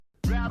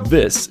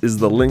This is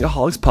the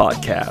Lingaholics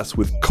Podcast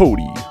with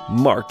Cody,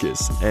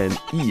 Marcus, and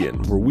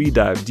Ian, where we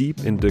dive deep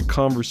into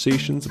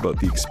conversations about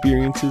the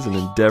experiences and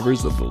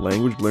endeavors of the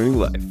language learning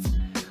life.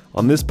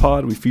 On this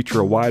pod, we feature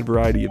a wide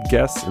variety of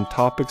guests and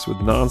topics with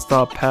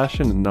nonstop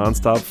passion and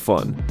nonstop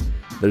fun.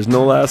 There's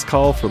no last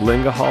call for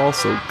Lingahol,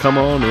 so come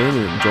on in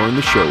and join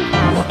the show.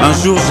 Un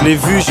jour je l'ai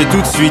vu, j'ai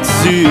tout de suite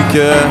su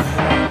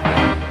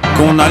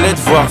qu'on allait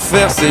devoir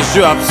faire ces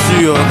jeux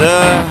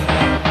absurdes.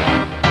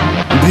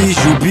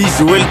 Bijou,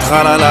 bisou et le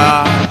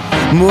tralala,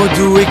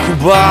 Modou et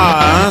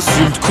Kuba,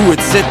 insulte, coup,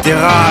 etc.,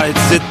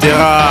 etc.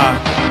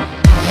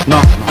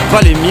 Non,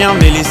 pas les miens,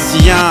 mais les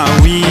siens,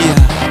 oui.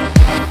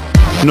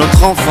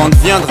 Notre enfant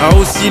deviendra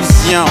aussi le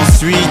sien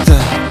ensuite.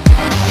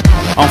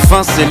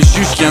 Enfin, c'est le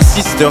juge qui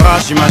insistera,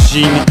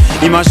 j'imagine.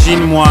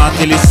 Imagine-moi,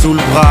 télé sous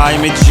le bras et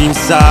mes jeans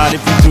sales et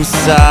puis tout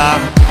ça.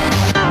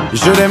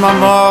 Je l'aime à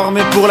mort,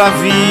 mais pour la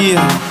vie,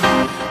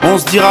 on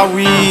se dira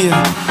oui.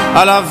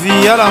 À la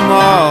vie, à la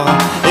mort.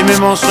 Et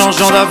même en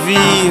changeant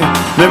d'avis,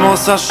 même en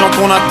sachant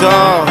qu'on a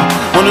tort,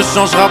 on ne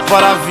changera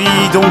pas la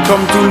vie. Donc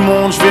comme tout le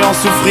monde, je vais en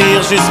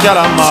souffrir jusqu'à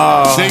la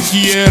mort.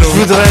 Je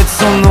voudrais être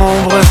son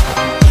ombre,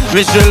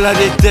 mais je la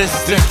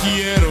déteste.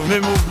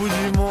 Même au bout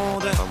du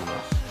monde.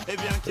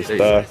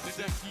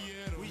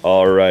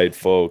 All right,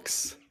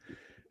 folks.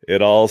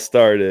 It all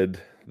started,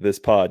 this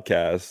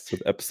podcast,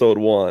 with episode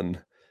 1,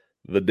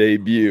 the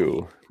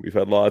debut. We've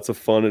had lots of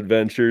fun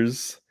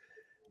adventures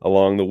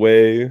along the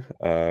way.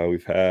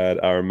 We've had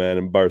our man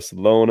in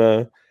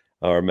Barcelona,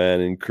 our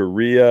man in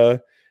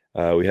Korea.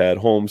 We had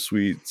home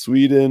sweet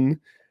Sweden.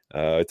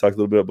 I talked a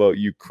little bit about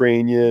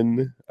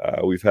Ukrainian.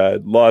 We've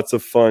had lots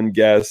of fun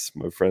guests.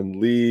 My friend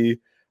Lee,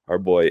 our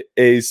boy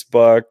Ace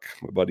Buck,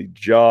 my buddy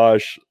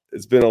Josh.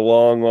 It's been a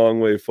long,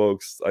 long way,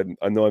 folks.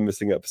 I know I'm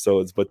missing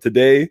episodes, but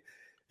today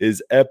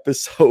is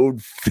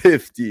episode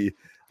 50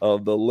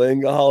 of the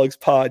Lingaholics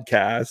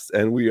Podcast,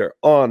 and we are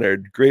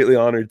greatly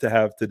honored to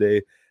have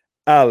today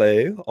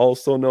Ale,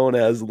 also known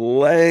as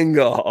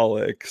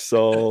Langaholic.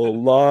 So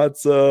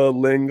lots of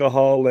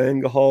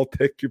Langahol,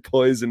 pick your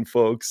poison,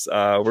 folks.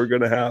 We're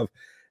going to have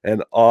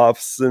an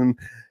awesome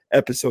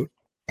episode.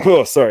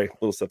 Oh, sorry,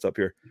 little steps up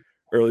here.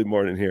 Early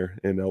morning here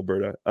in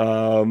Alberta.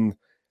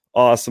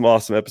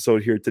 Awesome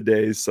episode here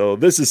today. So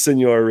this is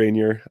Senor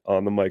Rainier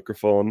on the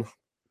microphone.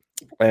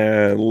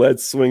 And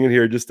let's swing it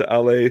here just to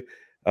Ale.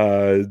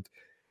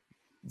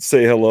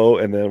 Say hello,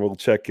 and then we'll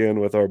check in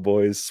with our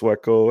boys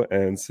Sueco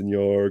and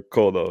Senor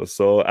Kodo.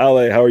 So,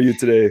 Ale, how are you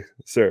today,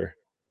 sir?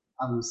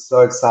 I'm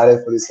so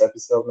excited for this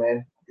episode,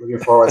 man. Looking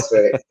forward to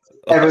it.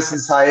 Ever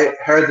since I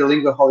heard the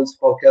Lingaholics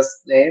podcast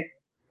name,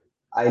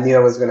 I knew I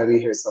was going to be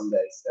here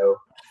someday. So,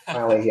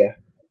 finally here.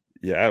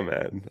 Yeah,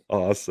 man.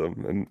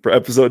 Awesome. And for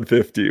episode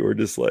 50, we're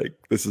just like,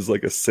 this is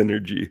like a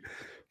synergy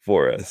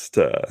for us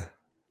to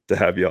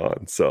have you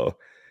on. So,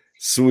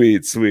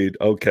 sweet.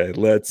 Okay,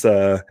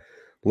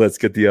 let's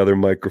get the other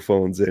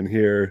microphones in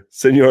here.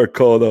 Senor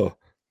Kodo,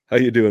 how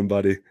you doing,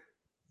 buddy?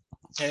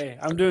 Hey,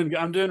 I'm doing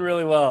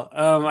really well.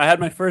 I had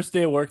my first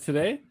day of work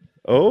today.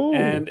 Oh,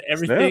 and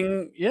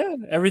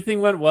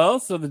everything went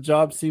well. So the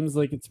job seems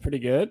like it's pretty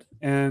good.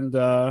 And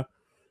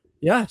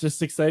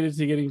just excited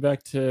to getting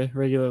back to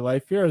regular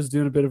life here. I was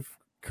doing a bit of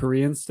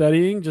Korean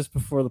studying just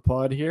before the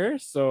pod here.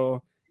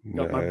 So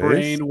got my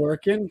brain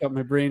working, got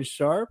my brain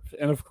sharp.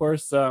 And of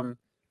course,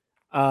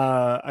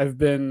 I've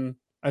been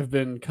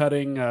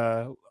cutting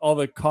all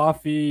the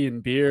coffee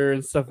and beer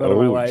and stuff out of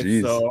my life.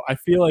 Geez. So I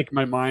feel like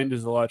my mind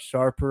is a lot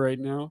sharper right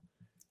now.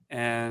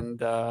 And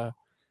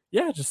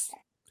just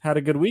had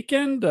a good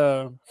weekend.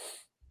 Wait,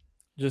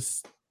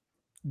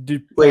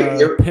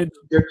 you're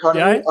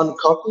cutting on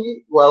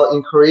coffee while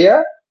in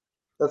Korea?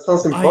 That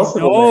sounds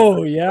impossible.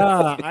 Oh,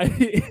 yeah.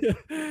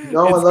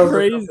 No one loves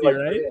crazy, like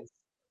right? Koreans.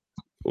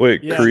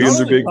 Wait, Yeah,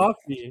 Koreans are big.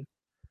 Coffee.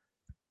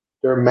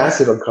 They're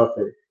massive on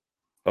coffee.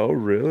 Oh,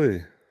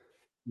 really?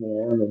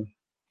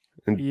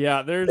 Yeah,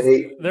 I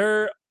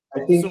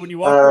think, so when you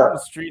walk around the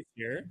streets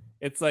here,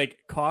 it's like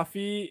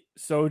coffee,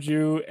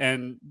 soju,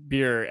 and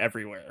beer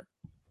everywhere.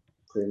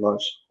 Pretty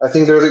much. I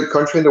think they're the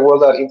country in the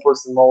world that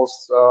imports the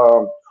most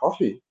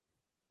coffee.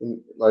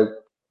 Can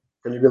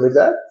you believe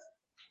that?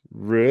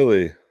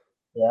 Really?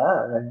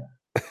 Yeah.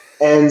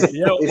 And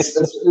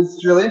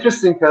it's really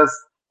interesting because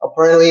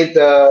apparently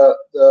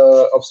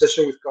the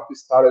obsession with coffee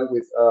started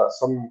with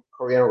some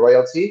Korean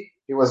royalty.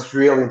 He was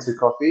real into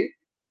coffee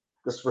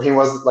because for him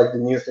was like the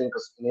new thing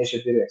because in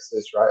Asia didn't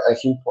exist, right? And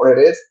he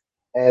imported it.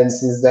 And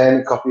since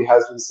then, coffee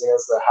has been seen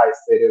as a high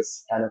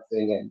status kind of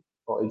thing, and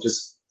it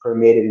just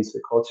permeated into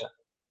the culture.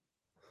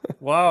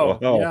 Wow.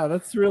 Yeah,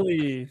 that's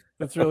really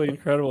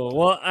incredible.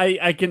 Well,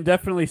 I can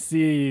definitely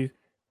see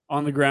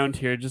on the ground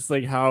here just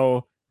like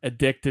how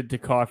addicted to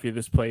coffee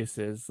this place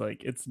is.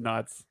 Like, it's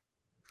nuts.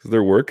 Because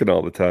they're working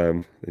all the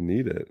time. They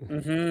need it.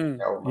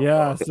 Mm-hmm.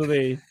 Yeah, so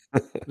they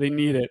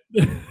need it.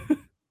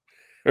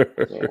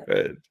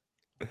 Right.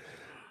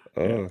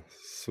 Oh,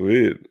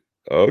 sweet.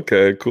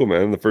 Okay, cool,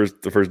 man. The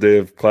first day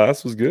of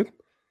class was good.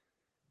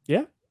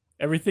 Yeah,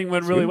 everything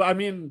went really well. I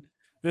mean,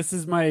 this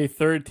is my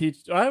third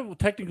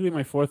technically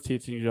my fourth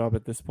teaching job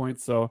at this point.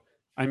 So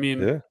I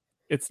mean, Yeah.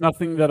 it's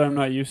nothing that I'm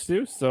not used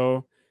to.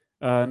 So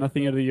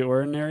nothing out of the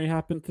ordinary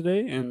happened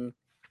today, and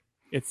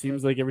it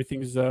seems like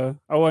everything's. I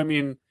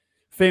mean,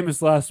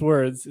 famous last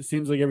words. It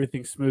seems like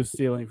everything's smooth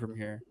sailing from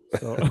here.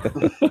 So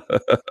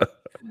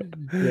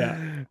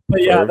yeah,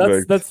 but yeah,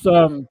 Perfect. that's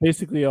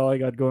basically all I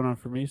got going on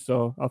for me.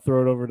 So I'll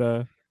throw it over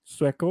to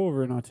Swecko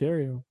over in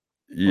Ontario.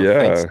 Well,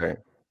 thanks, Yeah.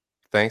 there.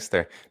 Thanks,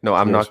 there. No,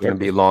 I'm No, not going to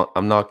Swecko. be long.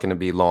 I'm not going to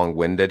be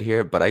long-winded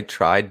here, but I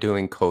tried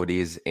doing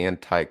Cody's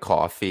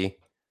anti-coffee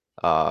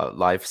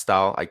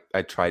lifestyle.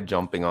 I tried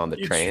jumping on the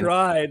You train.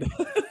 tried.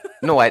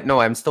 No,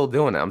 I'm still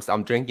doing it.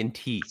 I'm drinking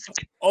tea.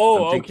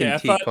 Oh, I'm drinking okay. I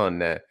tea thought. con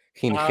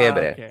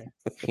gingebre. Okay.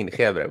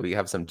 Gingebre. We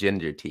have some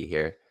ginger tea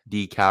here,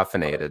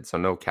 decaffeinated, so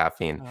no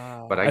caffeine.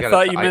 But I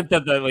thought you meant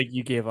that like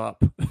you gave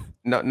up.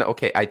 No,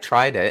 okay. I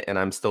tried it, and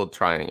I'm still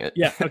trying it.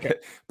 Yeah, okay.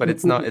 But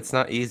it's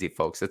not easy,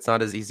 folks. It's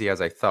not as easy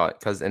as I thought.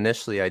 Because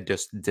initially, I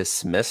just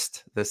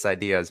dismissed this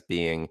idea as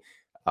being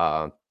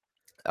not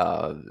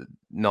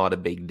a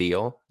big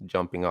deal,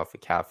 jumping off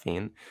of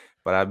caffeine.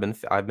 But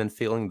I've been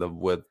feeling the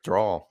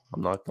withdrawal.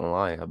 I'm not gonna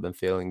lie. I've been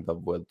feeling the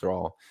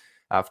withdrawal.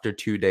 After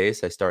 2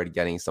 days, I started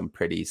getting some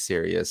pretty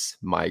serious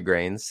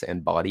migraines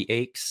and body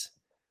aches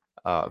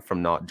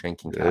from not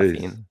drinking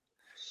caffeine.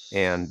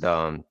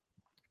 And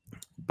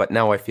but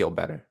now I feel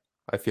better.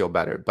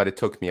 But it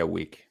took me a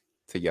week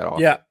to get off.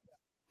 Yeah.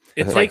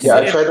 It takes.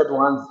 I tried that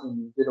once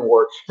and it didn't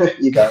work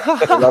either.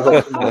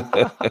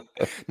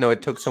 No,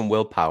 it took some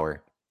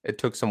willpower. It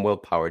took some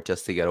willpower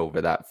just to get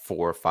over that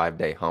 4 or 5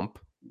 day hump,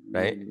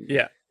 right?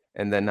 Yeah.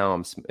 And then now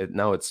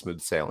it's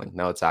smooth sailing.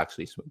 Now it's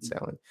actually smooth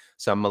sailing.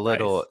 So I'm a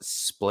little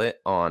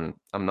split on.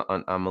 I'm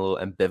a little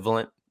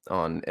ambivalent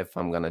on if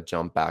I'm gonna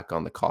jump back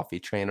on the coffee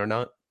train or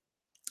not.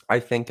 I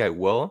think I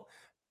will,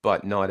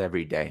 but not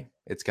every day.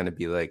 It's gonna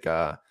be like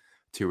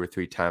 2 or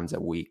 3 times a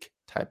week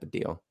type of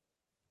deal.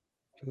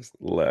 Just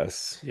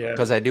less. Yeah.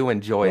 Because I do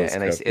enjoy Less it,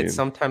 and caffeine. it's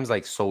sometimes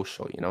like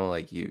social.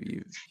 Like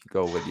you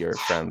go with your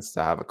friends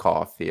to have a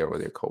coffee, or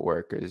with your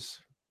coworkers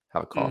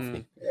have a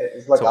coffee.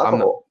 It's like So I'm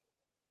alcohol.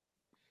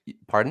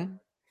 Pardon?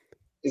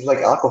 It's like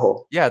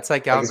alcohol. Yeah, it's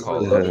like Like it's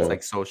alcohol. really It's social.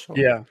 like social.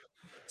 Yeah.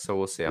 So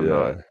we'll see.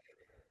 Yeah.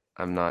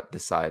 I'm not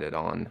decided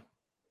on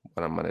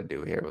what I'm gonna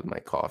do here with my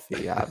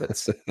coffee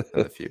habits in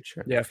the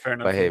future. Yeah, fair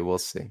enough. But hey, we'll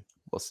see.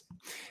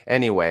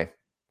 Anyway,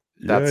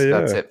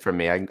 that's it for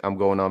me. I'm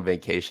going on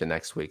vacation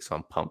next week, so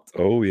I'm pumped.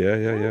 Oh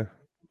yeah.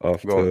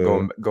 Off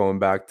Going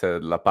back to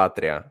La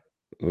Patria.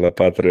 La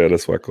Patria de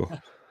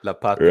Sueco. La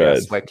Patria,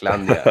 Right.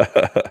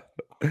 Sueclandia.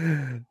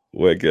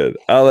 Wicked.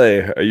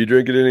 Ale, are you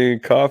drinking any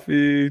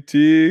coffee,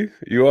 tea?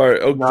 You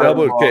are. Oh, Not how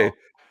about, at all. okay.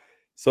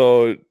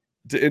 So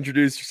to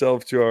introduce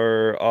yourself to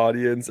our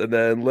audience, and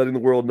then letting the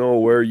world know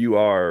where you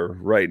are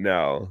right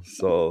now.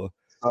 So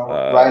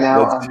Right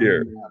now, let's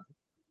hear.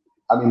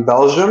 I'm in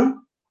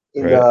Belgium,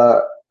 in Right.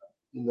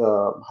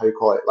 the how you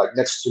call it, like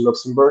next to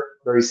Luxembourg,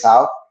 very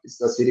south.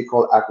 It's a city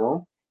called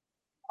Arlon.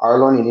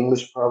 Arlon in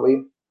English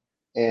probably.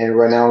 And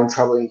right now I'm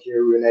traveling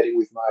here, reuniting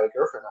with my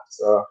girlfriend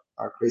after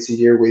a crazy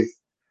year with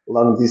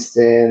long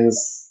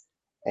distance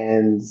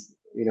and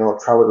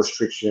travel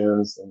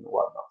restrictions and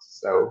whatnot.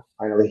 So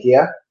finally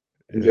here,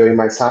 enjoying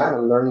my time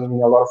and learning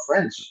a lot of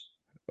French.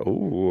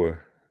 Oh,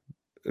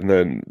 and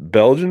then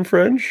Belgian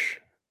French?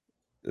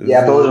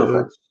 Yeah, Belgian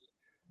French.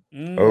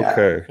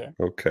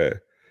 Okay.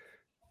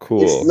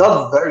 Cool. It's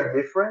not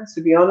very different,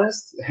 to be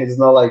honest. It's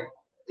not like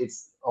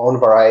its own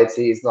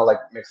variety. It's not like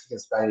Mexican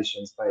Spanish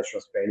and Spanish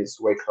from Spain.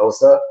 It's way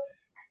closer.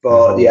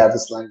 But yeah,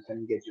 this slang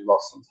can get you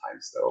lost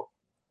sometimes. So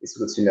it's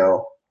good to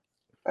know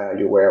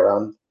your way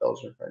around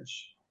Belgian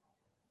French,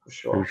 for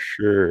sure. For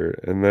sure.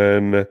 And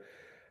then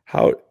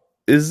how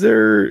is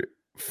there?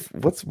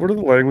 What are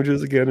the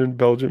languages again in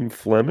Belgium?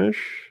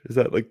 Flemish? Is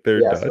that like their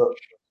Dutch? So,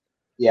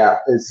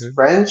 it's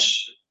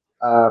French,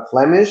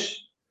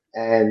 Flemish,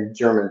 and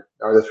German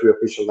are the 3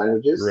 official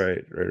languages.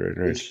 Right.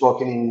 Each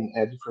spoken in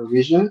a different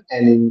region,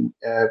 and in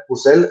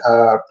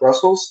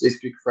Brussels, they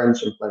speak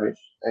French and Flemish.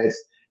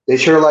 They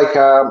share like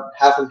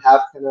half and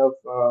half kind of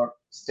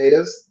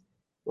status,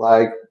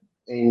 like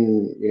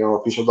in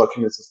official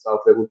documents and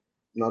stuff. They would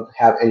not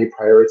have any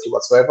priority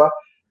whatsoever,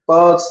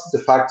 but de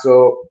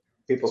facto,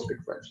 people speak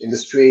French in the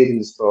street, in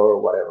the store,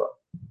 whatever.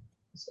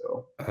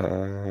 So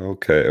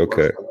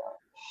okay.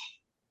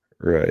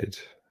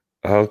 Right.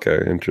 Okay,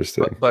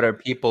 interesting. But are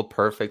people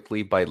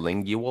perfectly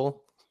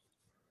bilingual?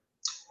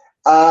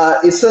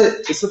 It's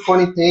a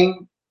funny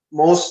thing.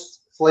 Most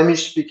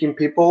Flemish-speaking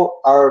people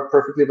are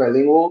perfectly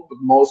bilingual, but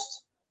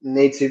most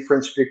native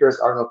French speakers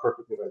are not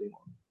perfectly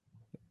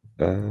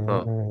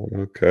bilingual.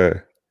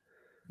 Okay.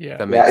 Yeah.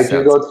 That makes If sense.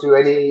 you go to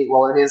any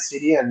Walloonian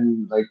city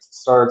and like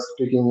start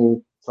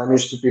speaking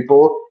Flemish to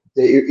people,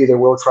 they either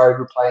will try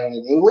replying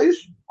in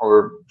English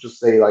or just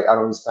say like I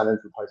don't understand and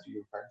reply to you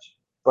in French.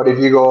 But if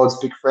you go and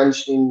speak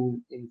French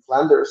in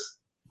Flanders,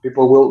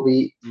 people will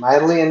be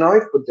mildly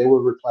annoyed, but they will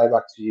reply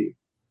back to you.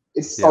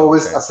 It's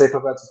always a safer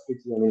bet to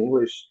speak to them in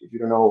English if you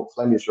don't know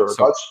Flemish or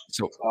Dutch.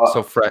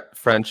 So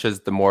French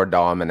is the more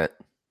dominant.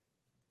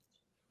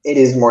 It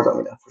is more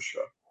dominant for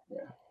sure.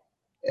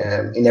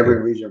 Yeah, in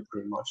every region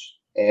pretty much.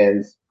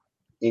 And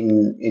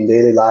in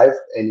daily life.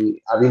 And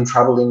I've been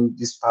traveling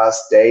these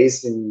past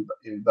days in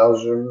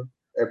Belgium,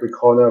 every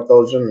corner of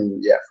Belgium,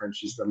 and yeah,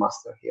 French is the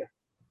master here.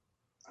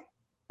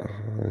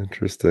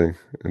 Interesting.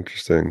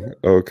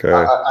 Okay.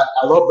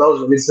 I love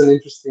Belgium. It's an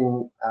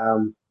interesting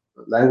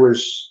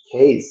language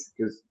case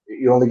because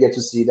you only get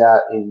to see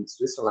that in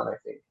Switzerland, I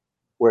think,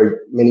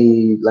 where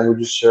many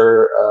languages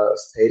share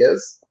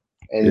status,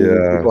 and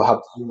people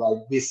have to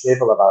like be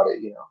civil about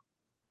it, you know.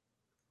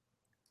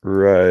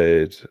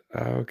 Right.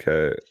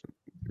 Okay.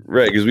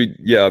 Right, because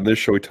on this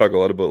show we talk a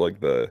lot about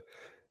like the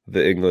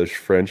English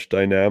French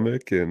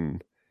dynamic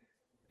in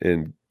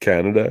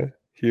Canada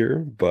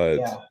here, but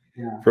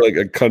for like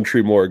a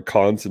country more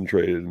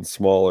concentrated and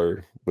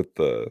smaller with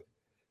the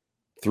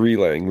 3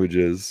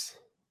 languages,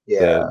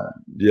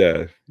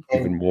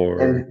 even more.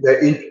 And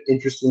the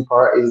interesting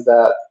part is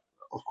that,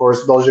 of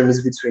course, Belgium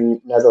is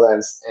between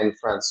Netherlands and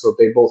France, so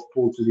they both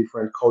pull to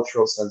different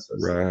cultural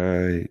centers.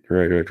 Right.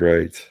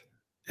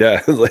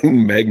 Yeah, it's like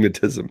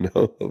magnetism,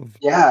 no?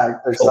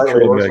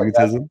 Cultural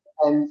magnetism.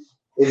 Like and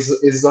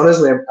it's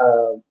honestly,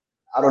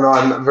 I don't know,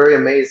 I'm very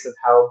amazed at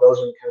how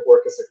Belgium can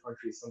work as a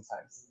country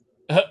sometimes.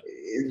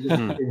 It's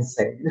just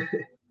insane.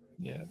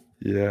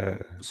 Yeah.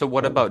 So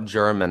what about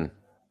German?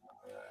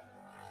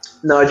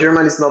 No,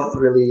 German is not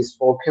really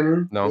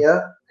spoken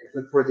here,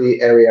 except for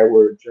the area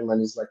where German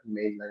is like the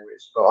main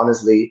language. But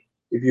honestly,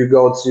 if you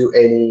go to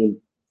any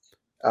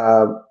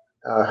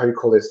how you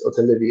call this,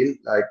 Hotel de Ville,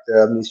 like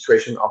the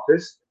administration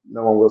office,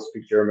 no one will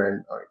speak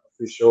German.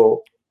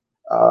 Official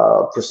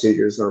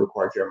procedures don't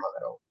require German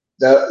at all.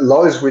 The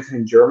law is written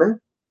in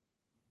German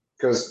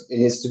because it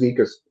needs to be,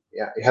 because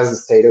it has the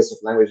status of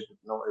language, but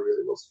no one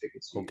really will speak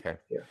it. Okay.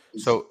 Yeah,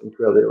 so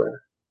incredibly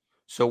rare.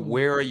 So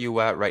where are you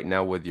at right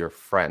now with your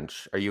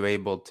French? Are you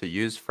able to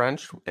use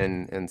French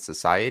in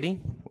society?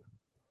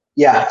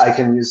 Yeah, I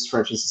can use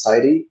French in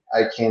society.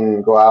 I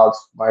can go out,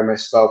 buy my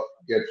stuff,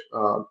 get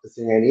the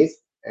thing I need,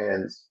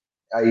 and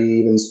I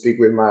even speak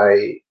with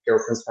my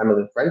girlfriend's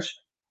family in French.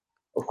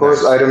 Of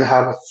course, I don't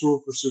have a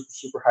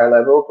super high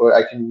level, but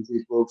I can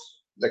read books,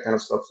 that kind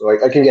of stuff. So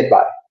I can get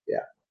by. Yeah.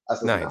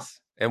 Nice.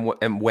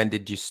 And when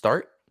did you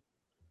start?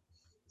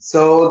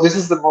 So this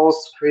is the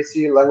most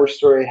crazy language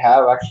story I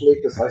have, actually,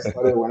 because I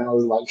started when I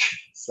was like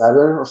 7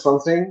 or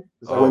something.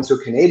 Because I went to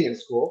a Canadian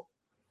school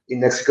in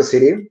Mexico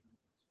City.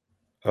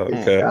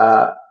 Okay.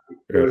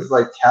 It was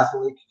like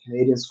Catholic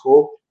Canadian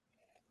school,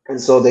 and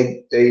so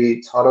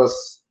they taught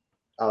us,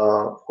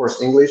 of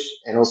course, English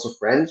and also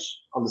French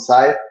on the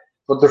side.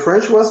 But the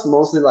French was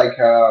mostly like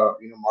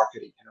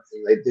marketing kind of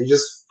thing. Like they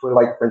just put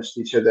like a French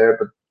teacher there,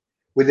 but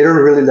we didn't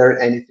really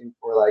learn anything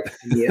for like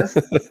 10 years.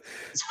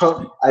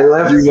 So I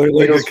left. You learned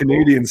like a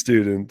Canadian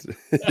student.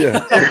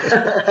 Yeah.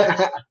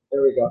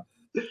 There we go.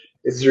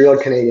 It's real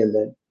Canadian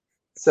then.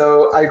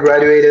 So I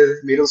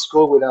graduated middle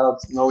school without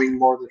knowing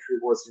more than 3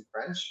 words in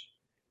French.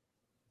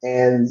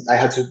 And I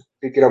had to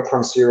pick it up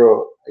from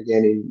zero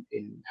again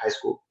in high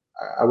school.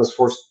 I was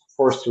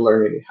forced to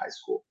learn it in high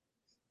school.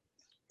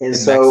 And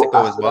in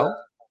Mexico as well?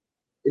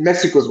 In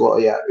Mexico as well,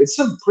 yeah. It's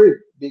a pretty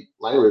big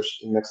language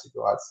in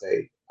Mexico, I'd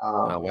say.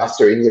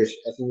 After English,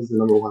 I think it's the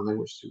number 1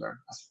 language to learn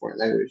as a foreign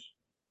language.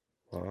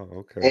 Wow,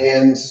 okay.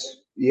 And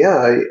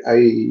yeah, I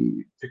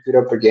picked it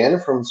up again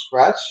from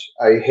scratch.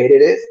 I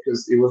hated it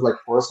because it was like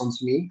forced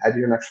onto me. I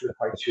didn't actually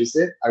quite choose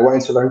it. I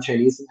wanted to learn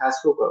Chinese in high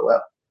school, but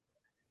well.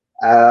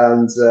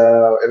 And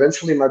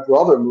eventually my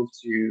brother moved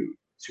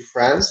to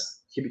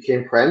France. He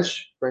became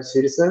French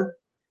citizen.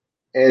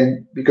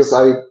 And because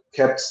I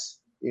kept,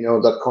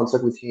 that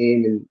contact with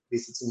him and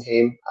visiting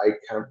him, I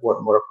kind of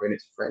got more acquainted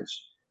to French.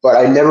 But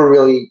I never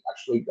really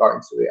actually got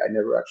into it. I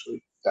never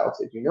actually felt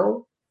it,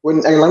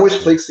 When a language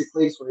clicks, it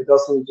clicks. When it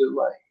doesn't, it just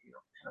like,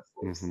 kind of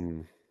floats.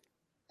 Mm-hmm.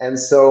 And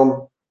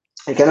so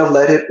I kind of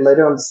let it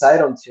on the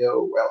side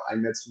until, well, I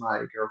met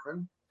my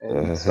girlfriend.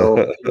 And so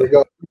here we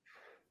go.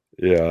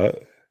 Yeah.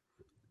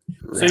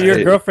 So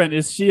your girlfriend,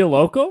 is she a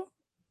local?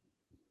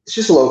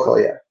 She's a local,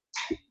 yeah.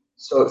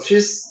 So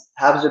she's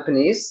half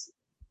Japanese.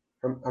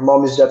 Her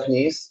mom is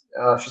Japanese.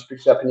 She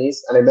speaks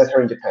Japanese, and I met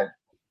her in Japan.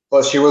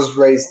 But she was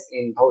raised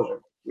in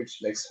Belgium, which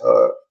makes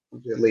her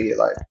completely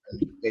like a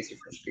native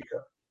French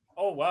speaker.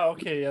 Oh wow!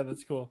 Okay, yeah,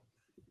 that's cool.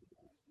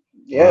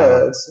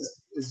 Yeah,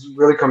 it's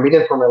really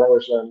convenient for my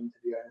language learning,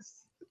 to be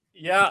honest.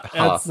 Yeah,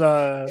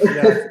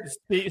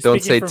 it's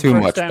don't say too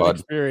much,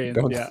 bud.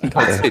 Don't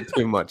say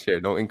too much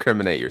here. Don't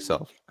incriminate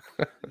yourself.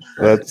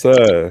 That's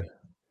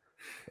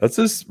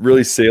this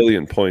really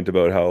salient point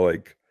about how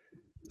like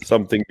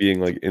something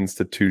being like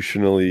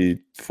institutionally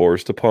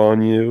forced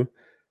upon you,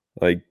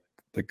 like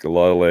a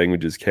lot of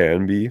languages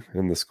can be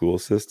in the school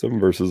system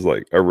versus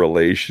like a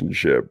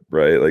relationship,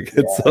 right? Like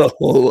it's a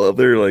whole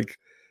other like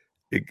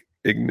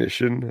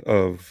ignition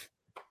of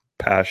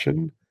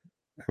passion,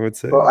 I would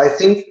say. Well, I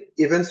think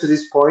even to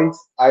this point,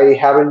 I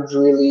haven't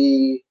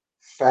really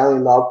fell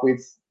in love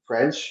with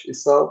French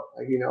itself.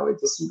 Like, it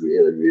doesn't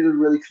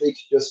really click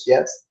just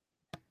yet.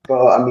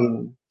 But I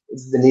mean,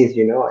 it's the need,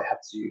 I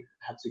have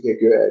to get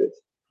good at it.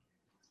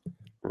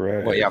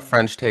 Right. Well, yeah,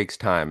 French takes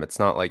time. It's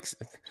not like,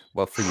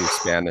 well, for you,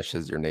 Spanish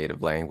is your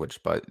native language,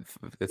 but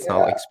it's not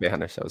Yeah, like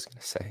Spanish, I was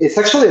going to say. it's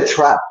actually a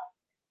trap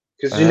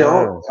because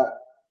Ah.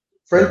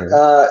 French,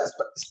 Uh-huh.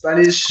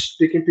 Spanish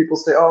speaking people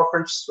say, "Oh,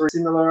 French is very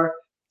similar."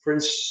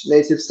 French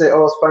natives say,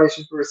 "Oh, Spanish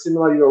is very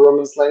similar."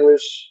 Romance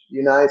language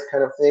unite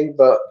kind of thing.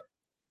 But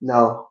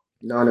no,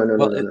 no, no, no, no,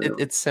 Well, no, no, no.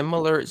 it's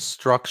similar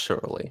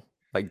structurally,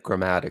 like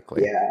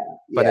grammatically, Yeah,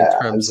 but in yeah,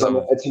 and terms some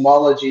of,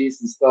 etymologies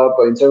and stuff.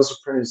 But in terms of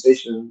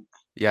pronunciation,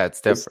 yeah, it's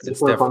it's different. It's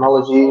different different.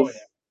 phonologies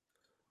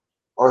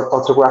or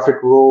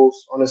orthographic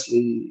rules.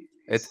 Honestly,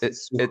 it's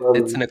It's incredibly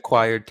an different.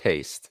 acquired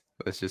taste.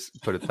 Let's just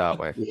put it that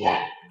way.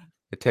 Yeah,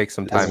 It takes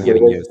some that's a time good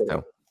getting way to used put it.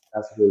 to,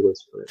 That's a good way to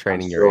put it.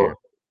 training your ear.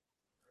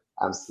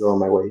 I'm still on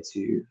my way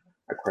to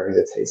acquiring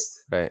the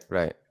taste. Right,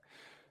 right.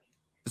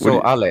 What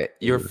do So Ale,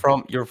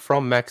 you, you're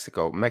from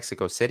Mexico,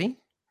 Mexico City?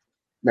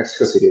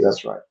 Mexico City,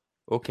 that's right.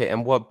 Okay,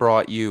 and what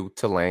brought you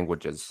to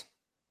languages?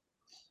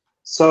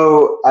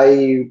 So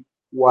I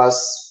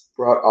was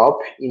brought up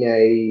in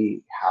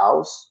a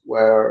house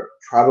where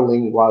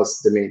traveling was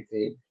the main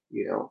thing.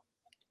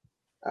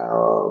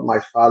 My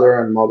father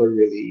and mother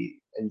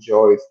really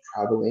enjoyed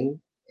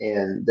traveling,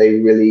 and they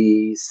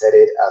really set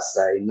it as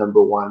a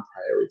number one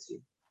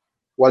priority.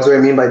 What do I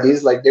mean by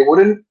this? Like they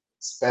wouldn't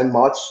spend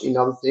much in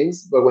other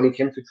things, but when it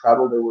came to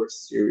travel, they were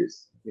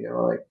serious.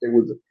 Like they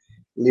would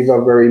live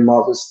a very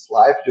modest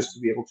life just to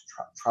be able to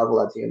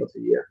travel at the end of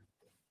the year.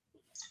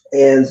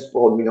 And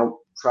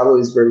well, travel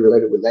is very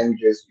related with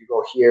languages. You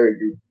go here,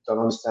 you don't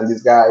understand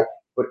this guy,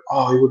 but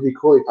oh, it would be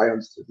cool if I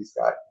understood this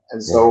guy.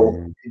 And so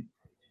uh-huh.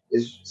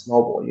 it's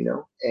snowball.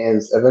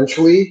 And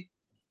eventually,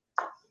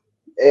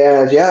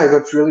 and yeah, I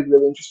got really,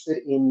 really interested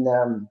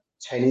in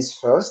Chinese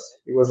first.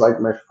 It was like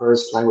my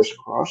first language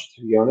crush,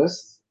 to be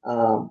honest.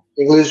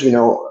 English,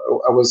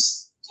 I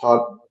was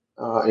taught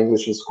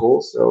English in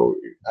school, so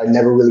I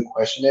never really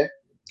questioned it.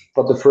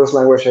 But the first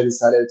language I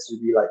decided to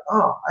be like,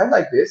 oh, I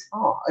like this.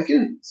 Oh, I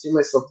can see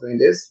myself doing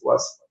this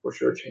was for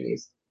sure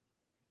Chinese.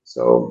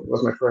 So it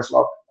was my first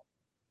love.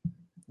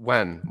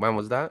 When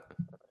was that?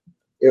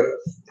 It,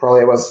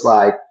 probably I was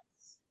like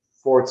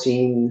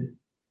 14,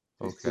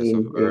 Okay,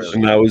 so 15 ish.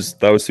 And early.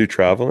 that was through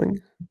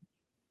traveling?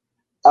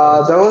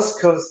 That was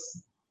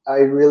because I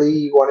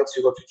really wanted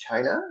to go to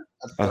China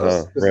at Uh-huh.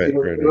 first because Right, it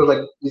right. was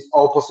like this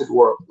opposite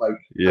world, like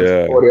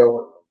Yeah.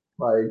 antipodeal,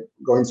 like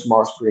going to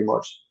Mars pretty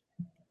much.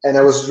 And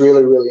I was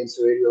really, really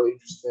into it, really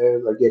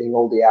interested, like getting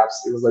all the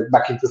apps. It was like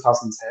back in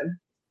 2010,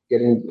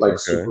 getting like Okay.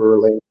 super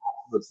late,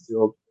 but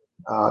still,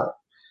 uh,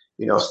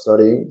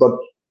 studying. But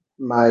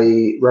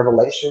my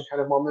revelation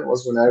kind of moment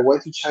was when I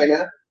went to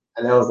China,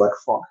 and I was like,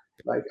 "Fuck,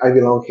 like I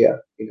belong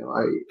here." It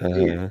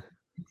Uh-huh.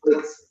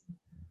 clicked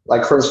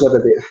like French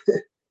never did.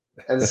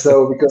 And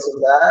so because of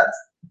that,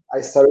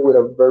 I started with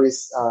a very,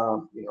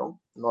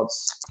 not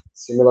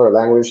similar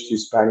language to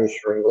Spanish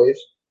or English,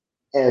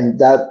 and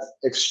that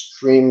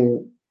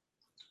extreme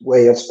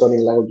way of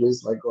studying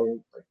languages, like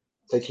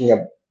taking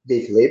a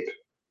big leap.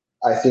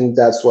 I think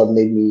that's what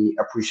made me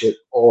appreciate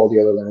all the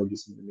other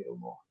languages in the middle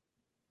more.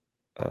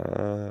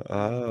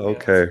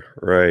 Okay,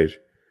 right.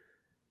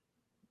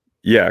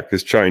 Yeah,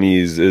 because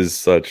Chinese is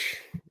such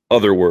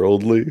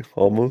otherworldly,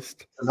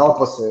 almost An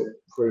opposite,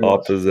 pretty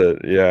much.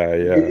 opposite. Yeah,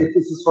 yeah.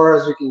 It's as far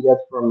as you can get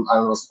from, I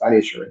don't know,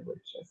 Spanish or English,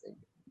 I think.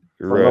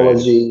 Right,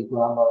 Phonology,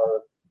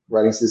 grammar,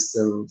 writing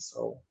system.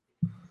 So,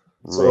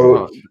 right.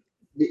 so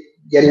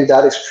getting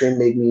that extreme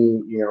made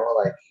me,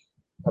 like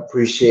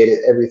appreciated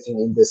everything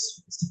in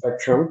this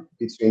spectrum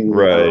between, I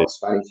don't know, Right.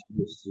 Spanish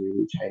English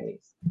to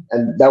Chinese,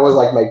 and that was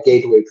like my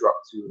gateway drug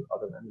to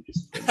other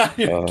languages. Pretty much.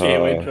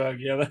 Gateway Uh, drug.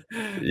 Yeah,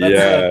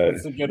 yeah.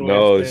 that's a good way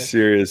of No, saying it.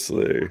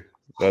 seriously.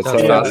 That's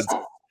That's how Yeah. fast.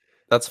 it's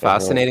That's uh-huh.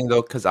 fascinating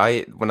though, because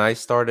when I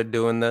started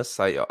doing this,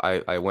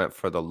 I went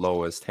for the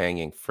lowest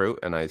hanging fruit,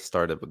 and I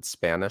started with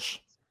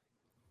Spanish.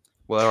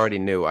 Well, I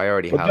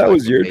already But had that like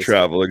was the your basic.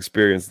 travel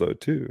experience though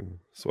too,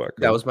 That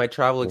Swacko. was my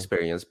travel Yeah.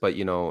 experience, but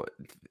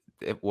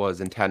it was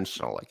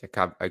intentional. Like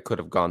I could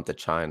have gone to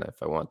China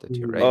if I wanted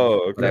to, right? Mhm.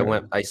 Oh, But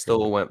okay. I Okay.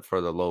 still went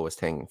for the lowest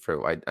hanging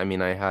fruit. I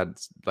mean, I had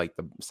like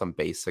some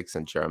basics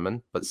in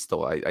German, but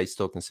still, I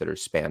still consider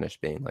Spanish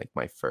being like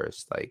my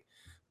first like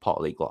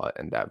polyglot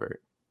endeavor.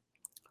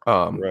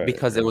 Right,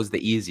 Because it right. was the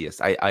easiest.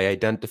 I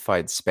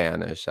identified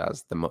Spanish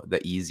as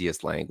the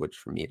easiest language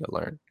for me to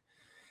learn.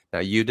 Now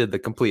you did the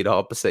complete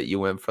opposite. You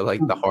went for like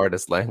the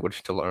hardest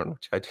language to learn,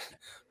 which I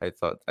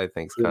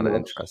think is Pretty kind of much.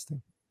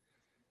 interesting.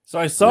 So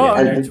I saw on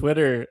Right. your And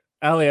Twitter,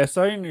 Ali, I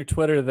saw on your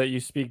Twitter that you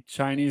speak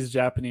Chinese,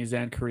 Japanese,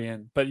 and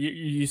Korean, but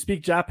you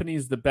speak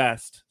Japanese the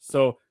best.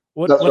 So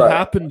that's what right.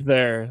 happened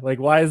there? Like,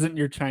 why isn't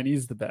your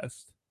Chinese the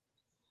best?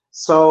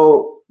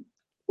 So,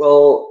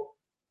 well,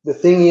 the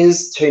thing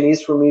is,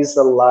 Chinese for me is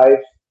a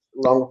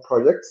lifelong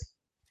project.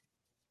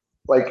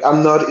 Like,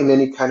 I'm not in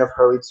any kind of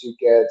hurry to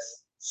get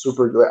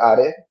super good at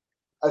it.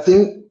 I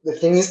think the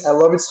thing is, I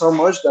love it so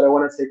much that I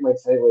want to take my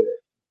time with it.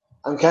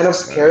 I'm kind of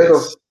scared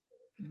of Nice.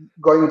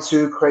 going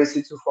too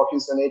crazy to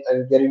focus on it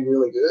and getting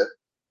really good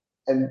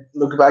and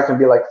look back and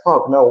be like,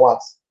 fuck, no, what?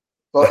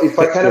 But if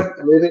I kind of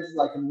live it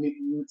like a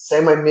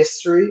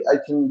semi-mystery, I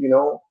can,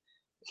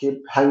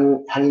 keep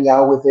hanging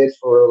out with it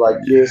for like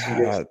years and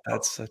years.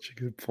 That's such a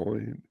good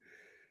point.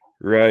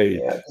 Right.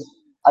 Yeah,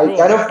 I Cool,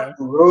 kind okay. of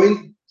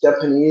ruined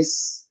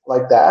Japanese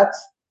like that.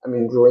 I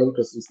mean, ruined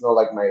because it's not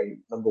like my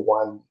number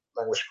one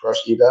language crush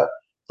either.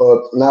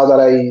 But now that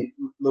I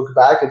look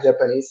back at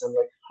Japanese, I'm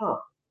like,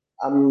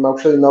 I'm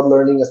actually not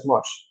learning as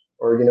much,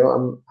 or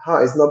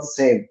it's not the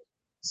same.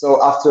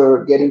 So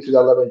after getting to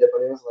that level in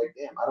Japanese, I was like,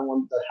 damn, I don't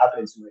want that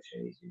happening to my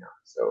Chinese,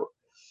 So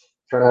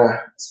trying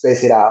to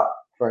space it out,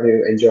 trying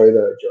to enjoy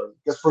the journey.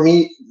 Because for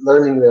me,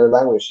 learning the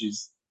language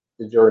is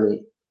the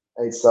journey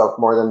itself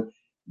more than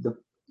the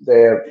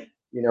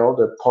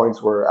the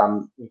points where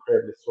I'm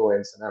incredibly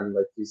fluent and I'm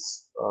like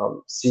this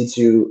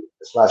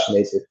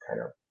C2/native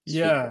kind of speaker.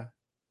 Yeah.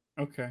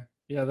 Okay.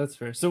 Yeah, that's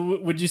fair. So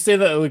would you say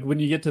that like when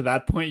you get to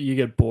that point, you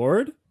get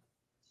bored?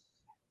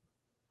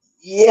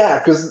 Yeah,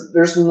 because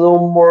there's no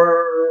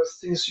more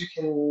things you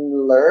can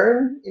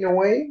learn in a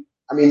way.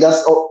 I mean,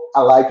 that's all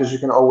I like because you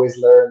can always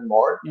learn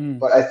more.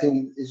 But I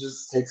think it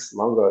just takes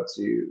longer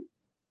to.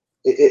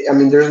 I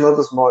mean, there's not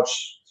as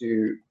much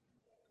to,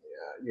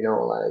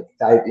 like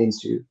dive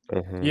into.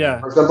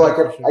 Yeah. For example,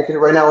 for sure. I can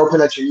right now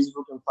open a Chinese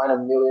book and find a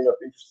million of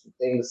interesting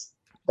things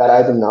that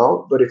I don't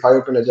know. But if I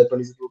open a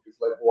Japanese book,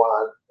 it's like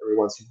one every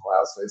once in a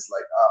while. So it's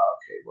like,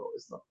 okay, well,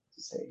 it's not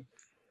the same,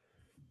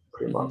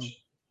 pretty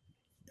much.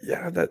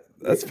 Yeah, that's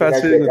You guys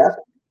fascinating. get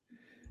that?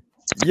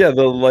 Yeah,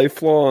 the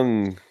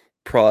lifelong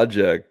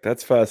project,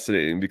 that's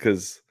fascinating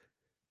because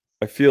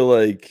I feel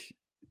like,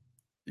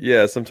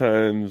 yeah,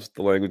 sometimes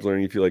the language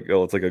learning, you feel like,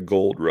 oh, it's like a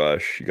gold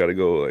rush. You got to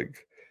go like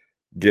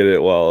get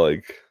it while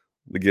like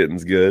the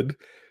getting's good.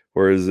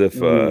 Whereas if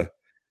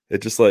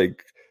it's just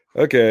like,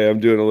 okay, I'm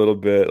doing a little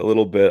bit.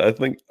 I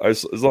think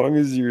as long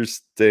as you're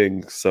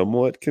staying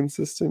somewhat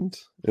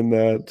consistent in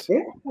that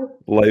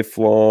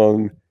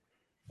lifelong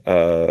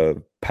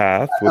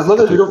path, As long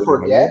as you don't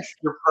forget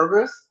your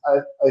progress,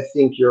 I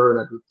think you're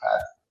in a good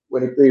path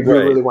when you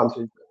really want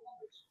to.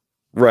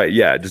 Right,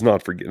 yeah, just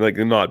not forgetting, like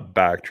not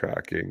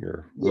backtracking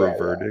or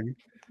reverting.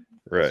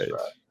 Right.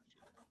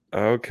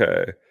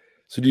 Okay.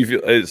 So do you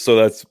feel so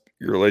that's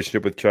your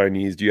relationship with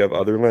Chinese? Do you have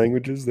other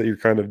languages that you're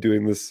kind of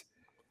doing this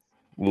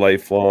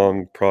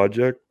lifelong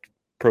project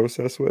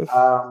process with?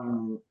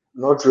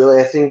 Not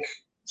really. I think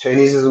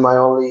Chinese is my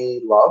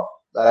only love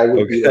that I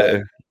would be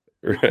like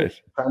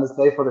trying to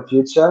stay for the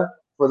future.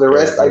 For the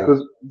rest, I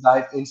could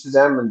dive into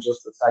them and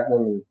just attack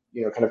them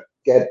and kind of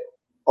get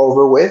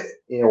over with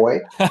in a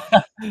way.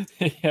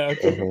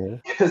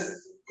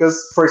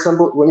 Because for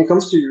example, when it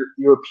comes to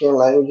European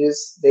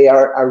languages, they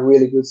are a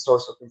really good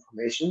source of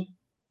information.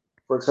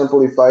 For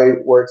example, if I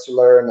were to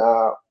learn,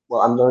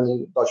 I'm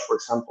learning Dutch, for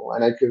example,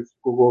 and I could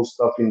Google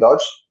stuff in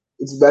Dutch.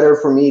 It's better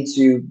for me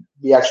to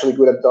be actually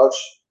good at Dutch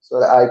so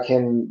that I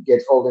can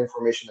get all the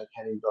information I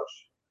can in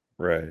Dutch.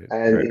 Right.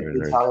 And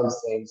Italian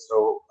same.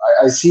 So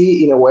I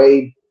see in a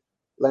way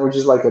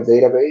languages like a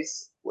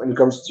database when it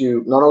comes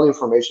to not only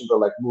information but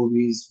like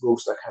movies,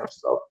 books, that kind of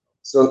stuff.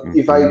 So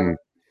if I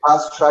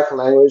fast track a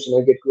language and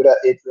I get good at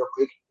it real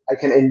quick, I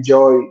can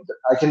enjoy.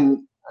 I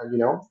can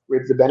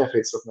reap the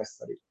benefits of my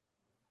study.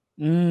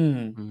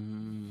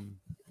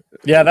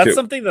 Yeah, that's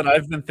something that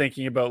I've been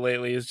thinking about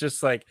lately. Is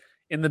just like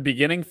in the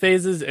beginning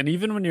phases, and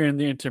even when you're in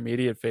the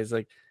intermediate phase,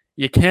 like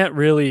you can't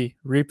really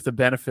reap the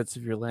benefits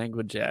of your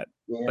language yet.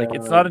 Like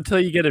it's not until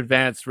you get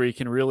advanced where you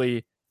can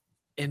really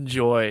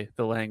enjoy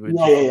the language.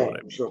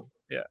 Sure.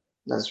 Yeah,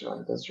 that's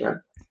right.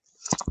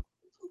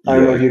 I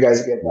don't know if you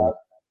guys get that.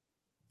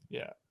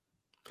 Yeah.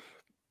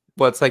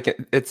 Well, it's like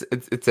it's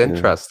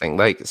interesting.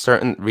 Like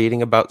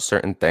reading about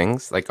certain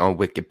things, like on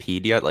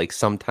Wikipedia, like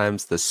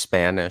sometimes the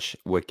Spanish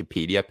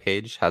Wikipedia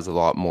page has a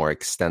lot more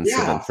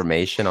extensive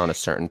information on a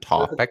certain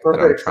topic that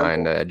I'm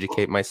trying to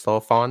educate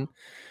myself on.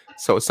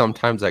 So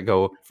sometimes I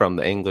go from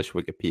the English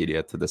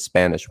Wikipedia to the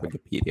Spanish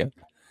Wikipedia,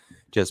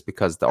 just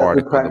because the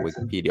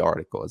Wikipedia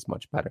article is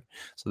much better.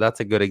 So that's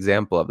a good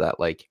example of that.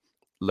 Like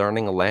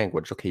learning a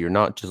language. Okay, you're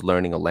not just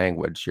learning a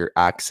language; you're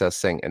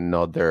accessing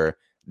another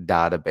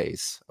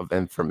database of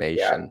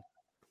information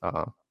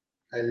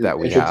that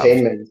we have.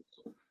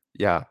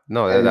 Yeah,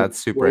 no, that's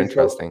super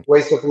interesting.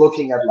 Ways of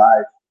looking at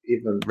life,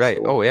 even. Right.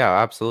 So. Oh, yeah,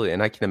 absolutely.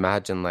 And I can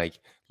imagine like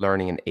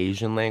learning an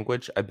Asian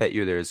language. I bet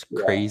you there's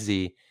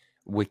crazy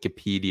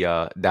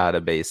Wikipedia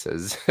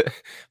databases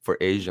for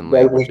Asian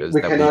languages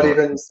we cannot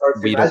even start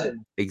to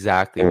imagine.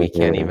 Exactly. We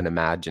can't even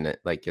imagine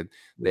it. Like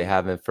they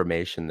have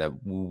information that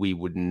we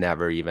would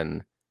never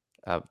even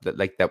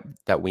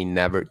that we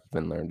never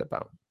even learned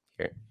about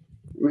here.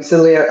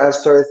 Recently, I've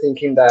started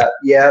thinking that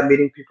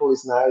meeting people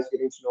is nice,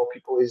 getting to know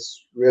people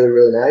is really,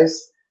 really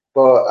nice.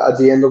 But at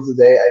the end of the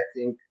day, I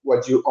think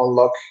what you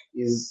unlock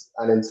is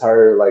an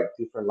entire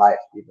different life,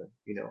 even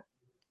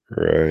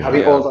Right.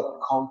 Having all the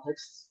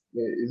context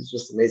is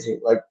just amazing.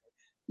 Like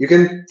you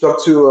can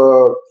talk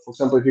to, for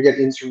example, if you get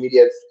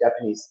intermediate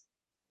Japanese,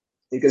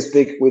 you can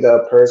speak with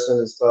a person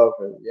and stuff,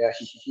 and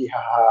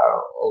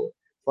all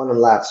fun and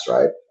laughs,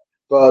 right?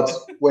 But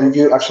when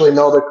you actually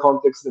know the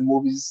context, the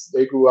movies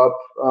they grew up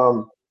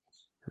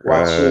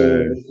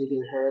watching anything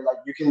in her, like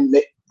you can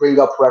bring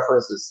up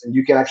references and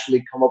you can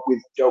actually come up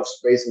with jokes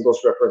based on those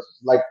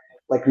references, like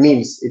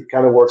memes. It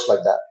kind of works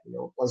like that, you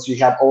know. Once you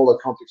have all the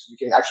context, you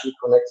can actually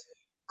connect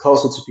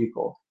closer to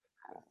people.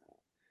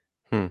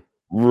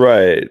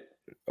 Right.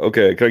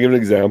 Okay. Can I give an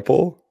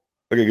example?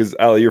 Okay, because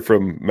Ali, you're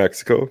from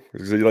Mexico.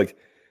 So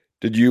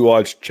did you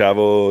watch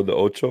Chavo de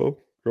Ocho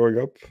growing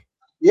up?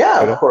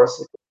 Yeah, of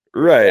course.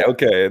 Right.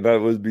 Okay. And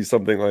that would be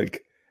something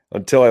like,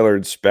 until I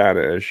learned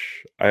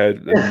Spanish, I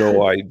had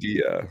no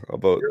idea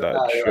about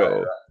that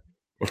show.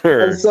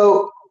 Right. And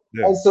so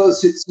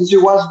since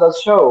you watch that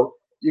show,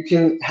 you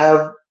can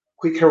have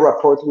quicker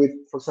rapport with,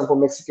 for example,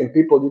 Mexican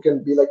people. You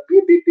can be like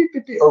beep beep beep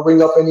beep, beep or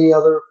bring up any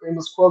other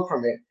famous quote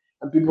from it,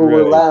 and people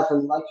will laugh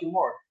and like you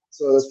more.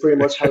 So that's pretty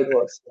much how it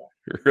works.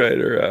 Yeah. Right.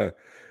 Or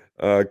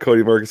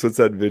Cody Marcus, what's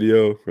that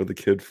video where the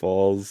kid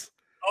falls?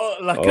 Oh,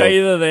 La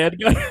Caída de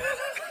Edgar.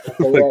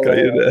 La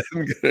Caída de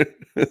Edgar.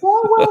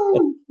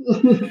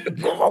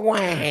 No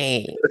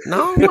way.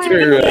 No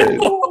way.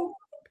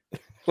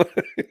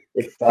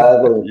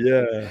 Exactly.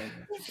 Yeah.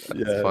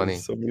 That's funny.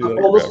 So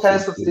all those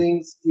kinds of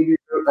things give you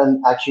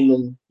an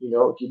acumen, you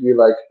know, give you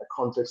like a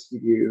context,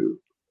 give you,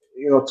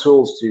 you know,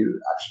 tools to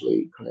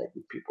actually connect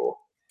with people.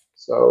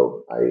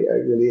 So I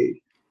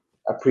really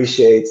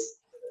appreciate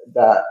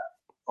that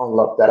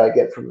unlock that I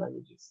get from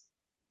languages.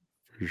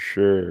 For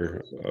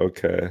sure.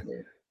 Okay.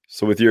 Yeah.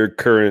 So with your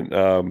current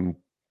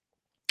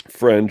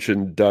French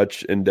and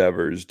Dutch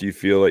endeavors, do you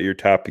feel like you're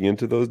tapping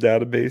into those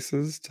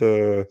databases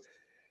to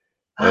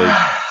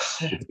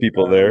get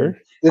people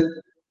there?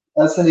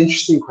 That's an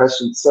interesting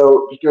question.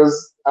 So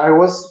because I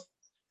was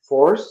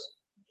forced,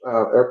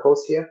 air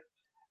quotes here,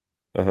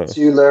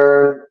 to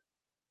learn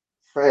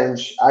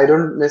French, I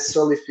don't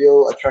necessarily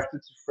feel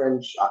attracted to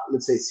French,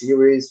 let's say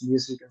series,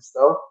 music, and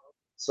stuff.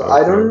 So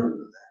I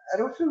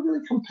don't feel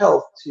really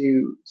compelled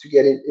to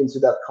get into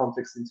that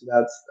context, into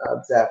that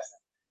depth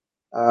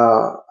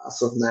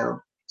as of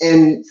now.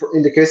 And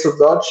in the case of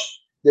Dutch,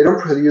 they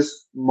don't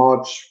produce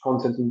much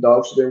content in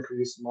Dutch. They don't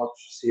produce much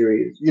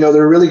series. You know,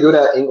 they're really good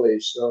at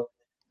English, so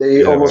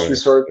they almost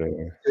resort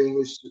to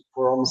English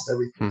for almost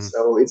everything.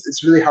 So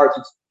it's really hard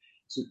to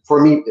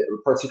for me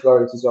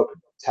particularly to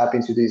tap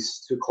into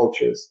these two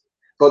cultures.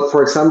 But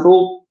for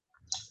example,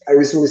 I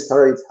recently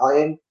started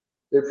Italian.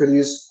 They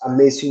produce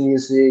amazing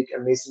music,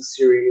 amazing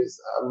series,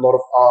 a lot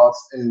of art,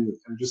 and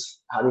I'm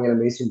just having an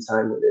amazing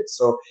time with it.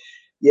 So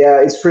yeah,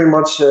 it's pretty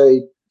much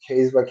a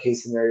case by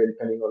case scenario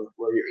depending on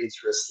where your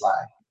interests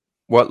lie.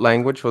 What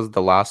language was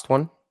the last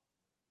one?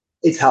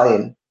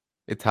 Italian.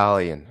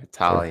 Italian.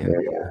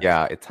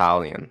 Yeah,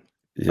 Italian.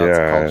 Yeah.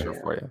 That's culture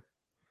for you.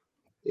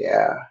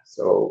 Yeah.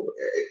 So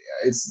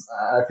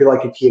I feel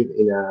like a kid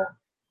in a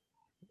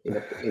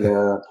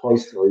toy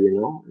store, you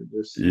know.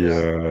 There's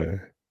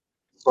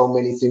so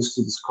many things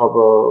to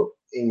discover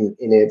in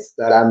it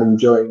that I'm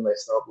enjoying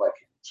myself like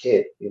a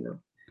kid, you know.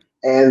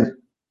 And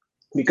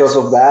because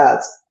of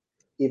that,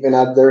 even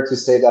I dare to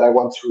say that I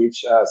want to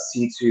reach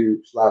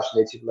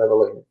C2/native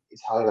level in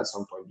Italian at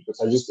some point, because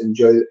I just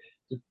enjoy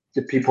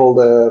the people,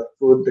 the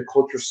food, the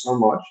culture so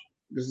much.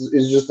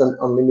 It's just an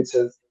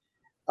unlimited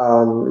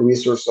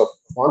resource of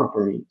fun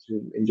for me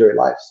to enjoy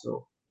life.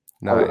 So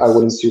nice. I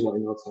wouldn't see why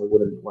not. I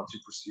wouldn't want to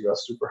pursue a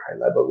super high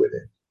level with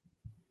it.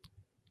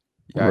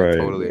 Yeah, I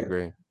totally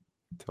agree.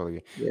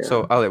 Totally. Yeah.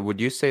 So, Ale, would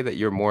you say that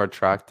you're more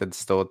attracted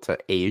still to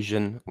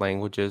Asian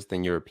languages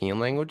than European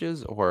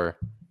languages, or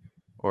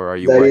are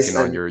you working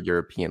on your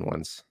European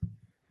ones?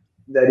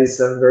 That is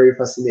a very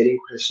fascinating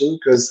question,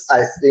 because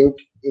I think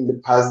in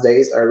the past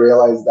days I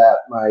realized that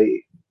my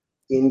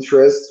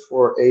interest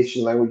for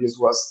Asian languages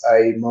was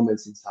a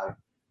moment in time,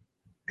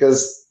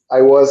 because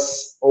I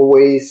was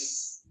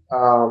always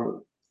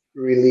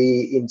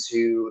really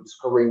into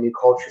discovering new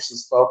cultures and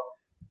stuff,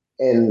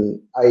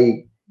 and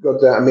I got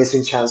the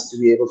amazing chance to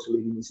be able to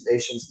live in East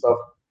Asian stuff.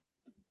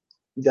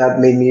 That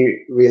made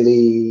me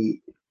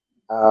really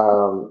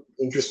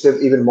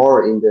interested even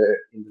more in the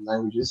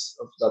languages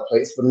of that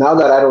place. But now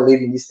that I don't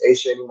live in East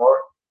Asia anymore,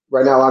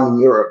 right now I'm in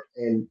Europe,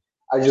 and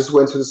I just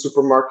went to the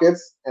supermarket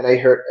and I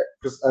heard,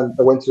 because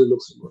I went to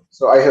Luxembourg,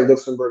 so I heard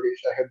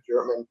Luxembourgish, I heard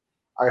German,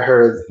 I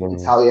heard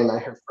Italian, I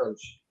heard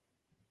French.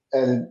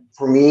 And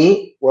for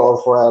me,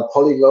 well, for a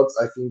polyglot,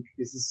 I think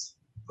this is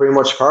pretty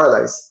much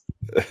paradise.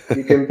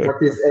 You can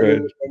practice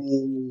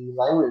any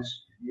language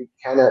you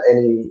can at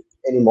any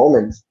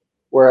moment.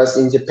 Whereas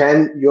in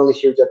Japan, you only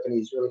hear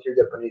Japanese.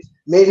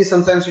 Maybe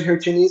sometimes you hear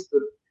Chinese,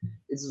 but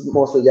it's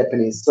mostly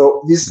Japanese.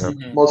 So this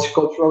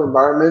multicultural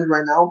environment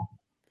right now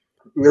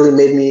really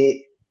made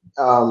me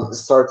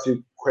start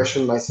to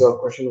question myself,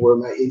 question where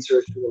my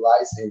interest really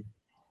lies in.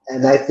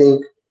 And I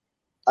think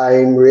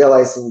I'm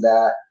realizing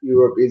that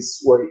Europe is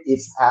where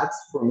it's at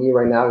for me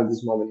right now in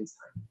this moment in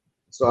time.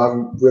 So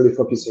I'm really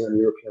focusing on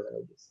European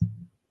languages.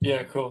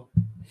 Yeah, cool.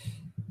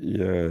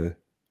 Yeah.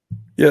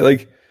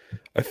 Like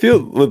I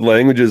feel with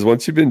languages,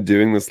 once you've been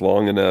doing this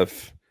long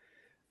enough,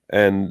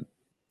 and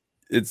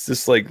it's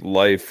just like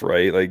life,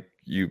 right? Like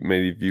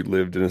maybe if you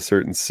lived in a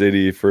certain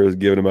city for a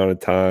given amount of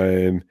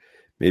time,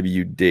 maybe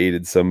you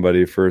dated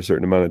somebody for a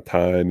certain amount of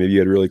time, maybe you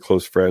had really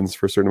close friends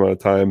for a certain amount of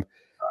time.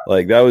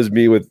 Like that was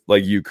me with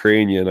like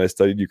Ukrainian. I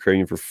studied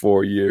Ukrainian for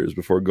 4 years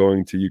before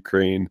going to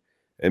Ukraine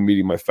and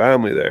meeting my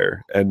family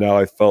there. And now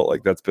I felt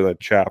like that's been a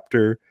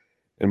chapter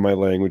in my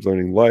language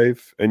learning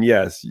life. And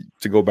yes,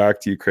 to go back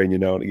to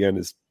Ukrainian now and again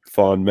is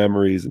fond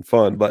memories and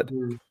fun, but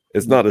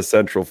it's not a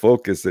central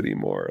focus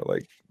anymore.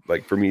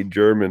 Like for me,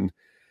 German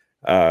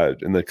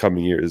in the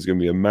coming years is going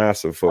to be a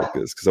massive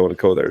focus because I want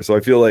to go there. So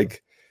I feel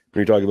like when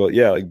you're talking about,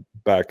 like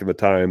back in the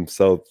time,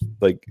 South,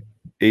 like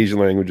Asian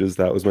languages,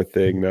 that was my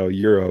thing. Now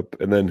Europe,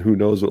 and then who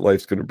knows what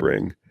life's going to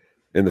bring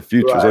in the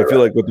future. So I feel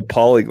like with the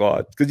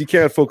polyglot, because you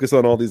can't focus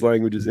on all these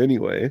languages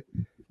anyway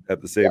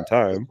at the same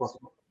time.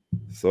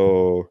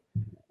 So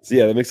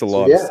yeah, that makes a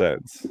lot of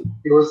sense.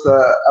 It was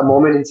a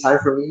moment in time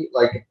for me,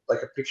 like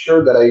a picture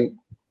that I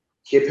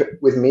keep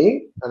with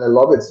me, and I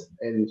love it.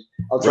 And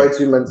I'll try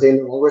to maintain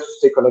the language, to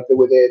stay connected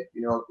with it.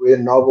 Read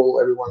a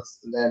novel every once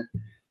and then.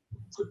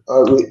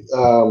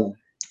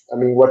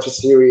 Watch a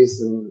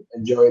series and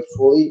enjoy it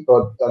fully,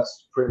 but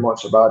that's pretty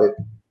much about it.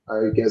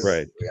 I guess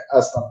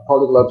as a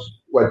polyglot,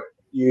 what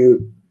your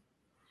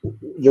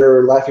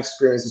life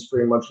experience is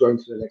pretty much going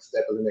to the next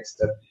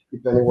step,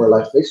 depending where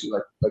life takes you,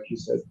 like you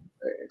said.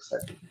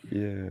 Exactly.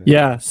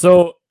 Yeah.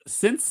 So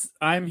since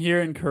I'm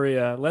here in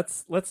Korea,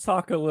 let's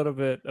talk a little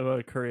bit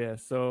about Korea.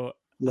 So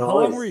how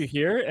long were you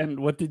here, and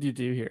what did you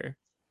do here?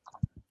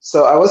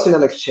 So I was in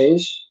an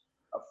exchange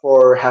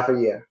for half a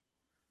year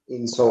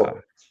in Seoul.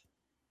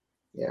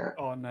 Yeah.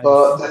 Oh, nice.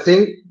 But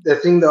the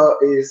thing though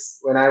is,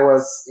 when I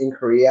was in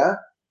Korea,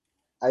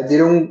 I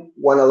didn't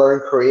want to learn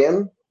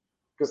Korean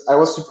because I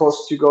was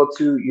supposed to go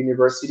to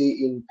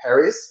university in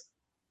Paris,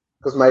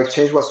 because my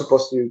exchange was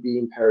supposed to be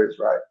in Paris,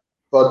 right?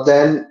 But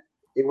then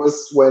it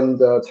was when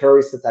the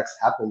terrorist attacks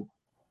happened,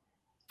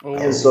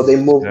 and so they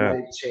moved my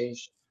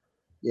exchange.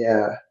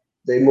 Yeah,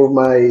 they moved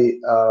my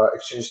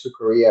exchange to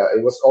Korea.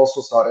 It was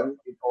also sudden.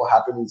 It all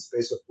happened in the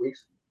space of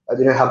weeks. I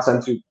didn't have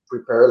time to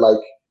prepare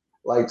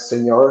like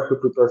Senor, who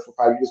prepared for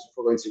 5 years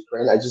before going to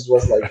Ukraine. I just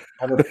was like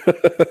kind of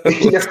like,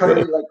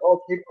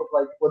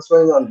 like what's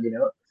going on,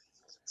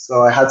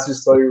 So I had to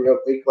study real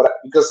quick, but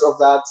because of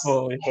that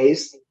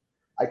haste,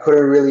 I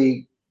couldn't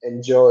really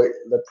enjoy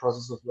the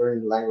process of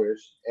learning the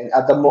language. And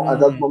at that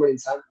moment in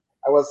time,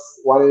 I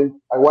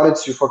wanted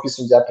to focus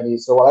on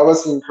Japanese. So while I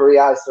was in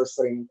Korea, I started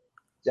studying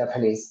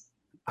Japanese.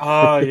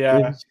 Oh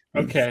yeah.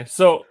 Okay.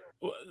 So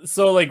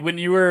like when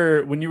you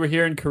were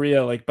here in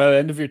Korea, like by the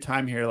end of your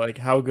time here, like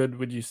how good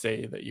would you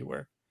say that you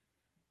were?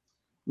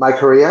 My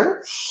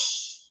Korean?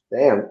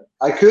 Damn.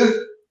 I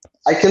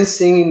can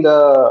sing in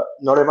the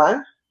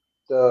noraebang,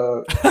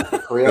 the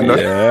Korean.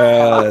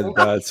 Yeah,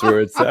 that's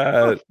where it's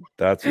at.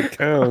 That's what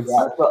counts.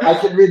 Yeah, so I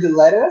can read the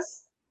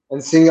letters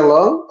and sing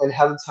along and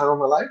have the time of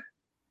my life.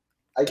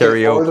 I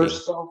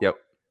Karaoke. Yep.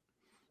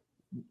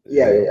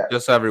 Yeah.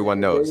 Just so everyone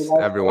knows.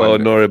 Everyone. Oh,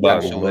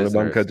 noraebang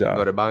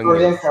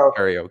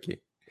karaoke.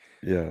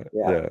 Yeah.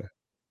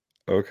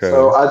 Okay.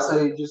 So I'd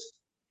say just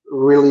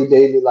really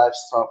daily life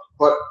stuff.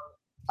 But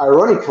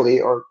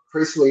ironically or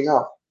crazily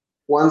enough,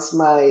 once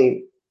my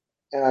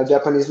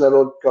Japanese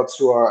level got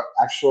to our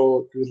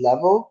actual good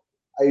level,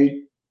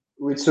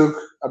 we took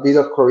a bit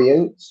of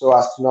Korean so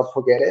as to not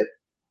forget it.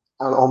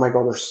 And oh my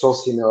god, they're so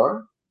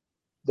similar.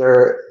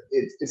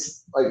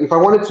 It's like if I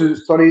wanted to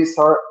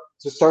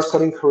start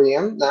studying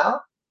Korean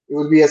now, it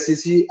would be as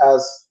easy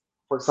as,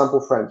 for example,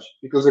 French,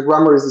 because the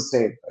grammar is the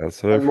same.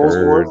 That's what I've most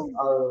heard. words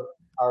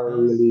are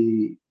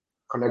really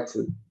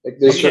connected. Like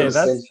they share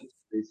the same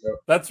history. So.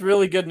 That's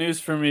really good news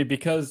for me,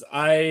 because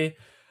I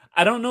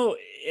don't know.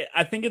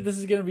 I think this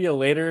is going to be a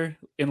later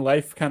in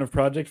life kind of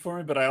project for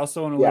me, but I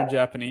also want to learn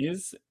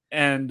Japanese,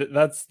 and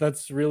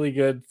that's really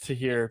good to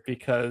hear,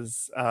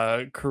 because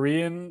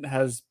Korean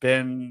has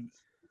been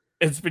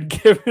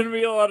giving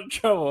me a lot of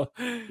trouble.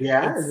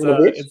 Yeah,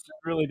 it's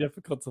really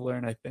difficult to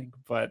learn, I think.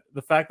 But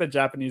the fact that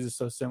Japanese is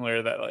so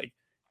similar, that like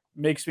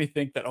makes me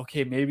think that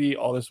maybe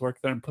all this work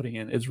that I'm putting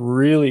in is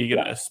really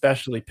gonna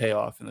especially pay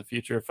off in the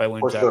future if I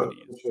learn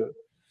Japanese. Sure.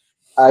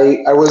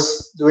 I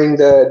was doing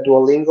the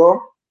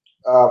Duolingo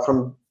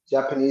from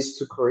Japanese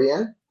to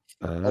Korean,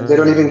 and they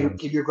don't even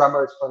give you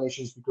grammar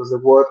explanations because the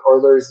word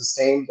order is the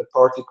same, the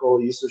particle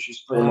usage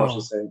is pretty much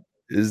the same.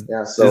 Is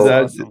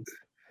that awesome.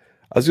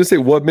 I was gonna say,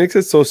 what makes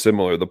it so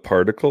similar? The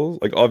particles,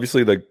 like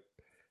obviously, like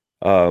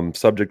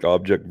subject,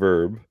 object,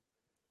 verb.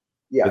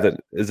 Yeah. But then,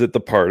 is it the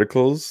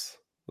particles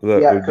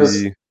that would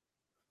be?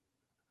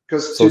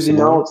 Because to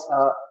denote,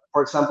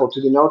 for example, to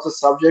denote a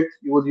subject,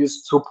 you would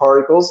use two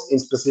particles in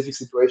specific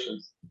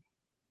situations.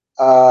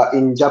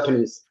 In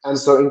Japanese, and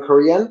so in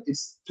Korean,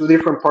 it's two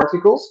different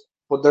particles,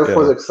 but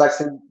therefore the exact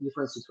same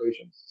different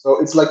situations.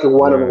 So it's like a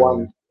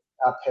one-on-one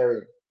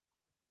pairing.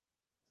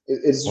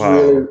 It's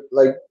really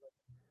like.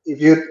 If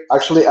you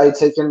actually, I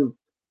taken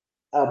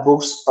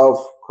books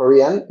of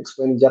Korean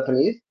explaining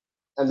Japanese,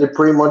 and they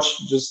pretty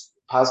much just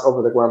pass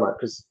over the grammar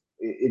because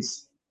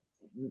it's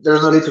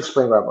there's no need to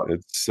explain grammar.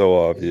 It's so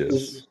obvious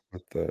It's,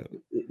 with that.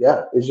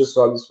 yeah, it's just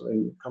so obvious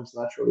when it comes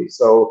naturally.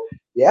 So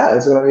yeah,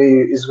 it's gonna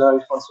be fun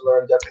to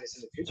learn Japanese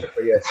in the future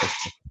for you.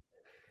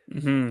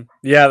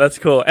 Yeah, that's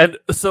cool. And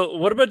so,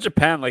 what about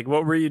Japan? Like,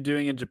 what were you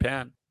doing in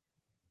Japan?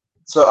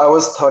 So I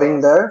was studying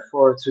there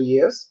for 2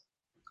 years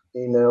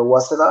in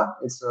Waseda.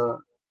 It's a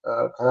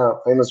kind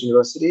of famous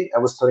university. I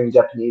was studying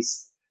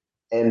Japanese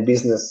and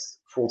business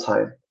full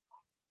time.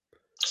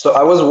 So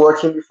I was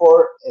working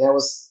before, and I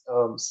was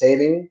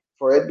saving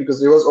for it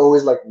because it was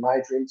always like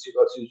my dream to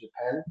go to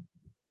Japan.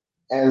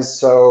 And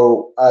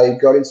so I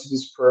got into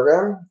this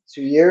program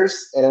 2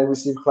 years, and I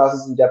received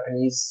classes in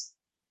Japanese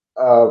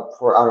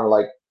for I don't know,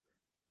 like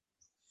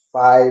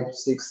 5,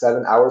 6,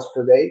 7 hours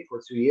per day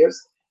for 2 years,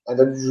 and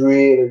that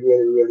really,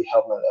 really, really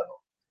helped my level.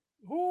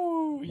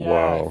 Ooh, yeah.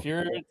 Wow. If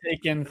you're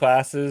taking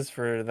classes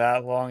for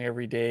that long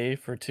every day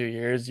for 2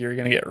 years, you're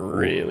gonna get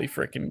really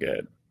freaking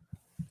good.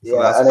 So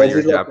Yeah, that's and why I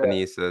your did like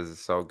Japanese is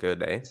so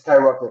good, eh? a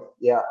skyrocket.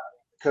 Yeah,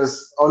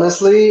 because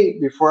honestly,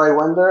 before I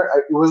went there,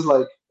 it was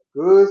like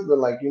good, but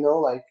like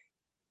like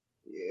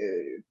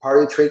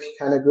party trick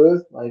kind of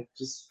good, like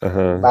just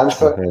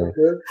banter kind of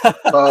good.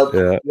 But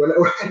Yeah. when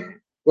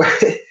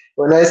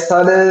when I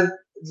started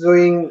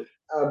doing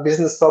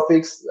business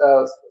topics,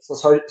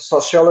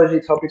 sociology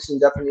topics in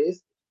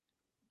Japanese,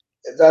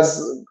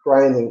 that's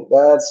grinding.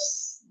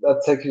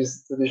 That takes you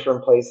to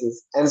different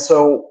places. And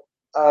so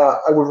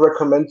I would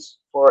recommend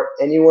for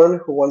anyone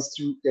who wants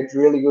to get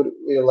really good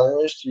with a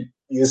language to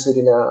use it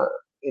in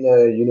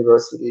a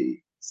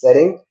university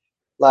setting.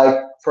 Like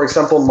for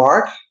example,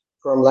 Mark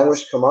from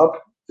Language Come Up,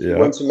 he Yeah.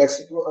 went to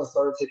Mexico and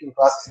started taking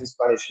classes in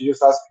Spanish. He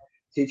just asked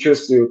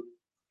teachers to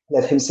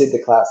let him sit the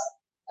class,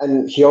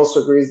 and he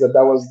also agrees that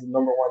that was the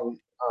number one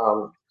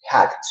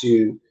hack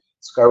to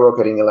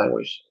skyrocketing a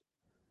language.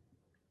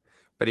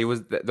 But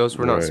those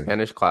were not Right.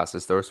 Spanish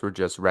classes. Those were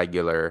just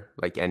regular,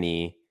 like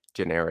any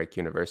generic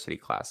university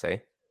class, eh?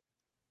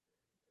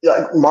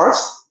 Yeah,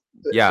 Marks.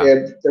 Yeah.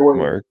 They were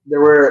Mark.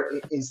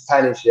 in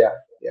Spanish. Yeah,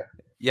 yeah.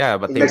 Yeah,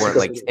 but In they weren't Mexico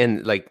like City.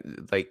 in like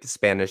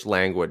Spanish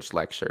language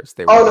lectures.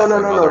 They were Oh like no,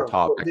 on other for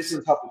topics.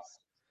 different topics.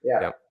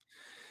 Yeah, Yeah.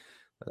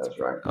 that's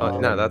right.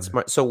 No, that's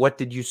smart. So what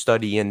did you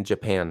study in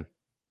Japan?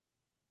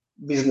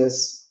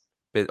 Business.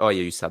 Oh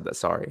yeah, you said that.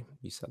 Sorry,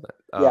 you said that.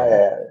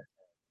 Yeah.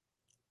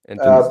 And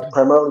business.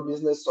 Primarily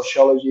business,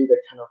 sociology,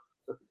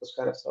 those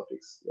kind of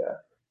topics. Yeah,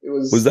 it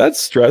Was that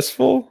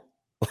stressful?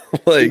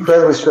 Like,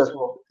 incredibly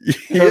stressful.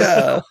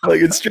 yeah,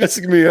 like it's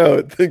stressing me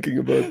out thinking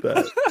about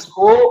that.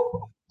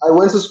 School. I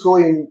went to school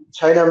in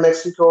China,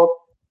 Mexico,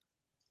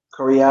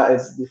 Korea.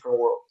 It's a different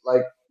world.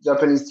 Like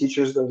Japanese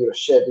teachers don't give a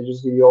shit. They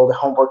just give you all the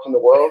homework in the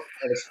world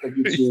and expect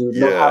you to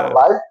not have a Yeah.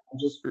 life and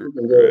just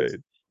freaking do it.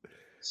 Right.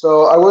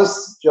 So I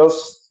was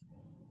just,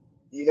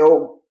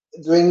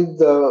 doing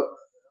the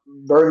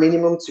bare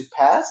minimum to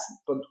pass,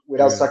 but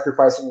without Yeah.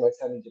 sacrificing my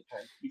time in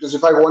Japan. Because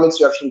if I wanted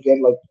to actually get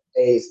like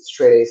A's,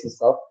 straight A's and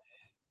stuff,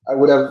 I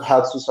would have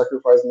had to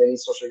sacrifice many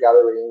social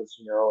gatherings,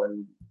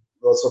 and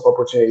lots of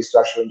opportunities to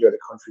actually enjoy the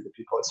country, the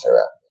people,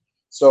 etc.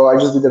 So I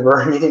just did the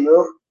bare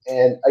minimum,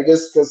 and I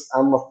guess because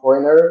I'm a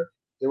foreigner,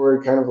 they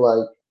were kind of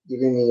like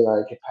giving me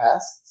like a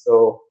pass.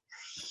 So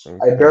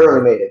I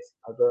barely made it.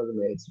 To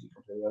be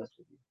completely honest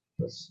with you.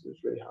 It was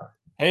really hard.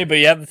 Hey, but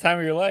you had the time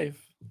of your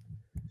life.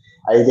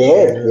 I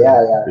did,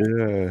 yeah.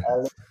 Yeah.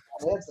 And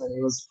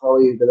it was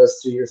probably the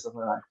best 2 years of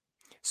my life.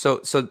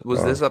 So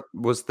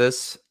was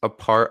this a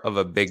part of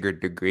a bigger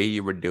degree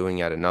you were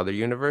doing at another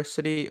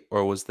university,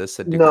 or was this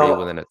a degree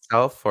within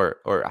itself, or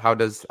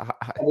how's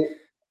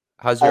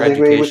your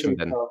education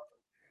been?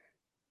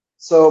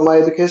 So my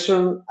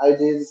education, I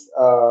did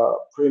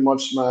pretty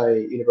much my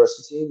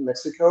university in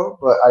Mexico,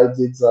 but I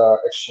did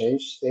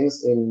exchange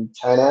things in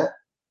China,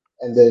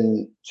 and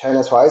then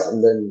China twice,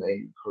 and then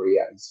in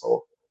Korea and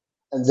so.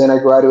 And then I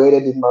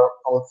graduated, did my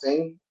own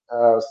thing,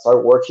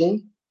 started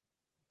working,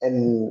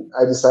 and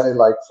I decided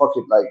like fuck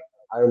it, like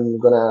I'm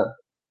gonna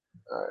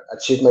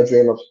achieve my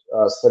dream of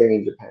studying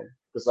in Japan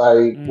because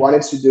I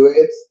wanted to do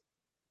it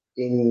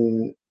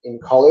in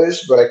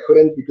college, but I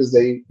couldn't because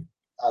they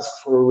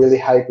asked for really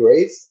high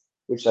grades,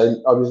 which I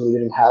obviously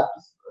didn't have.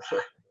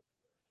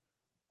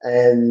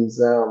 And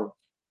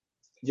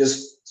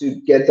just to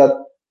get that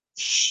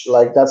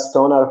that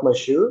stone out of my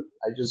shoe,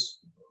 I just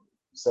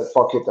said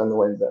fuck it and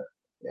went there.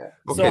 Yeah.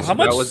 Okay, So how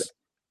much?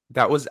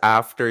 That was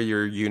after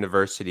your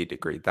university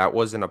degree. That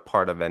wasn't a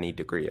part of any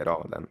degree at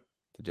all then.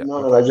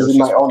 No, I just did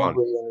my own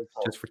degree.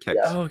 Just for kicks.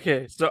 Yeah.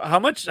 Okay, so how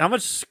much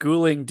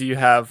schooling do you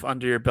have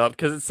under your belt?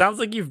 Because it sounds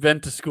like you've been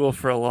to school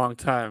for a long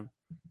time.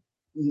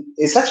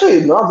 It's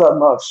actually not that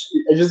much.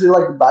 I just did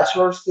like the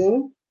bachelor's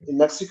thing in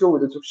Mexico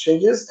with the two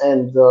exchanges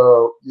and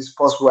this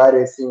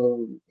postgraduate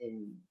thing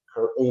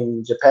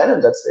in Japan,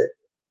 and that's it.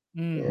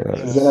 Yeah.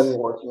 Then I've been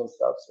working and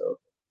stuff, so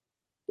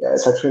yeah,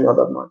 it's actually not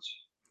that much.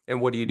 And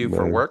what do you do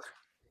for work?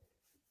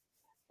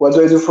 What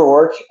do I do for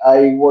work?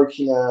 I work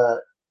in a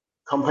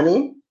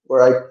company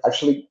where I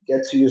actually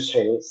get to use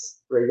Chinese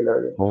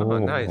regularly. Oh,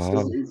 nice.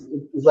 Wow.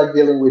 It's like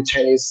dealing with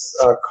Chinese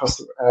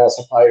customer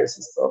suppliers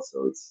and stuff.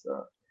 So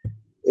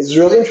it's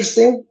really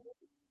interesting.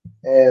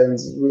 and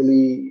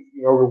really,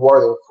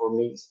 rewarding for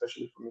me,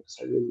 especially for me because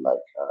I really like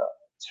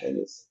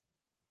Chinese.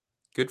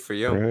 Good for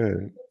you.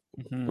 Right.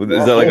 Mhm. Is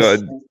Yeah, that like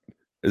thanks.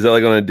 is that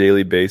like on a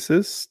daily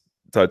basis?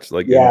 Touch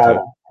like in Yeah, touch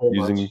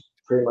using.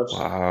 pretty much.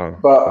 Wow.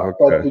 But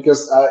Okay.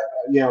 because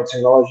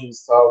technology and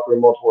stuff,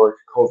 remote work,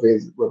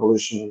 COVID,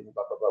 revolution,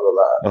 blah blah blah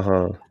blah Uh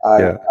huh. blah.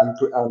 Yeah.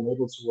 I'm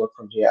able to work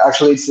from here.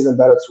 Actually, it's even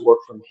better to work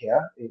from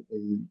here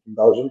in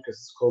Belgium because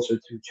it's closer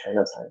to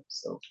China time.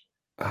 So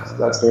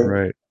that's been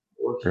Right.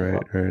 working Right.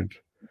 out Right.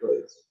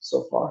 great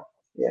so far.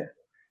 Yeah.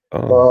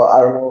 Oh. Well,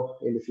 I don't know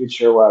in the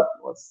future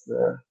what's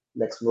the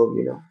next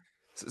move.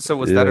 So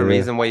was that Yeah. a Yeah.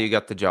 reason why you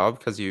got the job?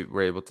 Because you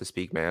were able to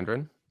speak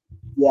Mandarin?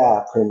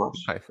 Yeah, pretty much.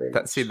 Pretty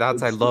That see, much.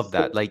 that's I love It's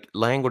that. Like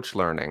language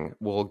learning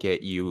will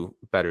get you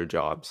better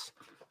jobs.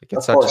 Like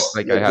it's of such course.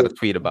 like I had a Yeah,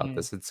 tweet about Mhm.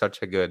 this. It's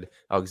such a good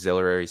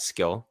auxiliary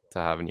skill to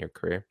have in your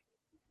career.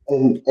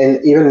 and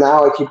even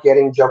now I keep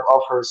getting job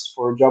offers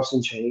for jobs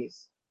in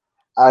Chinese.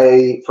 For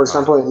Wow.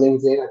 example, in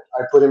LinkedIn,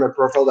 I put in my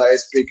profile that I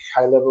speak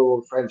high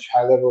level French,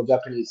 high level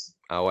Japanese,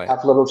 Oh wait.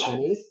 half level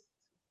Chinese,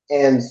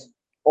 and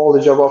all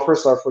the job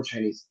offers are for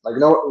Chinese.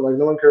 No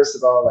one cares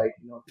about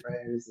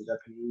French, the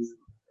Japanese,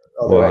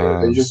 other.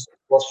 They Wow. just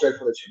go straight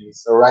for the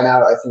Chinese. So right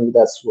now, I think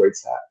that's where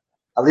it's at.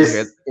 At You least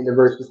hear in the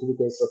very specific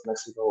case of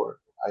Mexico, where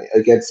I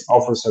get Mhm.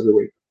 offers every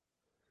week.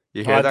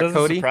 you Oh, hear it that, doesn't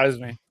Cody? surprise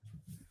me.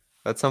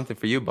 That's something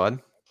for you,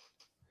 bud.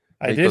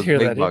 I Make did those hear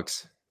big that.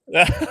 bucks.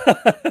 Yeah.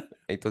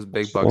 Make those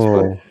big bucks,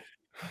 bud. Oh.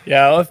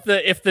 Yeah, well,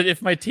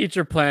 if my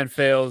teacher plan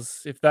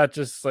fails, if that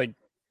just like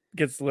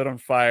gets lit on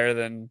fire,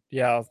 then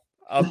yeah,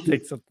 I'll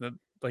take something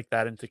like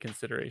that into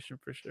consideration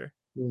for sure.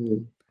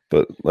 Hmm.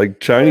 But like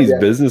But Chinese yeah,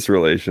 business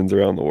relations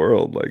around the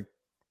world, like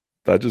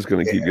that's just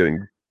going to keep yeah,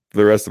 getting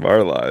the rest of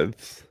our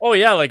lives. Oh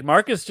yeah, like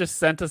Marcus just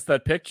sent us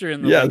that picture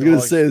in the Yeah, I was going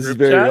to Lingahogs say this is group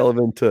very chat.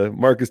 relevant to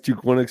Marcus. Do you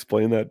want to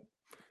explain that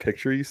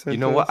picture you You sent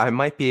know what? us? I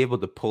might be able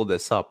to pull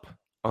this up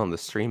on the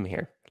stream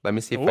here. Let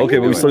me see if I Okay,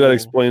 can but we do still it. got to Ooh.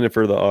 explain it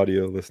for the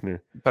audio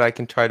listener. But I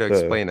can try to The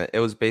explain it. It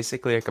was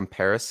basically a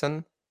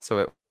comparison. So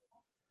it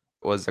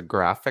was a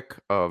graphic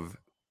of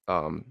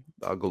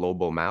a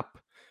global map,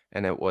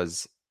 and it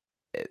was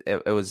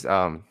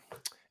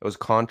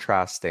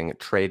contrasting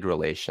trade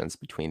relations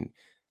between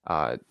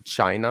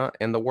China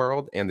in the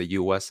world and the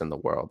U.S. in the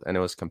world, and it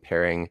was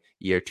comparing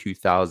year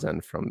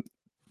 2000 from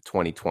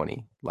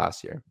 2020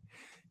 last year.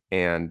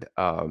 And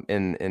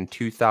in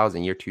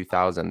 2000, year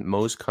 2000,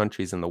 most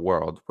countries in the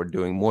world were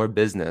doing more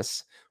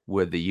business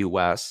with the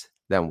U.S.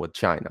 than with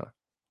China.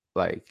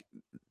 Like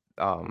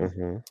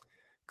uh-huh. it's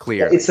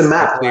clearly, a a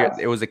map, clear. right?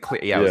 It was a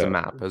clear. Yeah, it was a Yeah,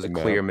 map. It was the a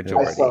map. clear Yeah. I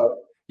majority. saw it.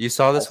 You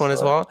saw I this one as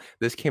saw it. well.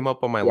 This came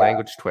up on my Yeah.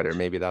 language Twitter.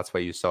 Maybe that's why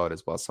you saw it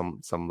as well.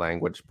 Some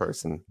language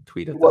person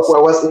tweeted What, this.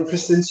 what was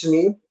interesting to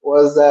me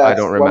was I that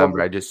don't one of remember.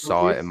 the I just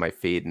saw it in countries. my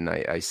feed and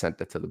I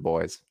sent it to the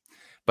boys.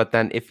 But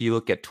then if you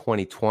look at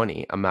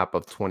 2020, a map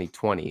of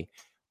 2020,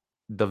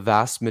 the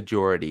vast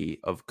majority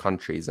of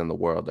countries in the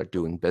world are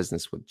doing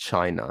business with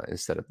China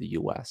instead of the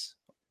US.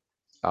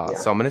 Yeah,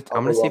 So I'm gonna see if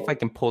I overwhelming.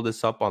 can pull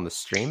this up on the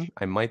stream.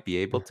 I might be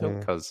able to Uh-huh.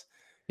 because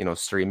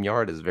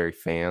StreamYard is very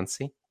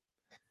fancy.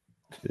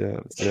 Yeah.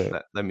 Yeah.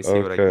 Let me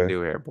see what I can Okay.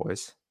 do here,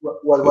 boys.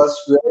 What So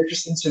was really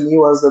interesting to me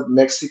was that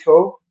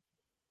Mexico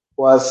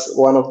was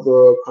one of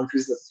the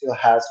countries that still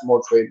has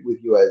more trade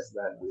with US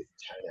than with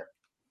China.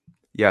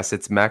 Yes,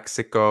 it's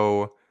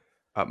Mexico,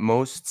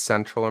 most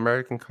Central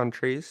American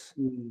countries,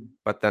 Mm,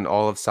 but then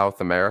all of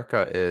South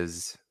America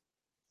is yeah.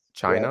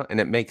 China, and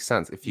it makes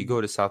sense. If you go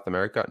to South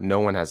America, no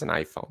one has an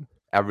iPhone.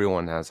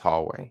 Everyone has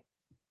Huawei,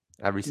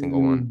 every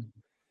single one.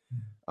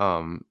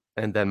 Mm,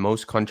 And then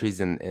most countries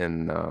in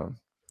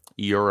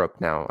Europe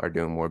now are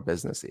doing more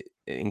business,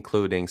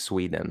 including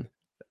Sweden.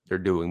 They're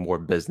doing more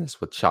business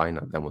with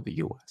China than with the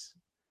US.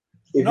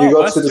 if you Not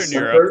go to the Western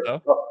Europe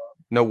center, though.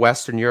 No,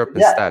 Western Europe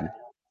yeah, instead.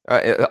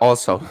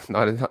 Also,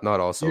 not you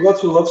also. go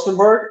to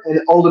Luxembourg and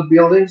all the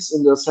buildings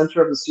in the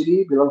center of the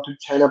city belong to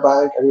China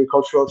Bank,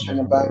 Agricultural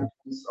China Bank,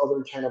 this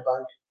other China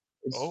Bank.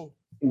 It's Oh,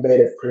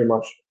 invaded pretty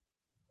much.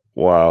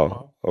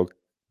 wow.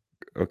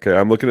 Okay,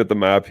 I'm looking at the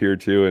map here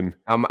too, and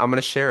I'm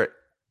gonna share it,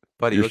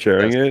 buddy. you're Look at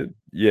sharing this. it.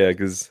 Yeah,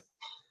 because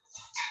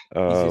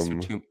Easiest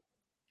for two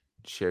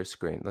share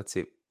screen. Let's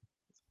see.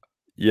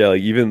 yeah,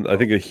 like even I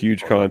think a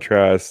huge Hold on.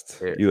 contrast.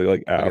 Here, You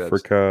like look at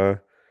this.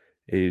 Asia,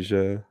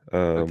 Asia.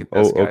 Look at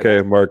Oh, this, guys.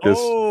 okay, Marcus.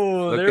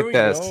 oh, Look there at we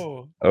this.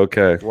 go.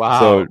 Okay, Wow.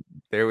 so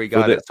There we for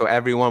got the it. So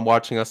everyone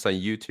watching us on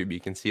YouTube, you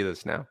can see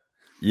this now.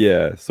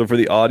 yeah, so for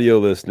the audio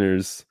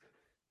listeners,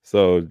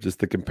 so just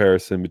the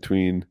comparison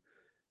between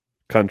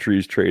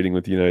countries trading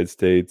with the United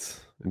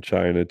States and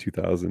China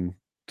 2000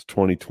 to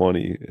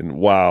 2020, and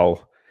wow,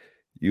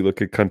 you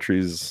look at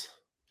countries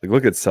like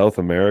look at South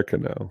America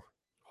now.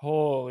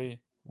 Holy.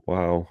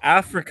 Wow,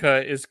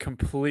 Africa is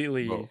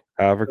completely Whoa.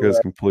 Africa is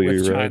completely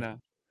with red. China.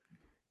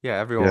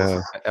 Yeah,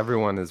 Yeah,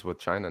 everyone is with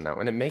China now,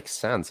 and it makes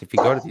sense. If you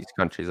go to these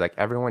countries, like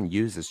everyone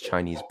uses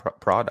Chinese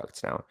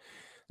products now.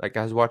 Like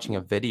I was watching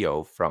a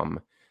video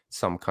from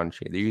some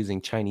country, they're using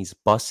Chinese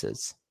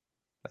buses.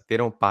 Like they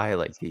don't buy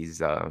like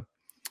these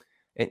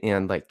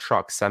and like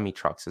trucks, semi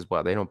trucks as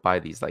well. They don't buy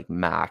these like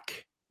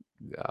Mack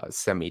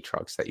semi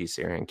trucks that you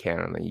see here in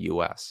Canada and the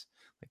US,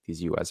 like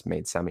these US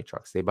made semi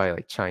trucks. They buy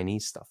like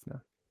Chinese stuff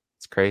now.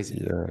 It's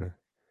crazy. Yeah.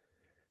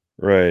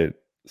 Right.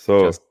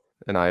 So Just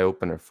an eye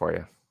opener for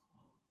you.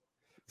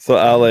 So,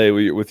 Ale,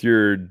 with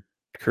your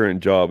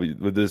current job,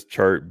 would this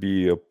chart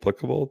be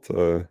applicable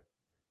to,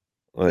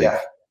 like? Yeah.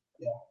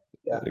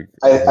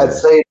 Like, I'd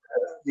say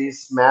that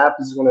this map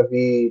is going to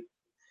be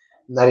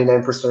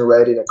 99%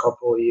 ready in a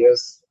couple of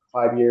years,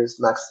 5 years,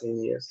 max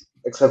 10 years,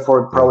 except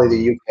for probably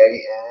the UK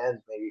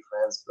and maybe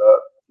France. But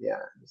yeah,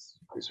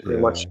 it's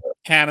pretty much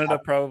Canada,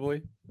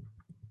 probably.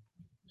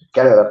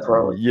 Canada,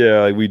 probably.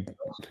 Yeah, like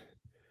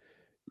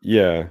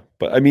yeah,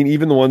 but I mean,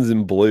 even the ones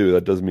in blue,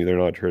 that doesn't mean they're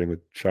not trading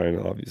with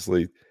China.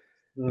 Obviously,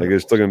 like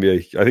there's still going to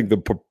be I think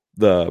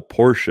the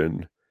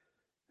portion,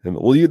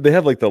 and they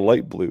have like the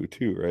light blue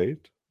too, right?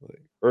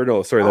 Like, or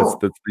no, sorry, that's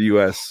the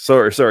US.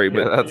 Sorry,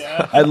 but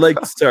I'd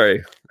like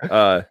sorry.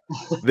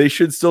 They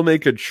should still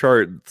make a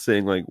chart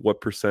saying like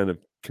what percent of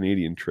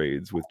Canadian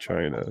trades with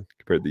China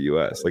compared to the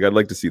US. Like I'd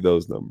like to see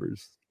those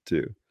numbers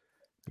too.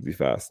 It'd be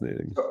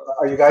fascinating. So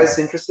are you guys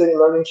interested in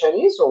learning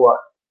Chinese or what?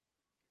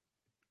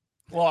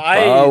 Well,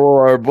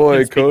 our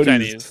boy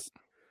Cody's.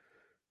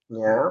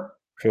 Yeah.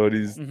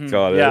 Cody's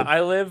got it. Yeah,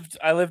 I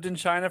lived in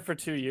China for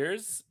 2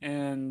 years,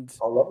 and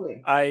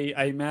lovely.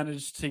 I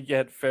managed to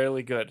get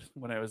fairly good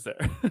when I was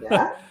there.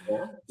 Yeah.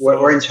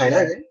 We're in China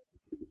again.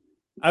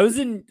 I was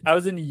in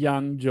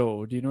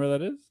Yangzhou. Do you know where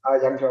that is?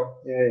 Yangzhou.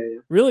 Yeah.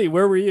 Really?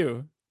 Where were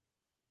you?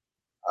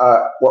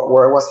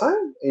 Where was I?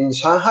 In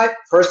Shanghai.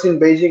 First in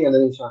Beijing and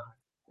then in Shanghai.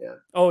 Yeah.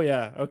 Oh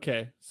yeah.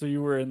 Okay. So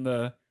you were in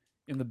the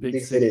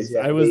big cities.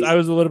 Yeah, I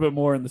was a little bit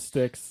more in the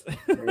sticks.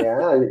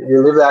 Yeah,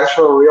 you live the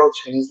actual real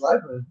Chinese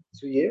life in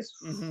 2 years.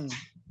 Mm-hmm.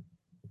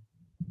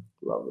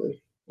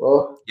 Lovely.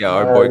 Well, yeah,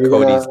 our boy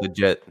Cody's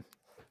legit.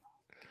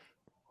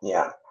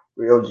 Yeah,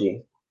 real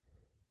G.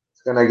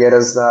 He's gonna get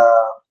us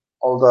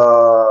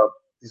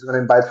he's gonna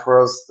invite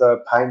for us the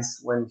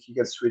pints when he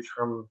gets switched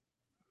from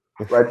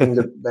writing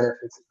the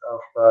benefits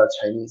of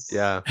Chinese.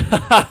 Yeah.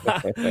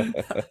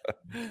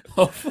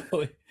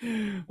 Hopefully,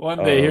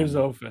 one day. Here's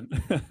open.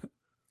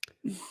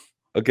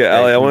 Okay,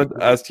 Ali, I want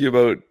to ask you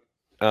about.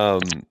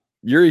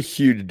 You're a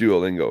huge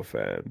Duolingo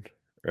fan,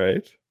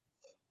 right?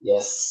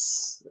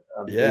 Yes.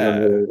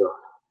 Yeah.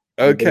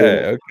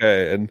 Okay.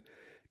 And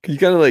can you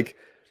kind of like,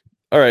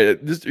 all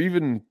right, just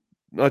even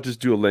not just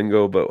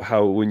Duolingo, but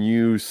how when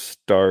you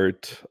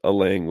start a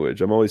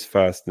language, I'm always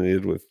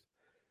fascinated with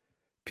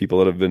people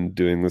that have been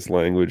doing this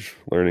language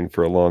learning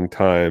for a long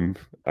time.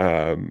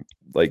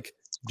 Like,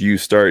 do you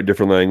start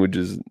different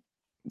languages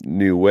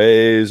new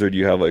ways, or do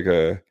you have like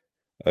a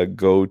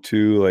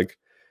go-to? Like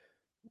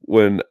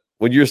when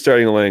you're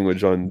starting a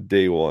language on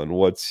day one,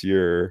 what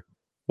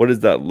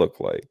does that look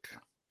like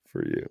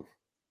for you?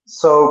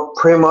 So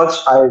pretty much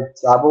I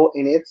dabble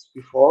in it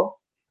before.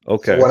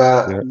 Okay. So when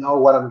I know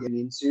what I'm getting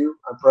into,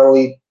 I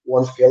probably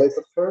won't feel it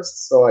at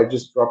first, so I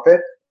just drop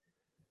it.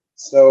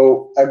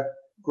 So a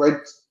great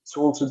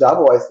tool to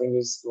dabble, I think,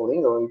 is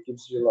Duolingo. It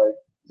gives you like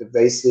the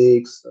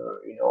basics,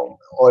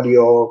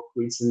 audio,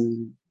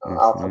 written,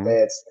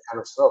 alphabets, that kind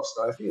of stuff.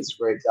 So I think it's a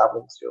great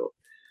dabbling tool.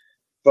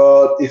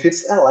 But if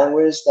it's a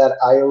language that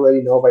I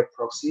already know by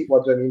proxy,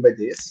 what do I mean by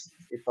this?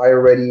 If I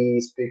already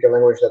speak a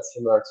language that's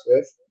similar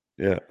to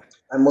it,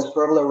 I'm most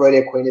probably already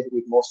acquainted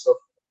with most of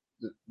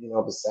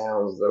the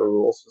sounds, the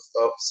rules and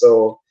stuff.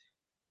 So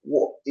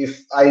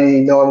if I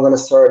know I'm going to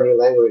start a new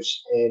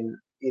language and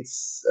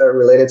it's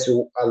related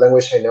to a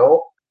language I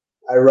know,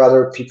 I'd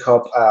rather pick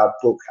up a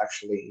book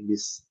actually in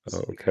this.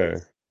 Okay.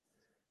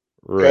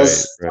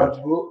 Because a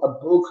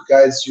book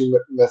guides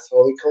you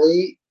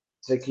methodically,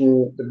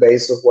 taking the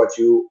base of what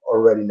you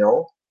already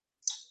know.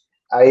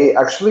 I'm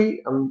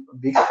a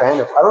big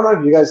fan of. I don't know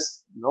if you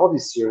guys know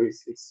this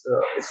series. It's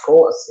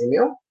called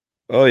Assimil.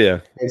 Oh yeah,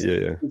 It's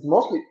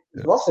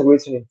mostly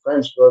written in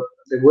French, but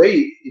the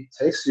way it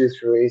takes you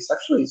through is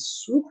actually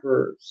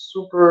super,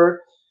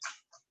 super.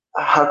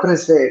 How can I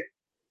say it?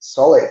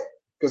 Solid,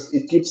 because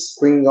it keeps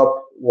bringing up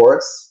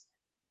words,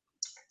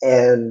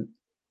 and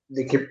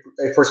they keep.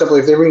 For example,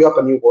 if they bring up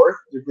a new word,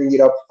 they bring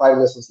it up 5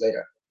 lessons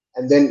later,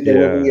 and then they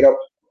will bring it up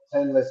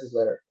 10 lessons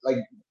later. Like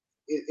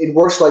it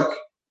works like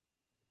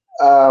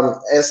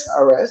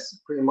SRS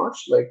pretty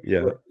much, like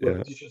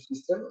repetition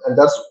system, and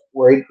that's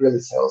where it really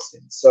sells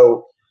in.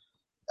 So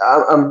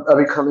I'm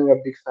becoming a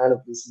big fan of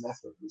this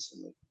method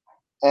recently,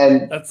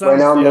 and right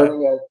now I'm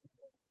learning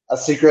a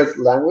secret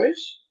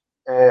language.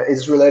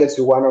 It's related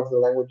to one of the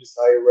languages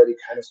I already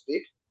kind of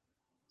speak,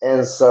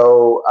 and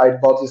so I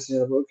bought this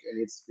in a book,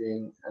 and it's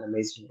been an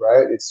amazing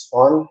ride. It's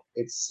fun.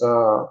 It's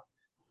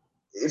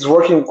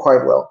working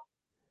quite well,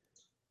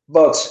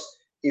 but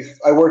if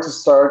I were to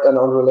start an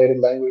unrelated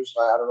language,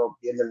 like, I don't know,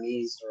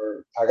 Vietnamese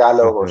or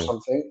Tagalog or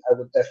something, I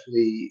would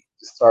definitely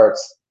start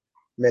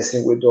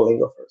messing with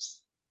Duolingo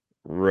first.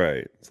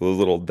 Right. So those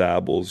little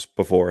dabbles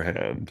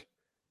beforehand.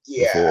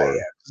 Yeah.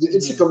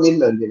 It's a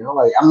commitment,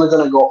 like I'm not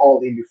going to go all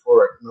in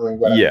before knowing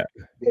what I'm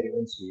getting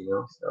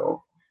into,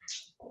 so.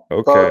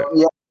 Okay.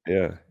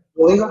 But,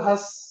 Duolingo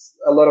has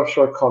a lot of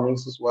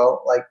shortcomings as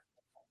well. Like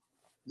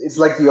it's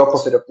like the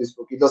opposite of this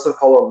book. It doesn't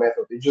follow a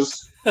method. It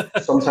just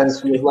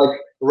sometimes feels like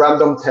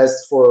random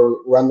tests for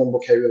random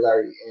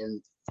vocabulary.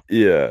 And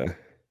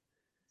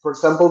for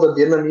example, the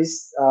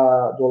Vietnamese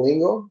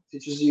Duolingo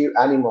teaches you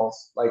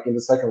animals, like in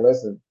the second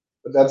lesson.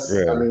 But that's,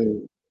 I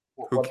mean,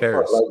 who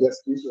cares? Like,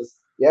 that's useless.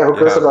 Yeah, who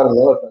cares about an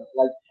elephant?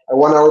 Like, I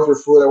want to order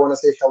food. I want to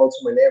say hello to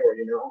my neighbor,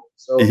 you know?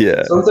 So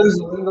sometimes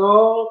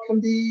Duolingo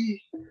can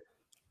be,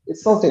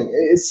 it's something.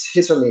 It's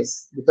hit or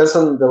miss. Depends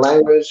on the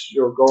language,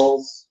 your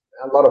goals,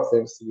 a lot of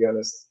things, to be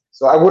honest.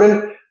 So I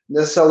wouldn't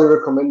necessarily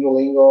recommend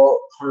Duolingo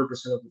 100%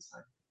 of the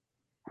time.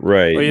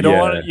 Right. Well, you don't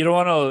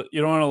want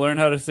to learn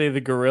how to say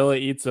the gorilla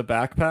eats a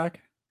backpack?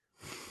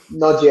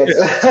 Not yet.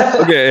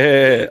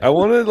 Okay. I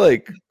wanted,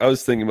 like, I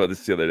was thinking about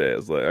this the other day. I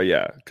was like, oh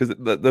yeah, because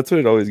that's what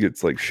it always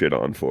gets like shit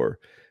on for,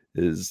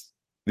 is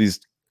these.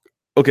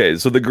 Okay,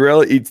 so the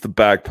gorilla eats the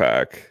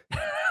backpack.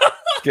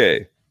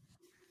 Okay.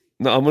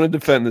 No, I'm gonna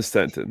defend this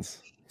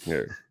sentence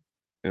here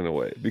in a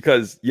way,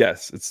 because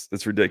yes,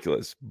 it's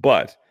ridiculous.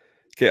 But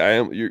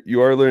okay,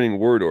 you are learning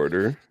word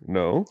order.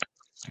 No.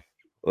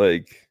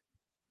 Like,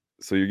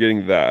 so you're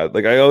getting that.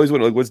 Like, I always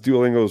wonder, like, what's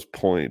Duolingo's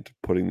point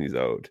putting these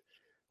out?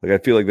 Like, I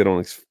feel like they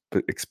don't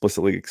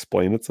explicitly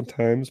explain it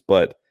sometimes,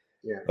 but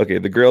okay,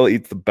 the gorilla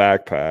eats the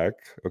backpack.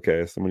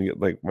 Okay, so I'm gonna get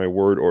like my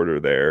word order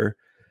there.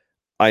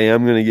 I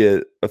am gonna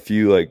get a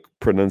few like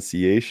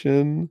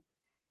pronunciation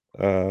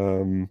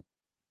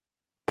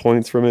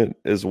points from it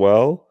as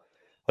well.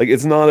 Like,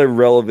 it's not a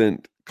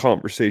relevant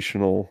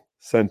conversational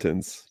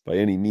sentence by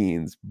any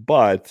means,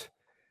 but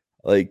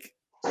like,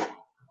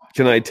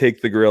 can I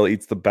take the gorilla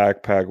eats the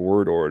backpack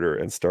word order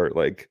and start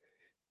like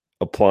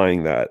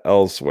applying that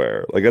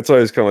elsewhere? Like, that's why I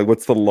was kind of like,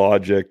 what's the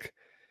logic?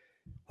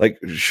 Like,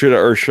 should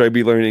I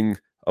be learning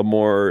a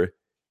more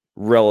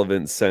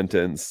relevant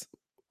sentence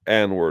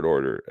and word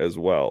order as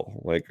well?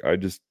 Like, I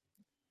just,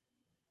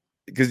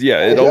 because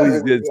it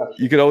always is.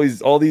 You could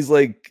always, all these,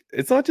 like,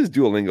 it's not just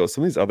Duolingo,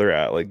 some of these other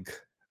like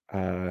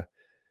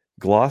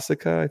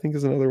Glossica, I think,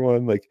 is another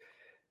one.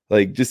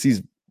 Like just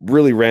these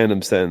really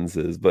random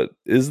sentences. But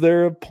is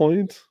there a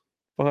point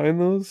behind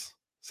those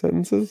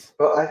sentences?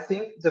 Well, I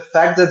think the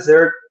fact that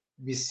they're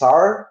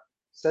bizarre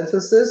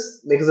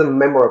sentences makes them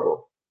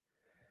memorable.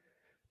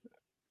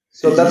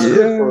 So that's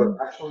good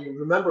for actually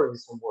remembering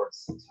some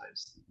words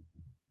sometimes.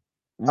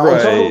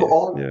 Right. On top of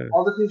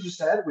all the things you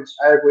said, which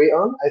I agree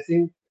on, I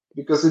think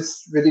because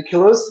it's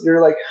ridiculous,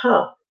 you're like,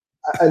 huh.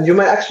 And you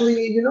might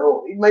actually, you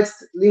know, it might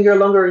linger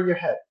longer in your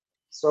head.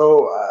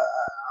 So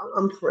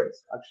I'm for it,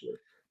 actually.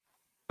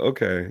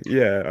 Okay.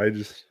 Yeah, I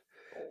just,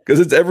 because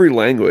it's every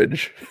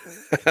language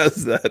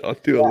has that on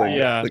Duolingo.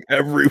 Yeah. Like,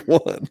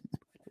 everyone.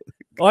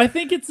 Well, I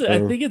think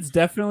it's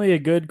definitely a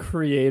good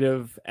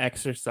creative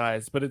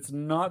exercise, but it's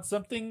not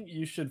something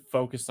you should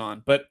focus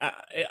on. But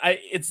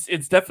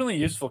it's definitely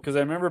useful, because I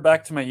remember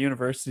back to my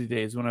university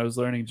days when I was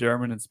learning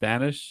German and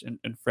Spanish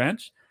and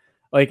French.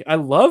 Like, I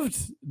loved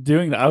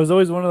doing that. I was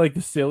always one of like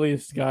the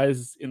silliest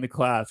guys in the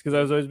class, because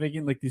I was always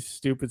making like these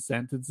stupid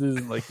sentences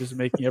and like just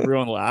making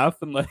everyone laugh,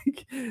 and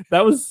like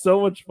that was so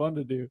much fun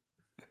to do.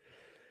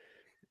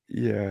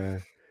 Yeah,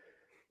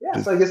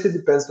 so I guess it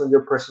depends on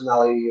your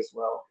personality as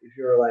well. If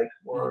you're like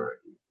more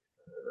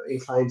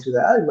inclined to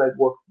that, it might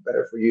work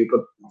better for you.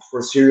 But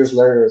for serious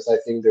learners, I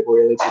think the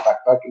gorilla eats a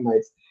backpack, it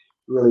might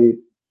really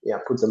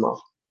put them off.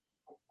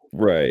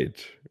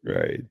 Right.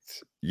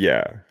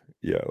 Yeah,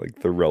 like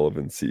the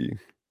relevancy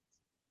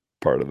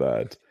part of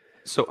that.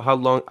 So how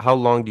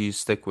long do you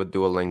stick with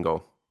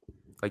Duolingo?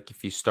 Like,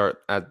 if you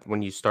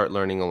when you start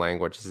learning a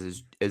language,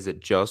 is it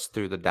just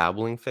through the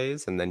dabbling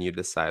phase, and then you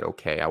decide,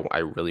 okay, I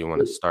really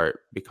want to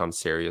become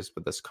serious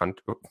with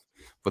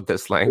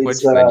this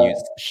language, then you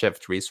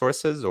shift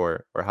resources,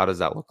 or how does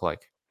that look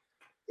like?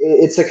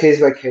 It's a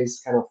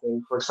case-by-case kind of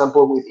thing. For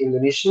example, with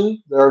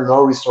Indonesian, there are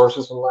no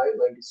resources online.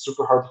 Like, it's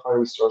super hard to find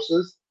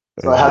resources.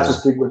 So I had to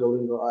stick with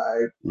Duolingo.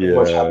 I pretty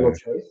much have no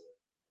choice.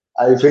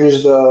 I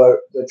finished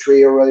the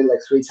tree already like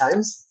 3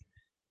 times.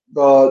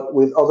 But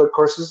with other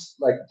courses,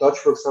 like Dutch,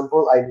 for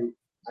example,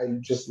 I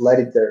just let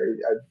it there.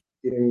 I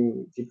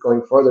didn't keep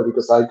going further,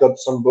 because I got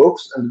some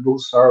books, and the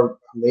books are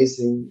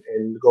amazing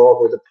and go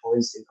over the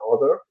points in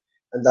order.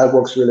 And that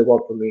works really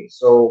well for me.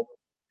 So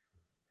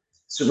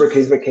super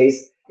case by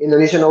case.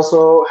 Indonesian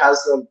also has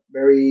a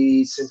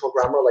very simple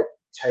grammar, like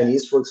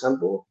Chinese, for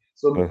example.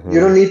 So you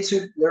don't need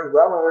to learn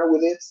grammar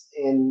with it,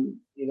 and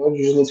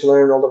you just need to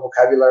learn all the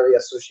vocabulary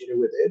associated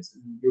with it,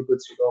 and you're good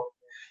to go.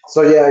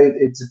 So yeah,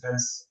 it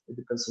depends. It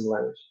depends on the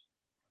language.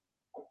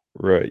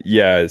 Right.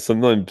 Yeah.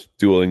 Sometimes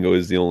Duolingo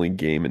is the only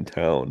game in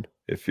town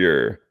if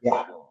you're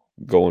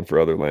going for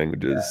other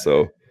languages. Yeah. So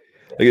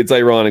like, it's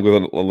ironic with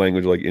a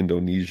language like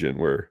Indonesian,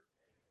 where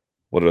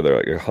what are there,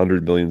 like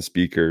 100 million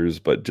speakers,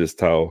 but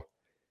just how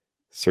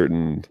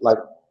certain, like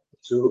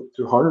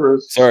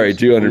 200. Sorry,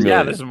 200 million.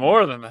 Yeah, there's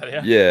more than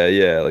that.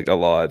 Yeah, like a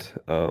lot.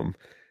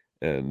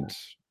 And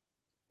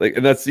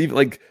that's even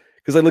like,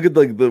 because I look at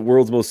like the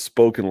world's most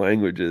spoken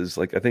languanges,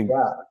 like I think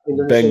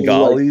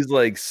Bengali is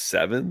like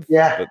 7th.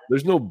 Yeah, but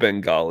there's no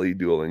Bengali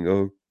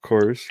Duolingo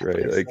course,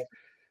 right? Like,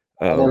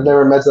 I've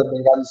never met a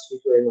Bengali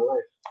speaker in my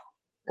life,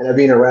 and I've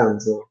been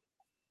around. So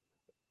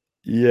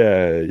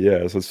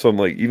yeah. So some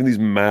like even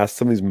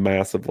some of these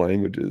massive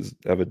languages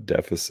have a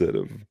deficit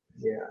of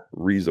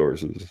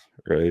resources,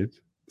 right?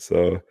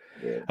 So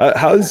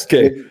how's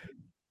okay?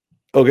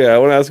 I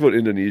want to ask about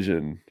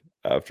Indonesian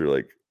after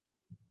like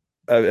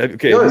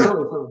okay.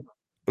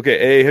 Okay,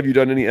 A, have you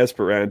done any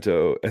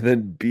Esperanto? And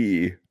then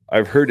B,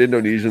 I've heard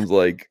Indonesians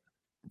like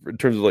in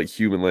terms of like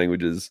human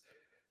languages,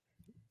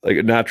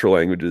 like natural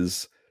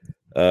languages,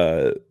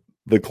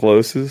 the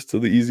closest to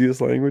the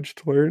easiest language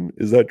to learn.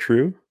 Is that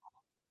true?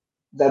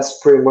 That's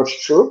pretty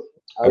much true.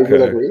 I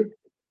would agree.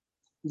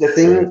 The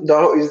thing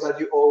though is that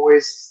you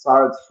always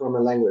start from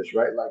a language,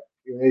 right? Like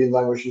your native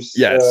language is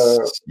yes,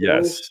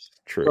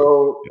 true.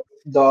 So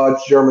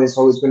Dutch, German is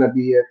always going to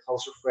be a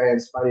closer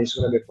friend. Spanish is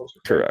going to be a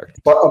closer friend. Correct.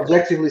 But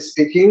objectively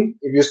speaking,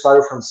 if you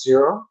started from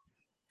zero,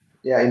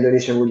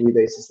 Indonesian would be the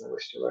easiest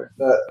language to learn.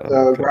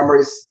 The grammar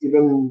is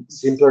even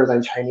simpler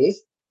than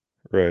Chinese.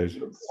 Right.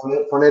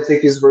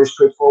 Phonetic is very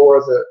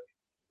straightforward.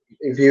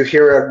 If you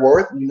hear a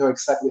word, you know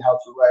exactly how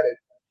to write it.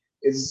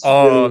 It's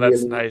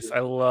that's nice. Easy.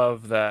 I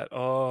love that.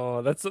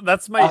 Oh,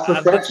 that's my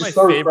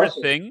favorite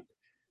thing.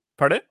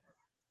 Pardon?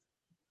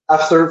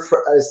 After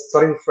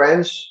studying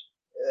French,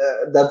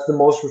 that's the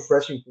most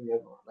refreshing thing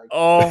ever. Like,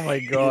 oh my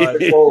god!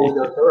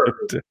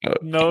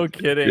 No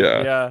kidding.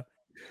 Yeah.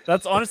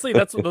 That's honestly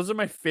those are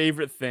my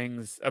favorite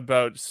things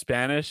about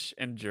Spanish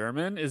and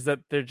German is that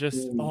they're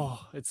just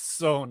it's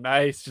so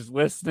nice just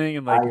listening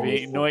and like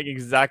knowing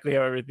exactly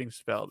how everything's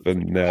spelled.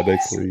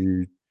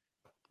 Phonetically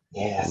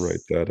write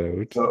that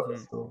out.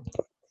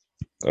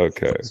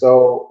 Okay.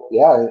 So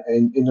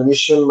in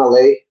Indonesian,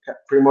 Malay,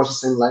 pretty much the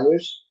same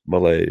language.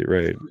 Malay,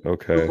 right?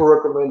 Okay. People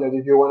recommend that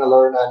if you want to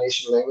learn an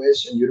Asian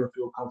language and you don't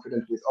feel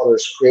confident with other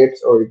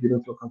scripts, or if you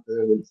don't feel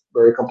confident with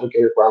very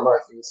complicated grammar, I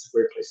think it's a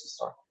great place to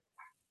start.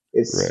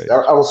 It's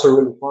also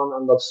really fun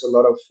and lots a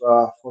lot of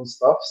fun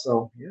stuff.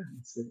 So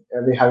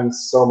I've been having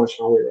so much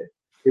fun with it.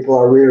 People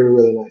are really,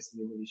 really nice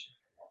in Indonesia.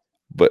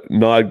 But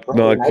not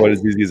quite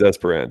as easy as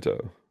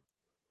Esperanto.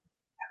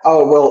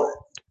 Oh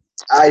well,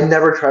 I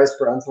never tried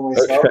Esperanto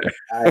myself.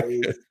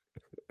 Okay.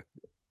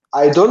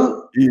 I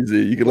don't.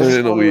 Easy. You can learn it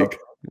in a week.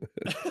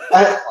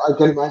 I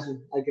can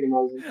imagine.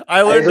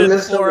 I learned it in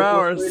 4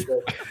 hours.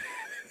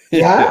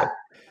 Yeah.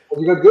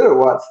 You got good or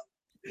what?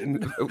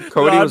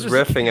 Cody was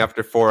riffing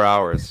after 4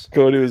 hours.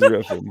 Cody was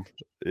riffing.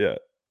 Yeah.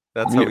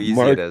 That's how easy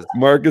it is.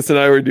 Marcus and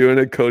I were doing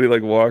it. Cody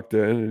like walked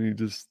in and he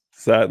just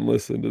sat and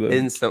listened to them.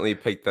 Instantly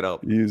picked it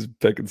up. He was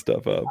picking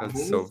stuff up.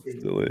 That's so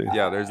silly.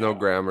 Yeah, there's no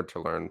grammar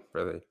to learn,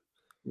 really.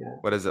 Yeah.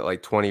 What is it,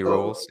 like 20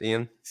 rules,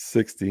 Ian?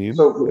 16.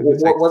 So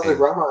what's the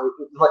grammar?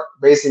 Like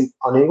based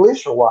on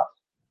English or what?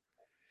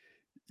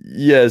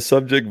 Yeah,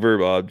 subject,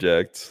 verb,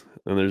 object.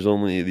 And there's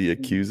only the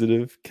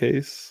accusative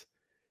case.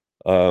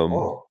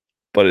 But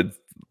it's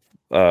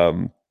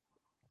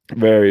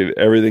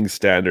everything's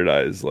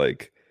standardized.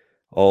 Like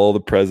all the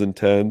present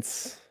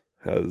tense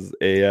has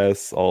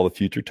AS, all the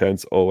future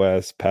tense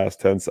OS, past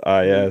tense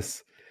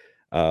IS,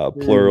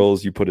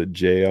 plurals you put a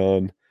J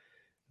on.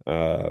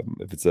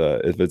 If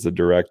it's a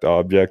direct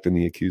object in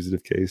the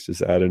accusative case,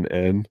 just add an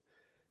N.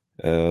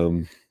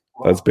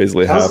 That's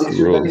basically half the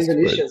rules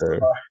right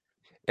there.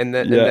 And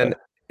then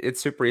it's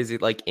super easy.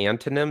 Like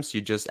antonyms, you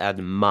just add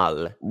mal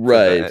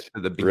to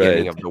the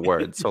beginning of the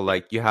word. So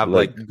like you have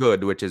like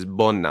good, which is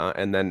bona,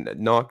 and then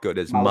not good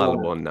is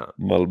malbona.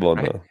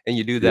 Malbona. Right? And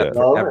you do that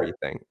for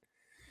everything.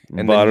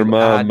 And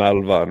varma,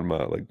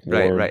 malvarma, like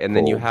right. And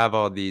then you have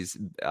all these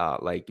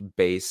like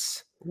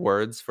base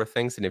words for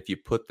things, and if you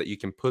put that, you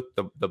can put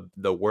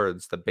the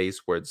words, the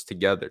base words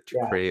together to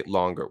create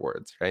longer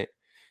words, right?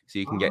 So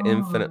you can get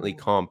infinitely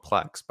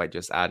complex by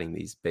just adding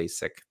these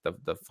basic,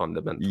 the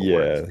fundamental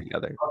words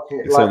together.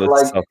 Okay,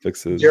 like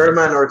suffixes.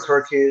 German or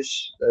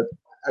Turkish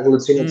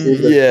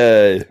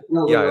agglutinative.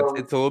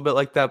 It's a little bit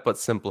like that, but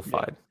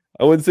simplified.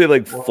 I wouldn't say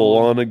like full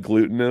on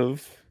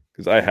agglutinative,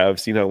 because I have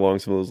seen how long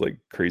some of those like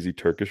crazy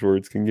Turkish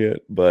words can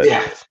get, but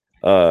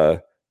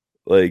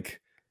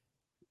like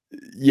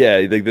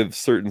the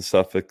certain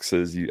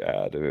suffixes you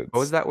add. And what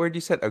was that word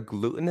you said?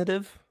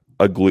 Agglutinative.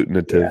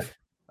 Agglutinative.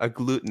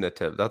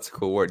 Agglutinative. That's a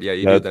cool word. Yeah,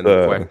 you do that in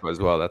Cueco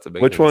as well. That's a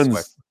big. Which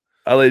ones?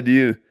 LA, do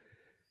you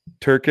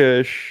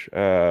Turkish?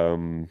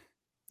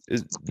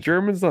 Is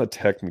German's not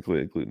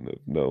technically agglutinative?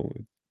 No,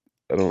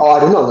 I don't. Oh, I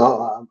don't know.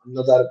 No, I'm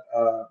not that.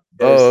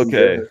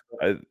 Okay.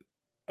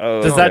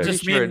 Does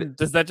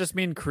that just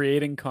mean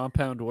creating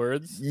compound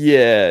words?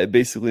 Yeah,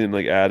 basically, in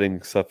like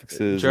adding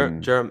suffixes.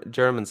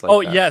 German's like.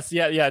 Oh that. Yes,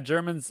 yeah.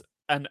 German's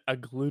an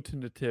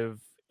agglutinative.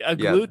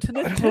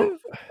 Agglutinative.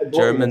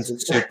 German's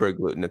super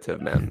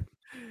agglutinative, man.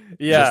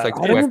 Yeah, I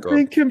don't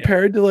think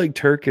compared to like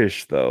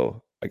Turkish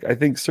though. Like I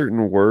think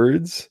certain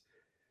words.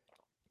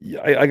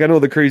 Yeah, I know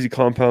the crazy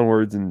compound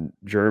words in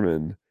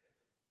German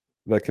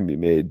that can be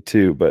made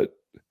too, but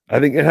I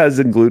think it has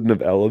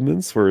agglutinative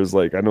elements. Whereas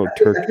like I know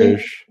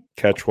Turkish,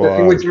 Quechua. The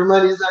thing with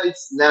German is that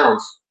it's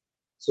nouns,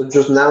 so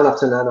just noun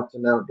after noun after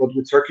noun. But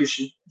with Turkish,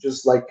 it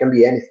just like can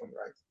be anything,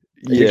 right?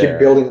 Like you keep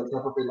building on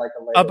top of it like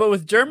a layer. But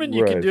with German,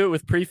 you can do it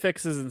with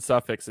prefixes and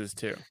suffixes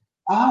too.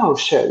 Oh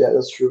shit! Yeah,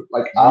 that's true.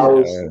 Like Yeah.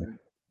 ours.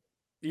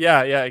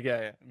 Yeah.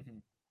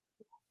 Mhm.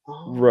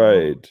 Oh.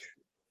 Right.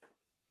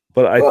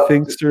 But I But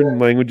think certain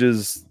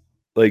languages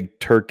like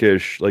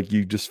Turkish, like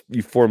you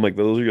form like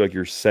those are like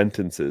your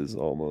sentences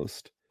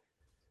almost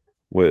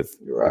with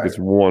You're like right. it's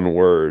one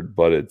word,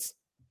 but it's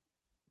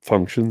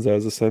functions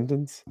as a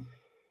sentence.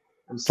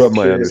 I'm so From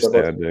my curious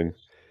about understanding.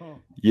 Oh.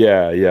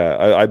 Yeah.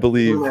 I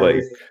believe Learn like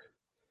everything.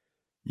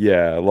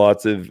 yeah,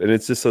 lots of, and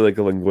it's just like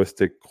a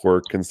linguistic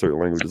quirk in certain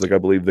languages. Like I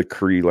believe the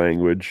Cree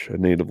language, a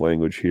native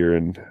language here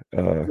in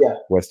Yeah.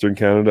 Western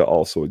Canada,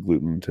 also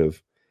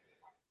agglutinative.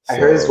 I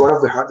heard it's So- one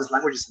of the hardest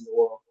languages in the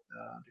world.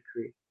 The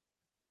Cree.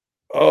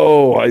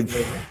 Oh, I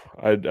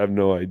have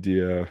no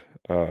idea.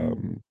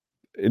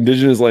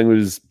 Indigenous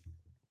languages,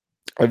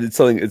 it's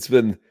something. It's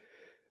been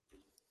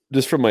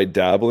just from my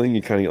dabbling.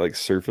 You kind of get like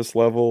surface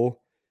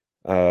level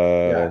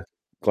Yeah.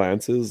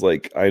 glances.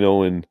 Like I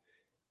know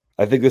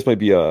I think this might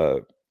be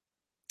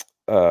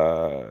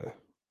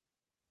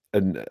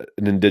an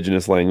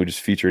indigenous languages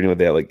feature anyway.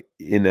 They have like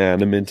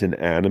inanimate and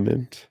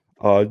animate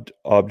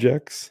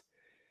objects.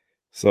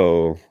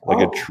 So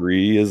like a Oh.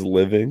 tree is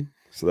living,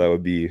 so that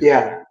would be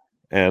Yeah.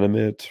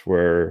 animate.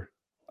 Where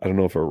I don't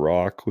know if a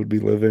rock would be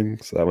living,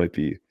 so that might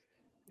be Oh,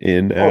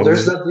 inanimate.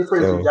 there's that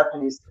difference in So-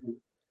 Japanese too.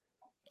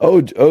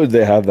 oh,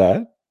 they have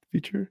that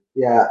feature.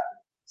 Yeah.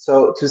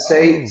 So to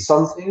say Oh.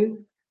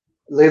 something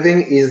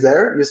living is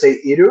there, you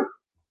say iru,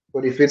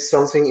 but if it's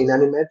something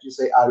inanimate, you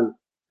say aru,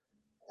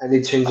 and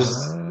it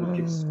changes. It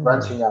keeps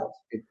branching out.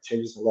 It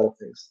changes a lot of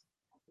things.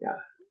 Yeah.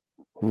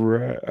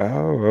 Right.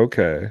 Oh,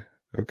 okay.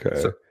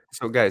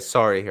 So guys,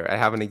 sorry here. I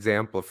have an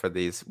example for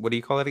these. What do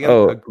you call it again?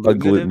 Oh,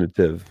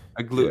 Agglutinative?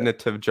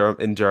 agglutinative. Agglutinative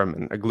in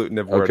German.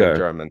 Agglutinative word in Okay.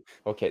 German.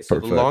 Okay, so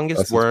Perfect. the longest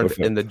Das ist word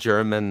perfect. in the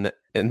German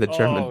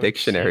Oh,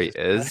 dictionary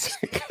Jesus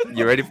is.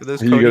 You ready for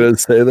this, Are you Cody? gonna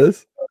say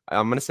this?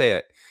 I'm gonna say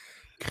it.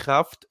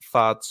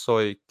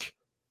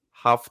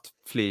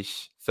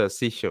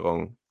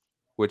 Kraftfahrzeughaftpflichtversicherung,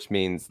 which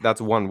means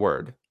that's one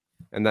word,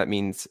 and that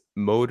means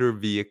motor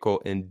vehicle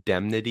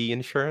indemnity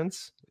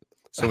insurance.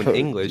 So in Oh,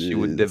 English, you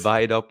would jeez.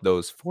 divide up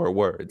those 4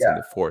 words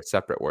into 4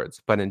 separate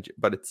words, but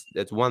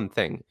it's one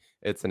thing.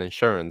 It's an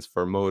insurance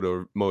for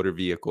motor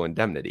vehicle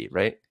indemnity,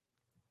 right?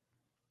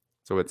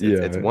 So it's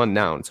Yeah. one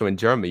noun. So in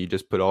German, you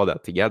just put all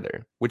that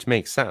together, which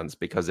makes sense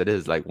because it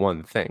is like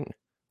one thing.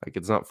 Like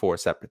it's not 4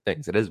 separate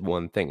things. It is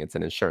one thing. It's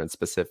an insurance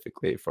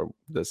specifically for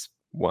this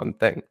one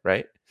thing,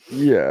 right?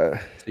 Yeah.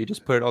 So you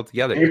just put it all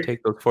together. Can You you-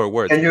 take those 4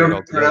 words. Can put it you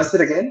all pronounce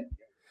together. it again?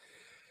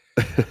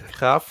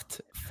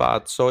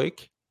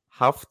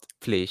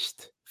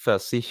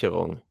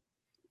 Kraftfahrzeughaftpflichtversicherung.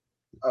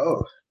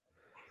 Oh.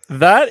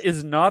 That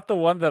is not the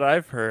one that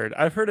I've heard.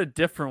 I've heard a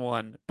different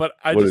one, but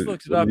I What just did-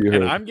 looked it what up have you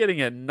and heard? I'm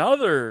getting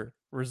another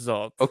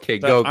result. Okay,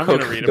 that go, I'm go,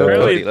 gonna read. go,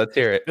 Apparently, Cody. Let's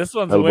hear it. this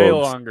one's Hell way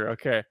bumps. longer.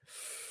 Okay.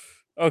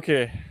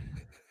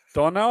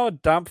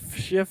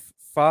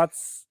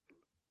 Donau-Dampfschifffahrts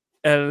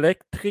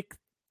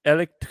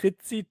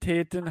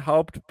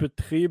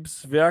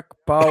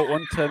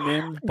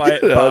Elektrizitäten-Hauptbetriebswerkbauunternehmen bei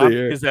Get outta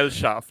here.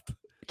 Beamtgesellschaft.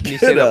 Can you Get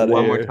say that outta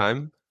one more here.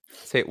 time?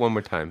 Say it one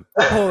more time.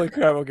 Holy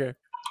crap, okay.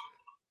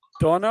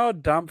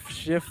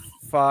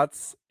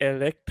 Donau-Dampfschifffahrts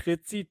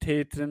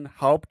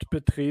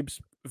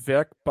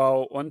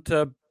Elektrizitäten-Hauptbetriebswerkbau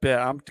unter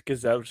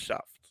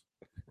Beamtgesellschaft.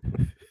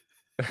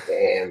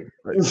 Damn.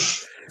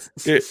 So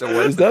what's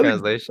Is the that a-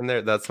 translation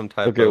there? That's some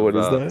type Okay, of what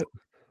is that?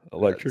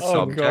 Electric. Oh,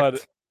 subject. God.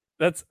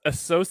 That's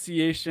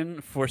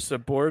Association for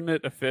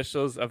Subordinate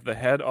Officials of the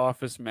Head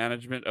Office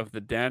Management of the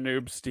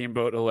Danube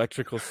Steamboat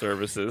Electrical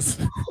Services.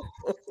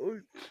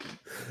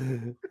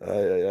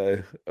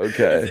 Okay.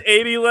 It's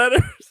 80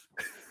 letters.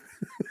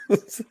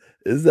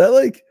 Is that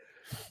like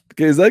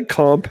okay? Is that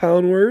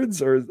compound words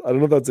or I don't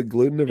know if that's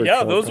agglutinative or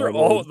Yeah, those are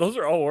compound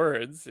all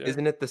words. Yeah.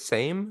 Isn't it the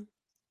same? words.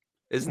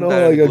 Isn't No,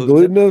 that like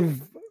agglutinative?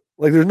 agglutinative.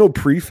 Like there's no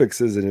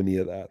prefixes in any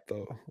of that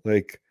though.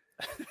 Like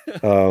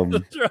Those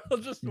are all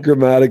just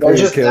grammatically, They're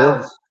just okay,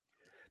 nouns.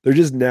 they're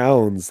just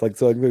nouns. Like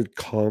so, like they're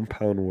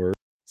compound words.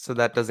 So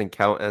that doesn't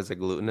count as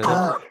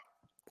agglutinative?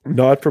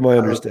 Not from my I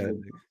don't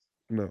understanding.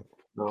 No,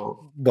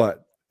 No.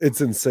 but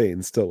it's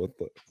insane still with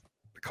the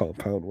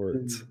compound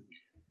words.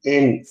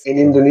 In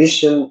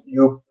Indonesian,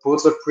 you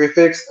put a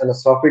prefix and a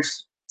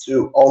suffix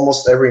to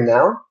almost every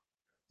noun,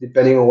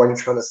 depending on what you're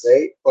trying to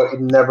say, but it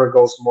never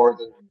goes more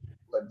than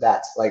like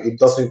that. Like it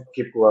doesn't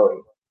keep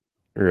growing.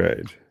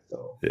 Right.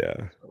 So,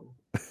 Yeah.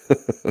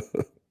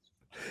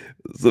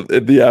 So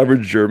if the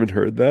average German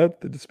heard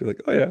that, they'd just be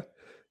like, "Oh yeah,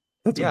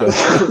 that's Yeah. what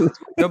that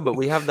No, but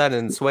we have that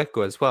in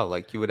Sueco as well.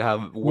 Like you would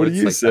have What do words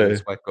you like that in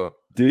say? Sueco.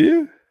 Do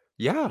you?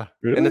 Yeah.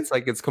 Really? And it's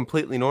like it's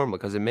completely normal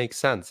because it makes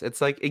sense.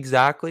 It's like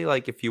exactly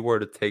like if you were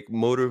to take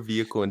motor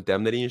vehicle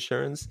indemnity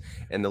insurance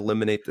and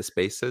eliminate the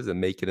spaces and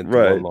make it into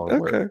Right. one long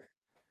word. Okay. Fair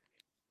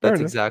That's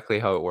enough. exactly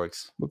how it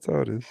works. That's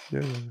how it is.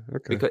 Yeah.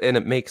 Okay. And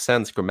it makes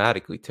sense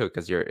grammatically too,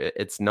 because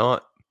it's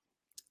not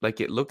like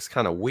it looks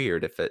kind of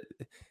weird if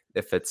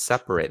it's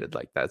separated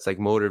like that. It's like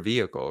motor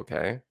vehicle,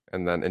 okay,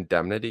 and then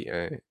indemnity,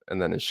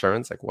 and then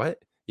insurance. Like what?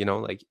 You know,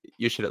 like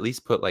you should at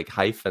least put like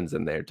hyphens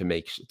in there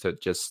to to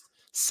just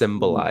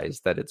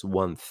symbolize that it's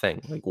one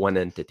thing, like one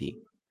entity.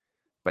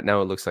 But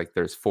now it looks like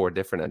there's 4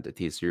 different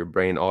entities. So your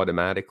brain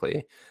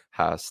automatically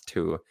has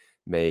to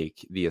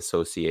make the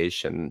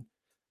association,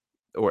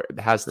 or it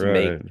has to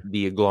make Right.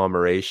 the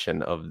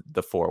agglomeration of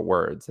the 4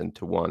 words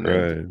into one Right.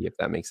 entity, if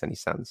that makes any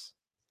sense.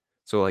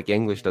 So like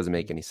English doesn't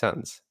make any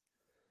sense.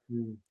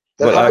 That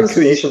But I happens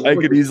in Asian could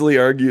languages. easily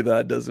argue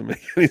that doesn't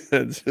make any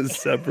sense.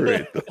 Just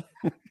separate them.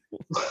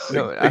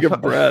 No, Take a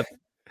breath.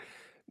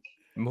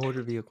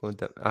 Motor vehicle.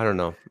 I don't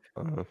know.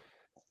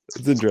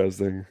 It's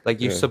interesting.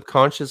 Like you Yeah.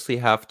 subconsciously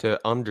have to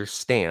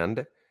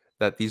understand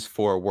that these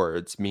 4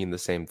 words mean the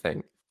same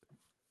thing,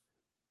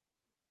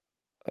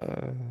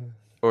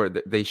 or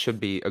they should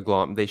be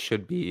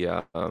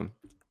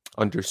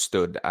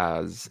understood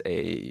as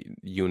a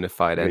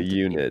unified a entity.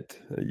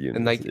 unit.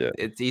 And like yeah.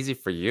 it's easy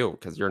for you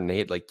because you're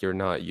like you're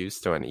not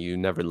used to it. You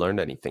never learned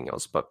anything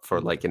else. But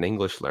for like an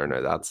English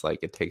learner, that's like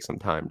it takes some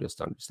time just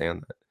to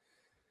understand that.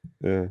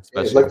 Yeah. It's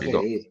Especially like if you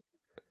go, Chinese.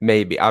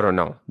 maybe I don't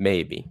know.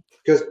 Maybe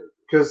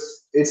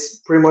Because it's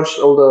pretty much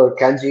all the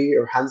kanji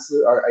or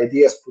hanzi are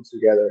ideas put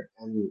together,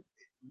 and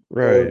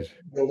Right. the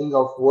building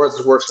of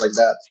words works like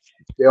that.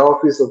 The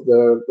office of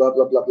the blah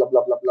blah blah blah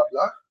blah blah blah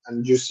blah,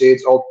 and you see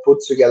it's all put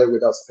together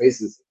without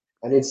spaces,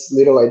 and it's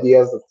little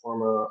ideas that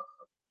form a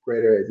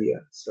greater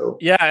idea. So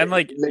Yeah, and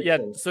like it makes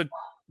sense. so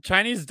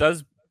Chinese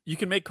does, you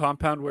can make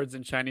compound words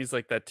in Chinese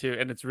like that too,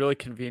 and it's really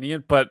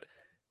convenient, but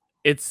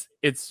it's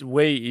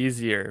way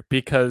easier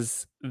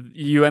because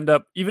you end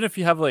up, even if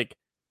you have like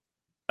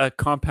a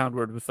compound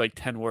word with like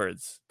 10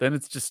 words, then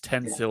it's just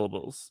 10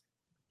 syllables.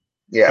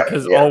 Yeah,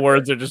 Because yeah. all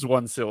words are just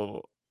one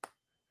syllable.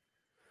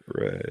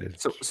 Right.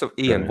 So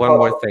Ian, Right. one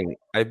more thing.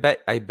 I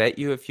bet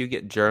you if you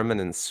get German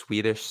and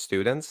Swedish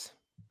students,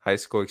 high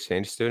school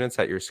exchange students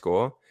at your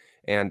school,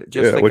 and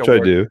just like which a I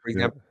word, do. for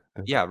example,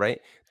 yeah, right,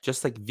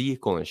 just like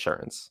vehicle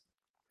insurance,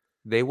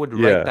 they would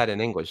Yeah. write that in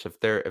English. If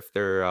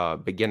they're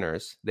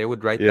beginners, they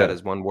would write that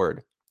as one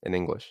word in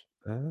English.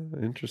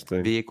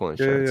 Interesting. Vehicle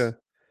insurance. Yeah.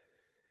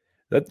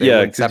 That They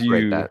wouldn't because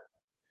separate you that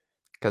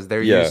because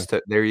they're Yeah.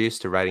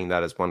 used to writing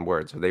that as one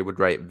word. So they would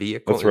write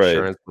vehicle That's right.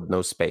 insurance with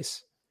no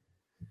space.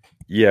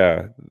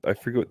 Yeah, I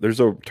forget. There's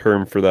a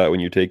term for that when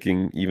you're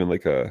taking even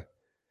like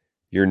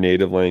your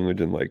native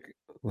language and like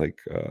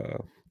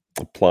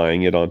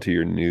applying it onto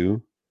your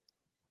new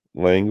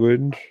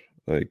language.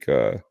 Like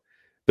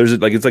there's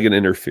like it's like an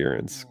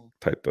interference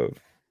type of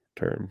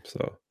term.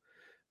 So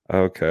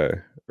okay,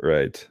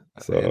 right.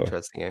 So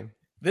Interesting game.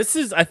 This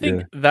is, I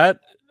think, that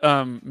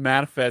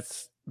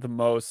manifests the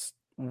most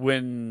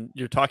when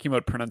you're talking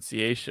about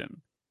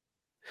pronunciation.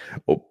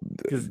 Oh,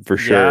 for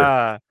sure.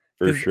 Yeah.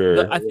 For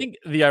sure. I think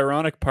the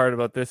ironic part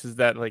about this is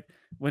that like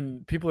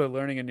when people are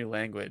learning a new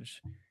language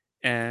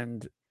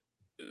and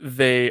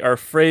they are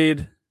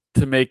afraid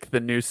to make the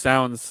new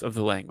sounds of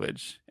the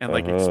language and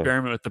like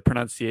experiment with the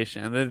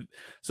pronunciation, and then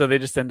so they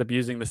just end up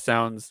using the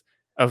sounds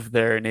of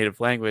their native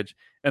language.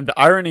 And the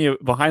irony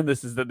behind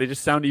this is that they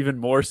just sound even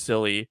more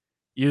silly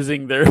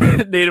using their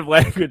native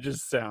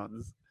language's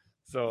sounds.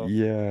 So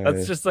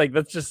that's just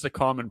a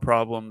common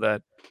problem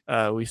that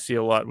we see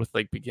a lot with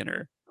like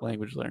beginner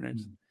language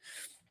learners.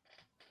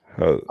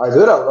 I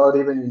do it a lot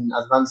even in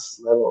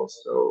advanced levels,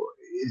 so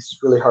it's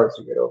really hard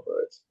to get over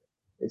it.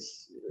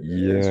 It's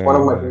one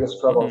of my biggest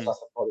struggles as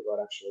a polyglot,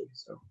 actually.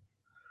 So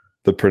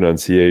the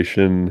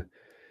pronunciation,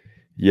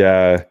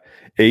 yeah.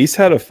 Ace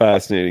had a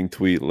fascinating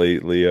tweet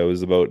lately. I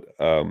was about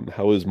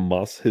how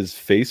his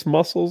face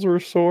muscles were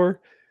sore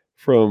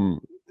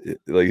from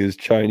like his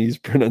Chinese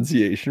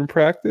pronunciation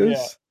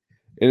practice,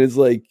 and it's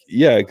like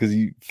because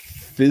he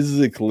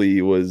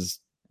physically was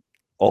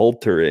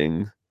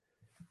altering,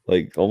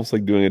 like almost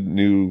like doing a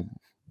new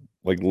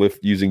like lift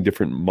using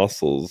different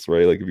muscles,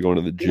 right? Like if you're going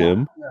to the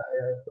gym,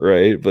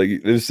 right? But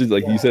like this is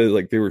like you said,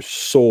 like they were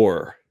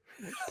sore,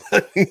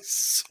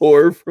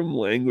 sore from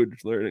language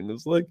learning.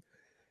 It's like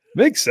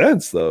makes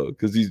sense though,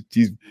 because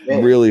he's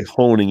really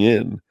honing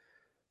in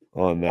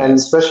on that. And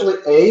especially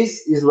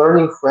Ace is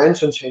learning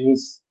French and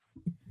Chinese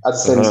at the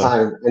same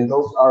time, and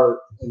those are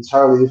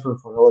entirely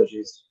different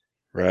phonologies.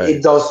 Right.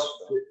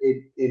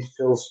 It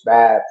feels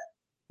bad.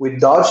 With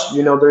Dutch,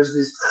 there's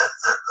this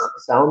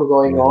sound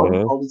going on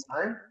all the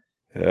time.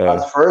 Yeah.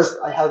 At first,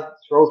 I had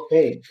throat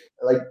pain,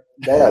 like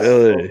that.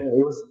 Really?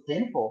 It was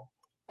painful.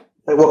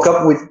 I woke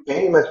up with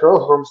pain in my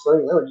throat from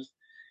studying languages.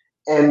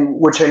 And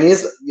with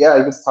Chinese, it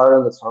gets tired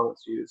on the tongue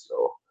too.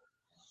 So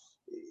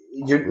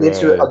you need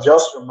to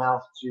adjust your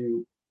mouth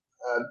to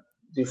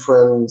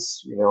different,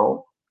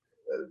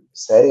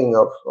 setting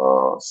of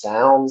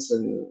sounds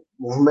and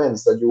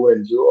movements that you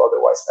wouldn't do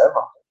otherwise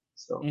ever.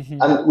 So,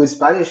 and with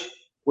Spanish,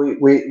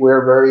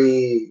 we're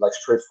very like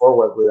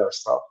straightforward with our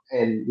stuff.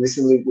 And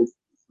recently with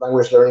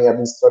language learning, I've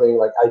been studying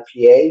like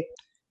IPA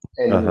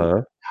and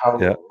how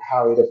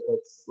it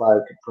affects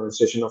like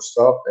pronunciation of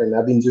stuff. And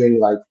I've been doing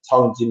like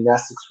tongue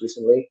gymnastics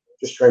recently,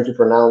 just trying to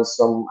pronounce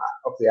some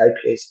of the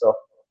IPA stuff.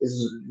 This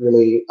is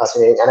really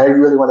fascinating, and I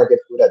really want to get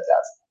good at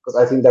that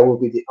because I think that will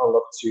be the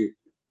unlock to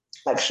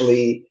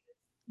actually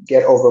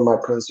get over my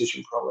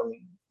pronunciation problem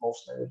in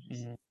most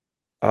languages.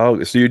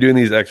 Oh, so you're doing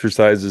these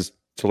exercises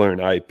to learn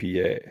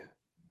IPA.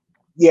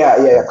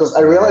 Yeah. Because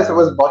I realized I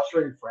was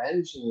butchering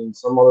French and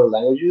some other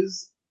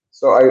languages,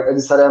 so I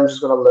decided I'm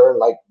just gonna learn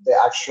like the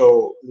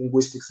actual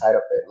linguistic side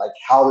of it, like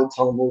how the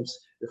tongue moves,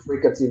 the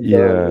fricative, the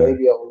Yeah.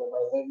 labial, the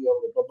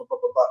bilabial, the blah blah blah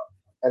blah blah.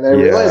 And I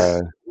Yeah.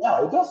 realized,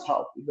 yeah, it does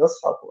help. It does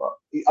help a lot.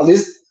 At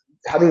least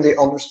having the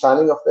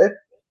understanding of it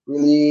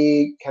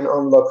really can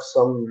unlock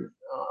some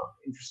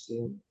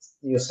interesting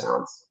new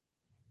sounds.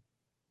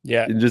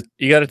 Yeah, It just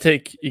you got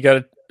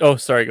to. Oh,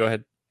 sorry. Go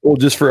ahead. well,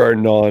 just for our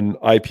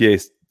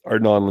non-IPA, our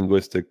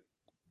non-linguistic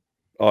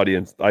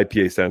audience,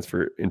 IPA stands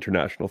for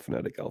International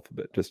Phonetic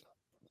Alphabet. Just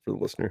for the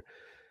listener.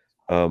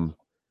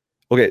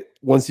 Okay.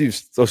 Once you've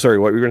sorry,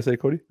 what were you gonna say,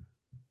 Cody?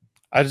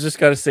 I just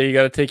got to say, you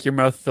got to take your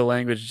mouth to the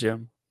language,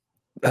 Jim.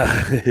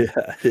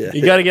 Yeah.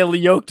 You got to get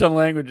yoked on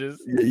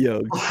languages. Yeah.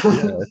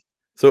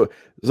 So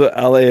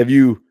Ale, have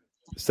you,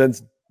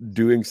 since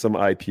doing some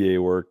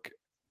IPA work,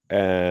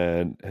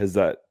 and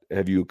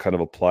have you kind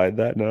of applied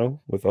that now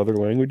with other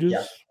languages?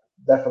 Yeah,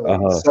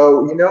 definitely.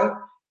 So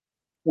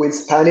with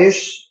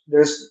Spanish,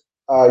 there's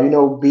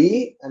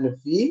B and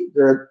V,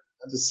 they're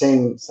the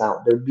same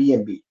sound. They're B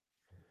and B.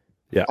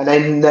 Yeah. And I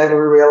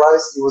never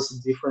realized it was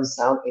a different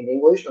sound in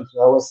English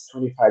until I was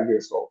 25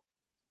 years old.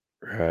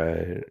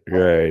 Right.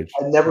 I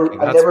never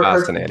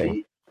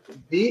fascinating.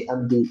 heard B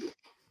and B.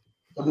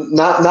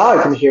 Now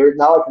I can hear it.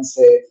 Now I can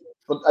say it.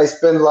 But I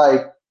spent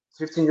like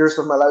 15 years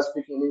of my life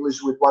speaking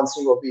English with one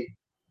single B,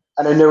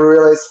 and I never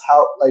realized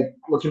how, like,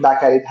 looking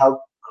back at it,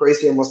 how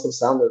crazy I must have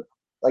sounded.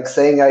 Like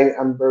saying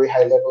I'm very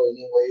high level in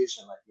English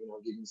and, like,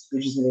 giving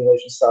speeches in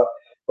English and stuff,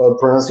 but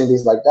pronouncing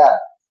these like that,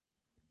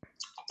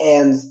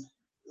 and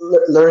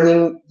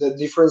learning the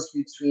difference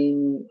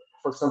between,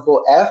 for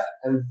example, F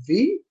and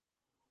V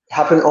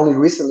happened only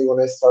recently when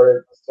I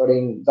started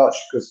studying Dutch,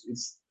 because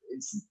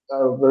it's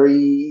a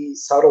very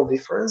subtle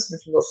difference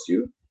between those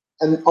two,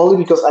 and only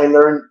because I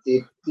learned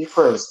the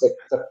difference, the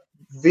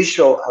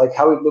visual, like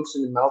how it looks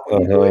in the mouth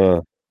when you do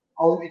it.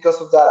 Only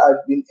because of that,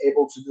 I've been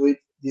able to do it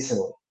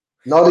decently,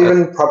 not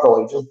even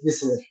properly, just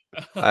decently.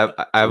 I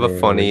have a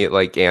funny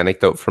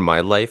anecdote from my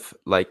life,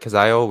 because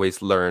I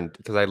learned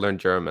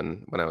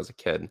German when I was a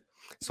kid,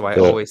 so I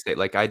always say,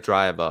 I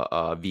drive a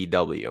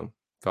VW.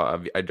 So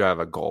I drive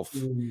a Golf.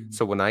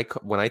 So when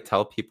I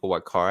tell people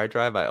what car I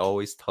drive, I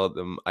always tell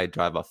them I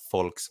drive a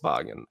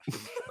Volkswagen.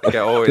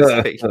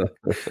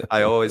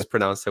 I always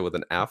pronounce it with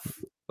an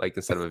F,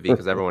 instead of a V,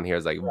 because everyone here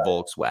is like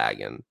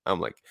Volkswagen.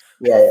 I'm like,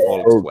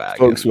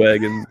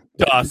 Volkswagen.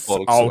 Das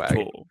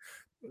Auto.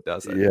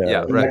 Does it?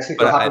 Yeah, right.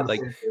 But I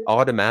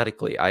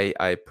automatically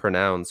I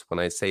pronounce, when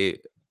I say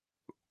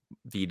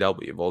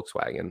VW,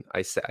 Volkswagen,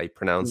 I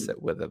pronounce it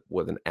with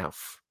an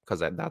F, because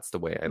that's the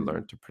way I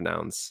learned to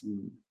pronounce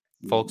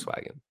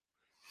Volkswagen.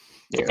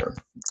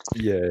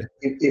 Yeah.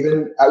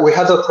 Even we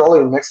had a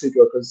problem in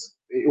Mexico because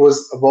it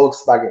was a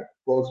Volkswagen.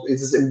 It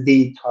is in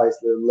B twice,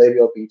 the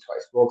labial B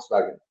twice,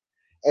 Volkswagen.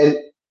 And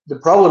the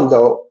problem,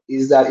 though,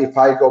 is that if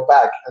I go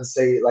back and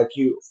say, like,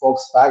 you,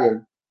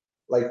 Volkswagen,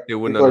 like, they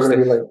wouldn't people are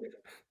understand. going to be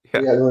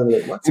like, yeah,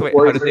 like, what? So wait,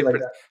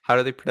 how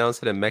do they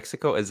pronounce it in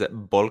Mexico? Is it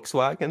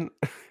Volkswagen?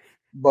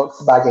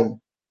 Volkswagen.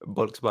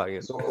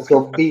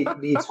 So B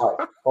twice.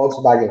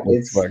 Volkswagen.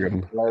 It's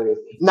Volkswagen. hilarious.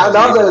 Now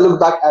that I look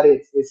back at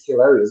it, it's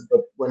hilarious.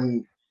 But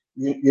when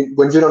you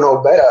don't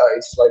know better,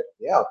 it's like,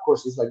 yeah, of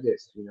course it's like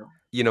this.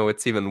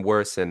 It's even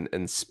worse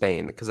in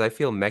Spain, because I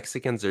feel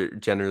Mexicans are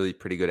generally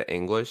pretty good at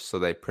English, so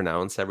they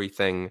pronounce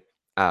everything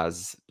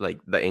as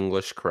the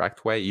English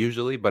correct way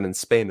usually, but in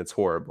Spain it's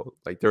horrible.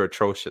 They're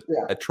atrocious at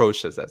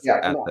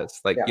this.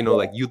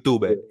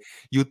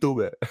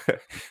 YouTube.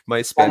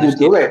 My Spanish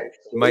teacher,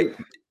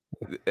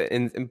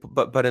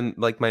 but in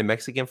my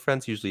Mexican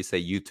friends usually say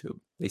YouTube.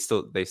 They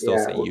still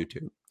say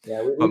YouTube.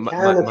 Yeah, we but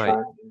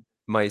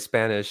my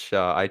Spanish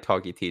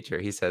italki teacher,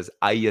 he says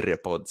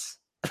AirPods.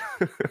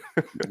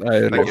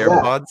 Like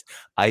AirPods,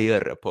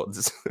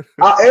 AirPods.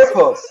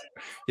 AirPods.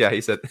 Yeah, he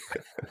said.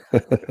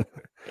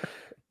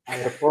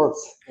 AirPods.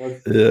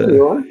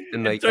 Yeah.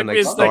 And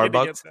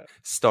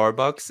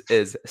Starbucks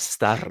is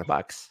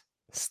Starbucks.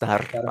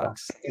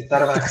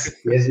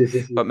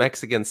 Yes. But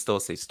Mexicans still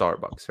say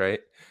Starbucks,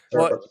 right?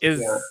 Well,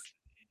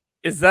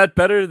 is that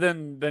better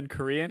than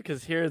Korean?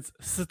 Because here it's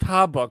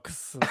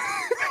Starbucks.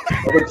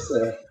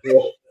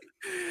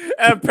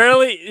 And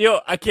apparently,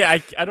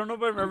 I don't know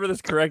if I remember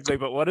this correctly,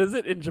 but what is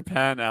it in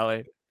Japan,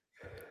 Ali?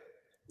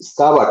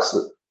 Starbucks.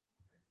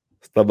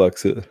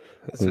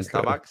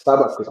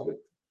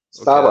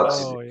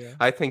 Oh, yeah.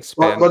 I think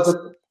Spanish.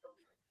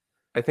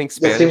 I think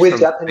Spanish from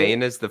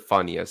Spain is the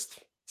funniest.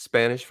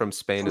 Spanish from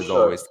Spain is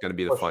always going to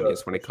be the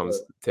funniest when it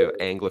comes to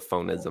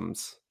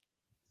Anglophonisms.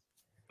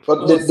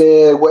 But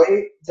the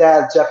way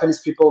that Japanese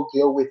people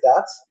deal with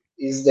that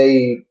is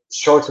they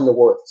shorten the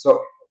word.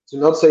 So to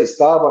not say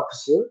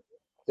Starbucks,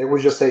 they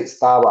would just say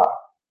Starbucks,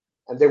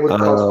 and they would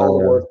cut all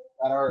the words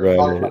that are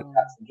not like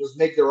that, and just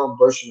make their own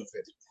version of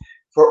it.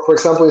 For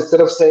example,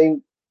 instead of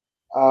saying,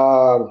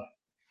 for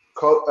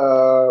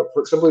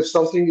example, if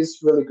something is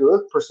really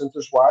good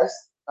percentage-wise,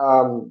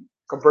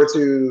 compared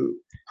to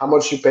how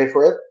much you pay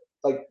for it,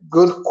 like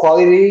good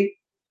quality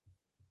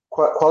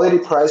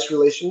price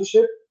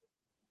relationship,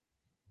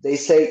 they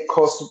say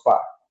cost-pa.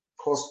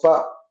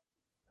 Cost-pa,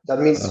 that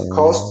means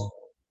cost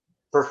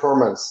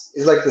performance.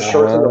 It's like the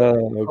shorten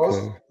of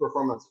cost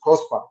performance,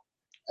 cost-pa.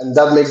 And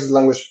that makes the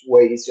language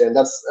way easier. And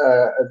that's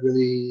a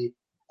really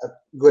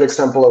good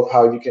example of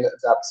how you can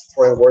adapt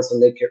foreign words and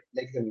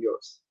make them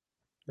yours.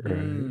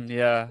 Right.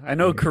 Yeah, I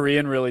know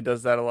Korean really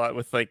does that a lot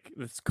with like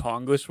this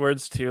Konglish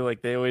words too.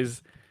 Like they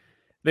always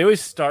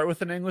start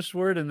with an English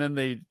word and then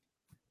they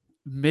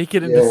make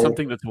it into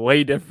something that's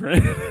way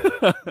different.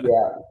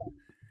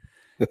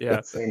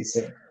 Yeah. Same.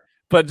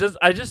 But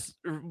I just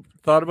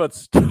thought about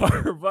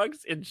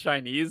Starbucks in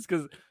Chinese,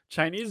 because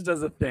Chinese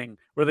does a thing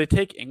where they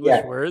take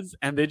English words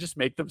and they just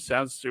make them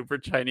sound super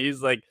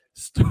Chinese. Like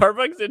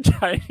Starbucks in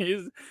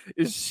Chinese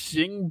is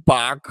Xing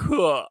Ba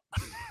Ke.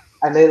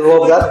 And I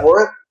love that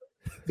word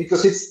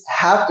because it's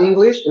half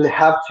English and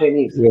half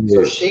Chinese.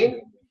 So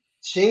Xing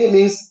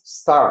means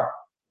star.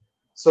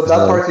 So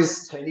that part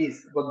is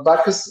Chinese, but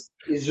Bacchus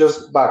is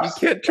just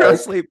bucks. You can't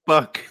translate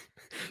buck.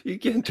 You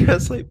can't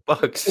translate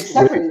bucks.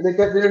 Exactly. They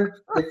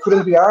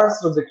couldn't be ours,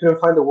 so they couldn't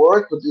find the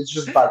word, but it's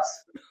just bucks.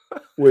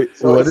 Wait,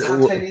 so it's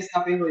half Chinese,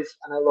 half English,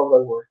 and I love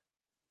that word.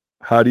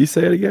 How do you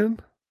say it again?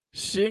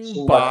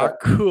 Xing Ba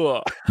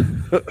Ke.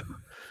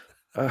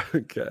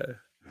 Okay.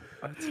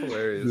 That's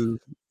hilarious.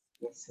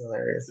 That's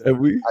hilarious.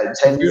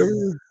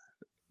 Chinese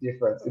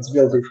different. It's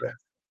real different.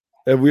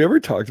 Have we ever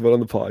talked about on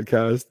the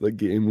podcast the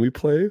game we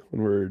play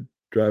when we're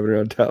driving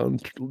around town,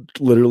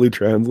 literally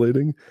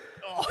translating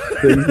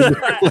things in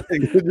different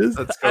languages?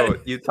 Let's go.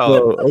 You tell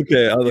them.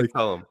 Okay,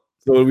 tell them.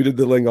 So when we did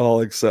the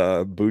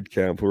Langaholics boot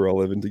camp, we were all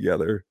living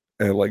together,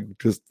 and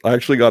I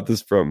actually got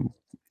this from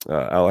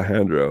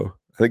Alejandro.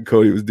 I think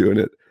Cody was doing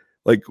it.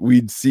 Like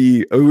we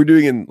were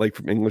doing it like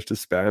from English to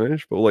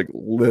Spanish, but like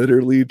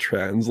literally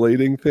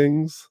translating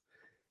things,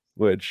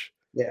 which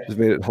just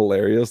made it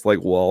hilarious. Like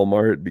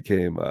Walmart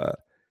became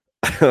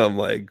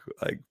like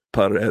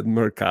Pared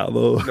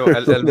Mercado. No,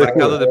 el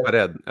mercado de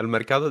pared. El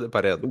mercado de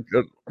pared.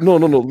 No.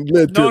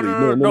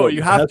 Literally, no.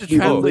 You have to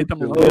translate them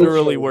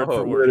literally word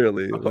for word.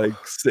 Literally, like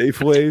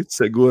Safeway,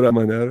 Segura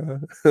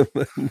Manera.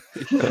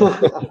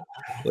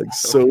 Like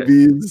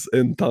Sobeys,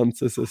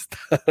 entonces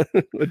está.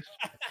 Which,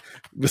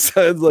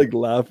 besides like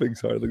laughing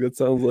so hard, like that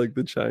sounds like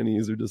the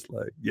Chinese are just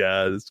like,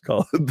 yeah, just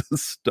call it the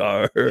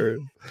star.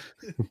 In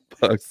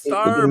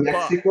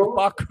Mexico,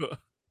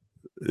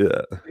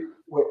 yeah.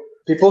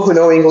 People who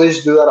know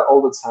English do that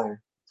all the time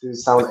to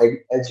sound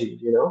edgy,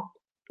 you know?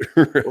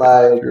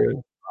 Like,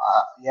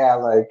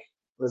 like,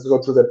 let's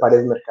go to the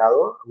Pared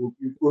Mercado.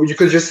 You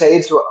could just say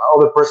it to all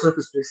the person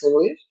who speaks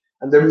English,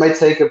 and they might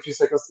take a few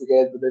seconds to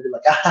get it, but they'd be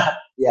like,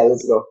 yeah,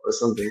 let's go, or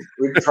something.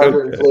 We try to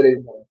include it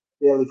in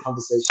daily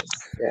conversations.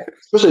 Yeah,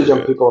 especially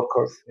young people, of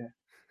course.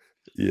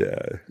 Yeah.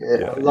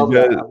 I love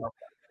that.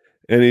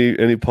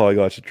 Any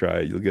polyglot should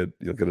try it. You'll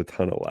get a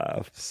ton of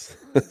laughs.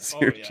 It's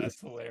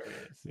hilarious.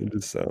 It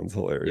just sounds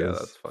hilarious. Yeah,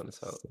 that's fun.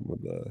 So.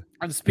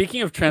 And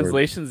speaking of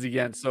translations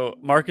again, so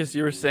Marcus,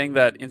 you were saying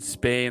that in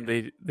Spain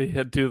they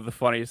had do the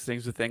funniest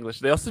things with English.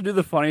 They also do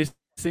the funniest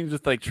things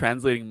with like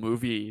translating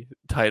movie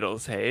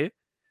titles. Hey,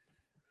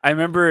 I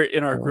remember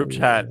in our group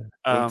chat,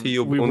 un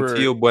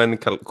tío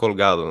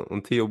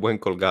buen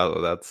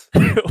colgado. That's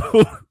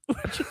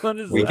which one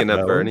is Weekend that?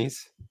 at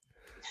Bernie's.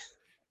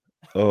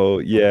 Oh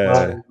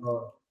yeah,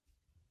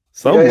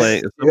 some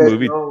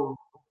movie.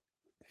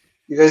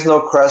 You guys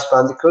know Crash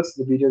Bandicoot,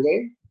 the video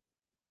game?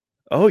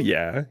 Oh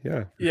yeah.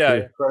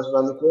 Crash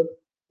Bandicoot.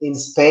 In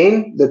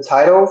Spain, the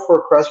title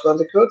for Crash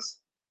Bandicoot,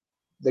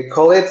 they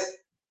call it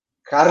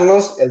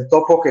Carlos el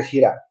Topo que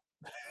gira.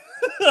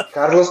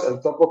 Carlos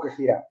el Topo que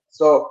gira.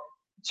 So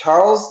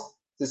Charles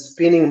the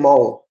Spinning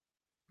Mole.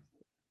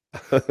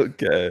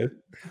 Okay.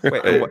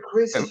 Wait,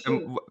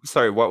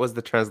 sorry, what was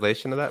the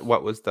translation of that?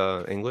 What was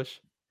the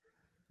English?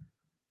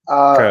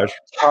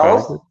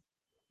 Charles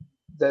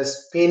the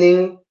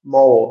Spinning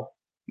Mole.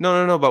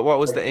 No. But what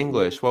was the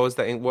English? What was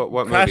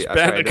what movie? Crash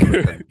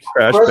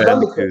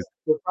Bandicoot.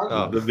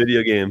 The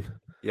video game.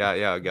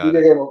 Yeah, got video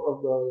it. Game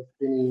of the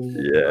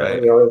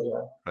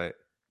spinning. Right.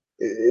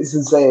 It's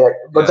insane,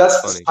 but that's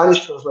the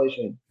Spanish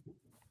translation.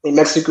 In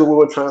Mexico, we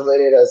would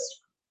translate it as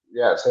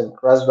same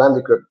Crash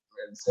Bandicoot.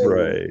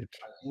 Right.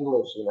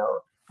 English, you know,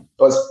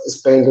 but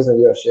Spain doesn't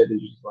give a shit. They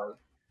just like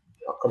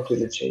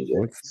completely change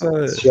it.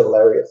 It's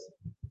hilarious.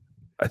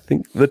 I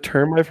think the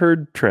term I've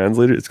heard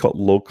translated, it's called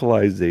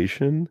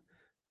localization.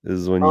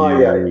 Is when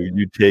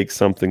you take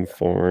something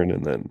foreign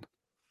and then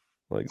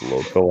like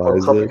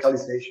localize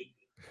it.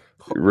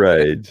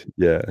 Right.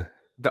 Yeah.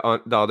 The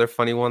other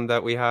funny one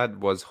that we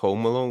had was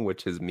Home Alone,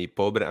 which is Mi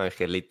Pobre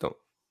Angelito.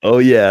 Oh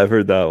yeah, I've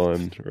heard that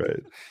one.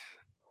 Right.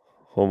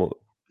 Home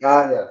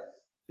Alone.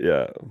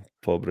 Yeah.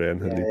 Pobre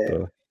Angelito.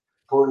 Yeah.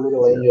 Poor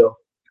little angel.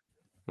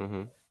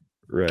 Mm-hmm.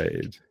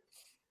 Right.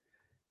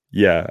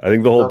 Yeah, I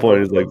think the whole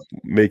point is like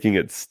making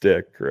it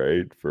stick,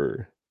 right?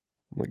 For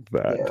like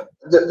that.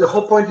 Yeah. The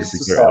whole point is to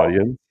sell.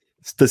 Audience.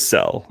 It's to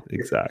sell,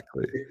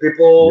 exactly. If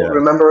people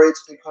remember it,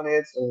 click on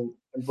it, and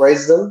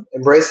embrace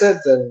it,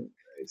 then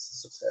it's a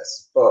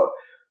success. But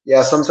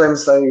Yeah,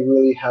 sometimes I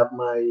really have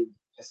my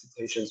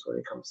hesitations when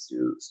it comes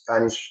to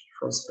Spanish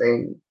from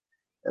Spain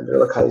and their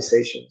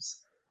localizations.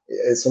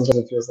 Sometimes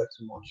it feels like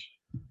too much.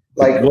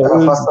 Like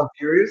Fast and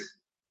Furious.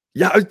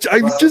 Yeah,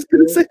 I was just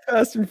gonna say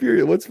Fast and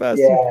Furious. What's Fast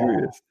and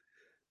Furious?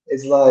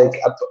 It's like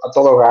a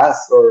todo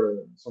gas or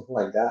something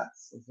like that.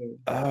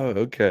 Oh,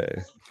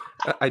 okay.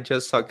 I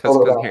just saw because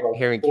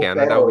here in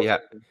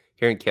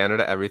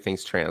Canada,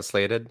 everything's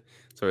translated,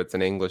 so it's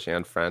in English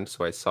and French.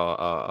 So I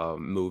saw a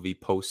movie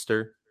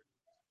poster.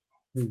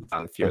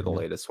 If you're the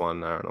latest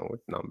one, I don't know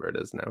what number it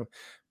is now,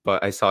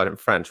 but I saw it in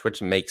French,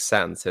 which makes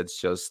sense. It's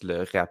just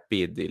le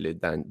rapide et le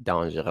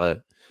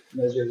dangereux.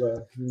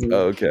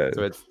 Okay.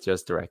 So it's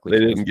just directly. They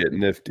didn't get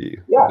nifty.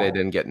 Yeah. They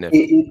didn't get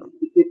nifty.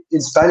 In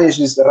Spanish,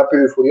 it's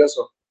Rápido y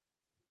Furioso.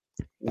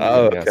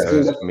 Oh, okay.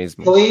 Yeah,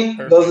 so clean,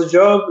 does the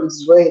job,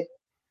 it's great.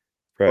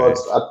 Right. But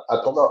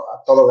a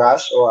todo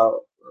gas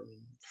or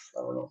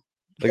I don't know.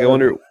 Like I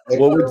wonder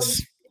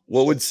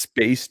what would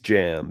Space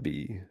Jam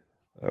be?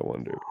 I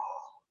wonder.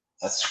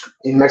 That's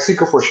in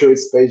Mexico for sure.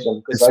 It's Space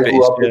Jam because I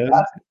grew up with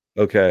that.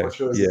 Okay. For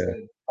sure, yeah.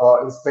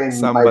 In Spain,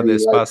 Samba de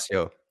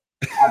Espacio.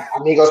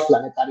 Amigos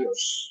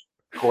Planetarios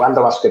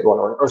jugando basketball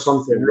or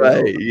something.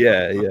 Right.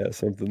 Yeah.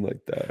 Something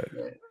like that.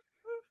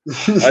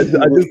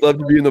 I just love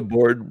to be in the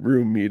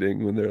boardroom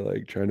meeting when they're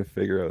like trying to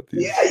figure out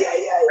these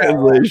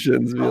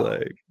translations. Be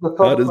like,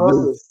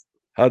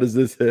 how does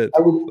this hit?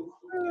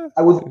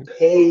 I would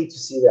pay to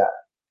see that.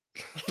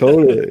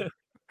 Totally.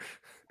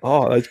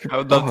 Oh, that's. I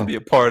would love to be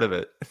a part of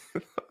it.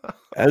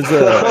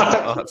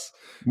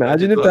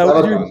 Imagine if that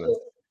was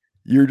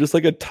you're just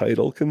like a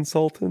title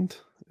consultant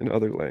in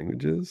other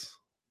languages.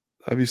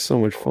 That'd be so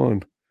much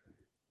fun.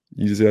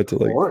 You just have to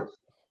like.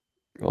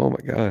 Oh my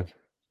god.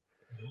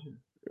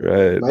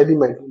 Right. Might be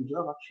my dream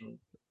job actually.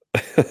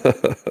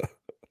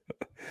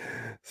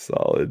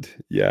 Solid.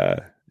 Yeah.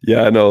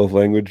 No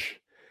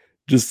language.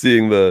 Just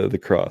seeing the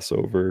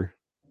crossover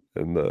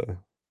and the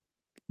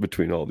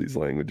between all these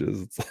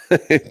languages. It's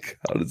like,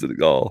 how does it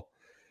all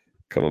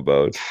come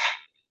about?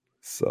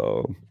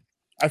 So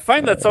I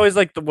find that's always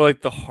like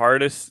the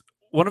hardest.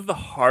 One of the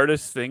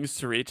hardest things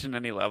to reach in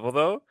any level,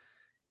 though,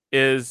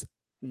 is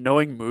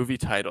knowing movie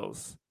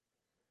titles.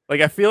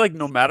 Like I feel like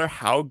no matter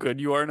how good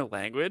you are in a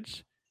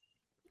language,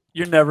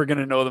 you're never going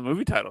to know the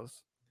movie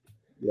titles.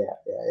 Yeah.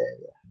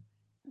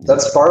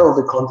 That's part of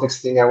the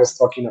context thing I was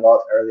talking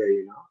about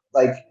earlier,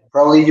 Like,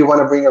 probably you want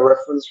to bring a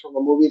reference from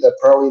a movie that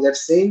probably they've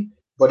seen,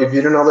 but if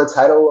you don't know the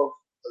title of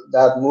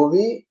that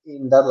movie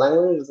in that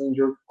language, then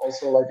you're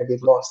also, like, a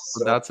bit lost.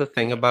 So. That's the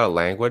thing about a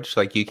language.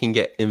 Like, you can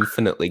get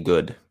infinitely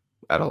good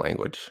at a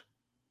language,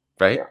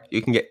 right? Yeah.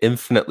 You can get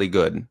infinitely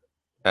good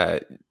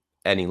at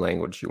any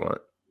language you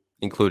want,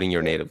 including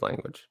your native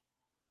language.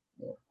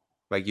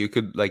 Like you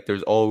could, like,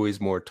 there's always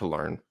more to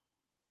learn.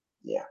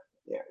 Yeah.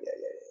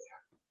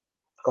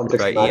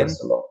 Context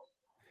matters a lot.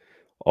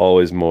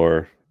 Always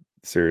more,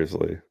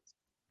 seriously.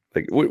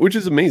 Like, which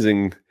is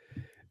amazing.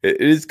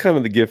 It is kind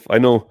of the gift. I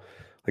know,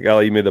 like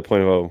Ali, you made the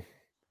point about,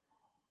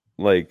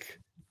 like,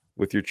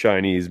 with your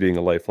Chinese being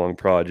a lifelong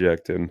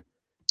project, and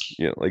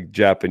like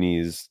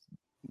Japanese,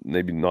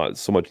 maybe not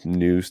so much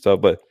new stuff,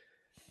 but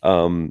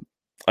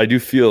I do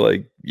feel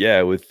like,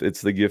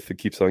 it's the gift that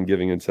keeps on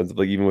giving in sense of,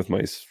 like, even with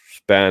my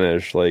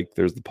Spanish, like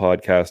there's the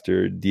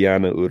podcaster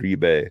Diana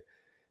Uribe,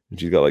 and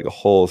she's got like a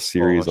whole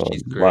series on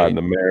Latin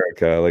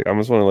America. Like I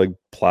just want to like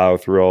plow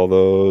through all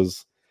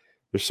those.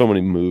 There's so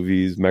many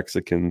movies,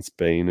 Mexican,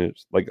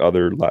 Spanish, like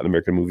other Latin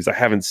American movies I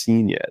haven't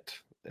seen yet,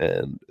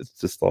 and it's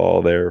just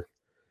all there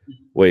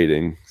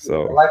waiting.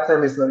 So a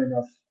lifetime is not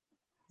enough.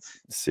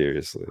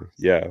 Seriously,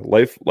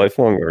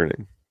 lifelong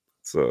learning.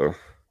 So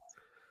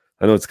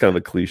I know it's kind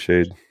of a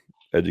cliched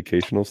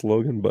educational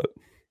slogan, but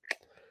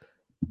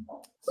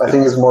I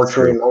think it's more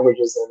true in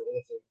languages than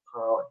anything.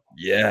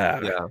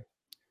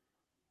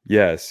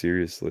 Yeah,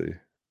 seriously,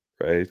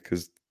 right?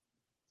 Because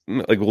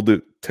like we'll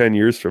do 10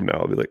 years from now,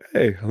 I'll be like,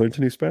 hey, I learned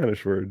a new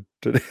Spanish word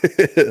today.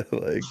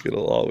 Like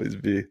it'll always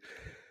be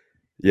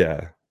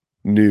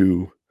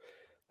new.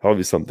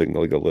 Probably something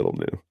like a little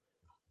new.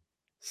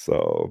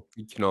 So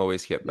you can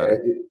always get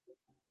better.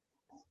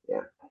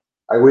 Yeah.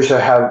 I wish I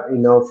had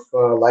enough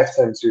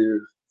lifetime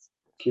to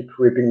keep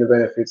reaping the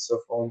benefits of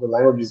all the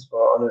languages, but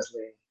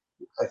honestly,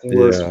 I think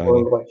we're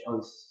spoiled by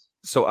chance.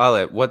 So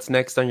Ale, what's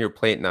next on your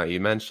plate now? You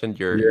mentioned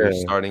you're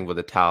starting with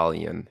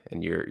Italian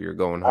and you're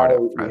going hard at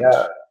French.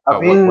 Yeah,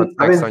 what's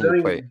next on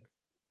your plate?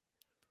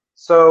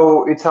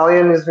 So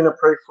Italian has been a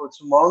project for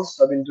 2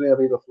 months. I've been doing a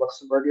bit of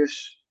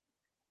Luxembourgish,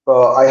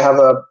 but I have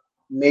a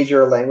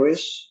major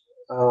language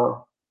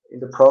in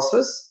the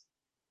process.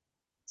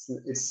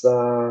 It's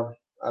a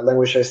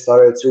language I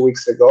started 2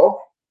 weeks ago.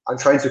 I'm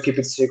trying to keep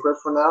it secret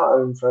for now.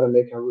 I'm trying to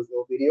make a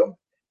reveal video,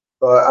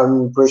 but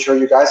I'm pretty sure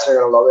you guys are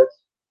gonna love it.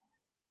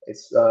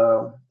 It's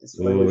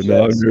language.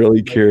 Now I'm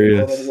really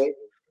curious.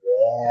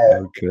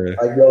 Yeah. Okay.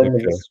 I go in the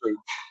history.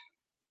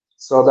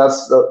 So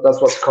that's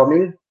what's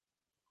coming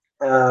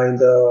in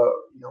the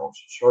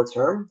short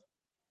term.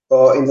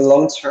 But in the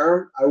long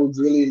term, I would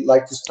really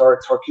like to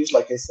start Turkish,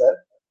 like I said.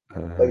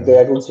 Like the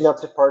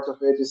agglutinative part of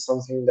it is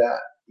something that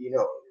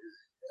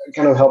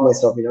kind of help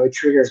myself. It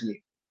triggers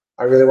me.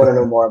 I really want to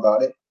know more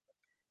about it.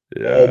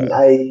 And Yeah.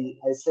 I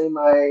say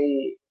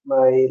my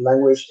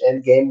language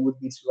end game would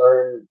be to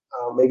learn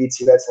maybe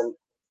Tibetan.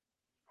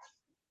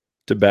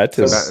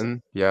 Tibetan.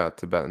 Tibetan, yeah,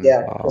 Tibetan.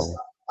 Yeah, Wow. because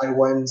I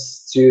went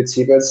to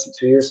Tibet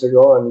 2 years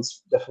ago, and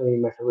it's definitely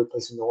my favorite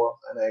place in the world.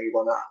 And I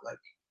wanna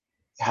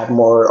have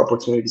more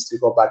opportunities to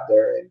go back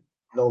there and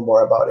know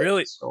more about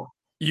Really? it. So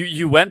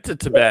You went to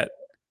Tibet?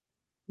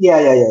 yeah.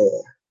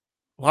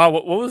 Wow,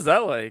 what was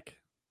that like?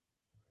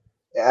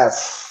 Yeah,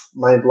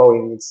 mind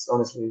blowing. It's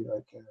honestly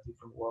like a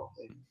different world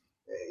and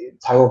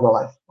time of my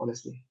life.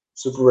 Honestly,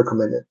 super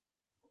recommended.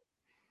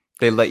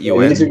 They let Yeah,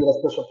 you you need to in. get a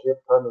special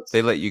permit.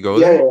 They let you go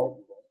Yeah, there.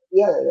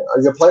 yeah.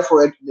 You apply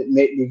for it.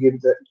 They give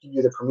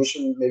you the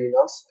permission, maybe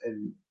not,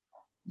 and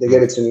they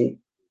gave it to me.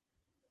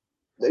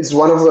 It's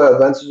one of the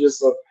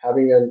advantages of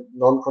having a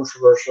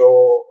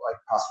non-controversial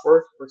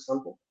passport, for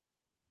example.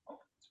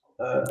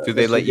 Do they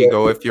That you let you get.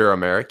 go if you're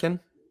American?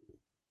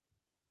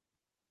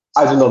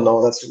 I do not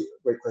know. That's a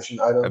great question.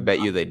 I I bet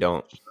you they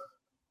don't.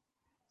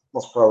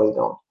 Most probably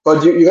don't.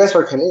 But you guys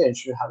are Canadian. You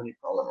shouldn't have any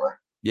problem, right?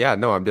 Yeah,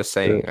 no, I'm just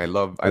saying. I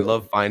love Yeah.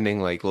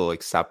 finding like little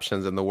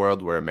exceptions in the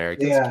world where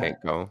Americans Yeah.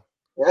 can't go.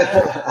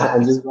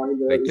 I'm just going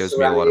to. That gives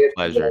me a lot of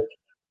pleasure.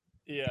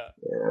 Yeah.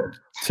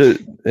 So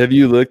have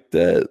you looked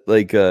at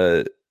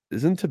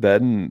isn't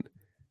Tibetan,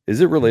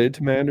 is it related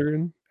to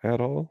Mandarin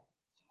at all?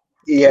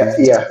 Yeah.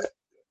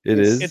 It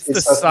is? It's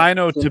the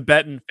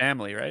Sino-Tibetan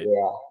family, right?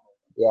 Yeah.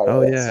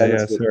 Oh yeah.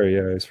 Sino-Tibetan. Sorry,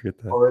 I always forget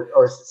that.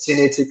 Or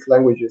Sinitic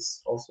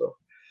languages also.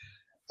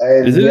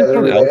 And Is it its they're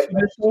own related.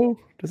 alphabet though?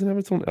 Doesn't it have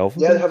its own Yeah,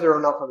 alphabet? they have their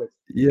own alphabet.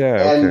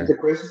 Yeah, And okay. the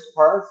craziest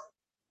part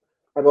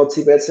about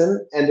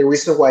Tibetan, and the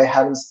reason why I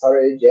haven't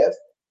started it yet,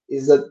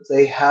 is that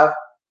they have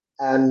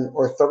an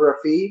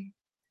orthography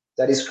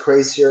that is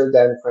crazier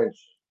than French.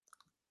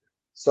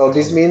 So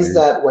this means geez.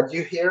 that what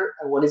you hear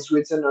and what is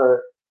written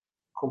are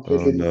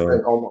completely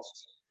different, no.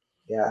 almost.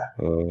 Yeah,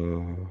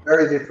 Oh.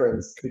 very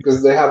different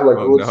because they have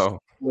Oh roots no.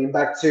 going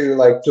back to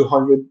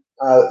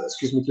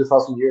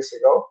 2,000 years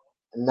ago,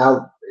 and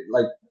now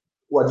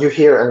what you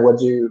hear and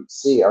what you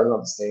see are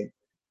not the same.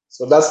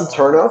 So that's a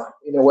turnoff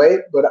in a way,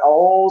 but it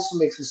also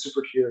makes me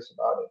super curious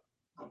about it.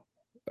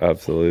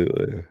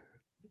 Absolutely.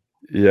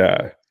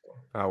 Yeah.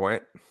 I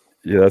went.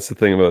 Yeah, that's the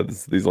thing about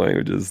these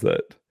languages,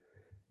 that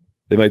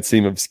they might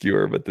seem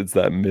obscure, but it's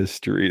that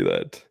mystery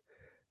that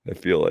I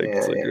feel like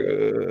it's like,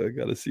 I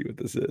gotta see what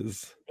this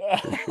is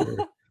for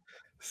sure.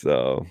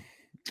 So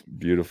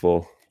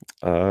beautiful.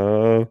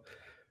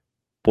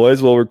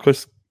 Boys, well, we're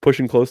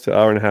pushing close to an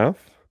hour and a half.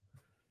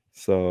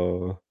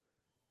 So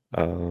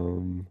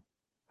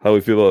how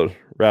we feel about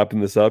wrapping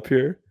this up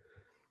here?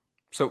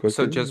 So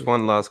quickly? just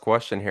one last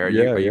question here.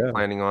 Yeah, Are you yeah.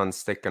 planning on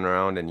sticking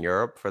around in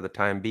Europe for the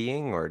time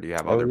being, or do you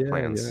have Oh, other yeah,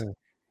 plans?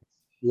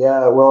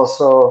 Yeah, well,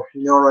 so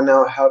right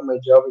now I have my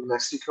job in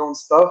Mexico and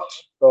stuff,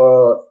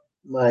 but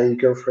my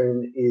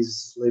girlfriend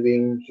is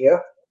living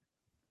here,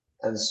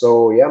 and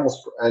so yeah,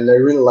 and I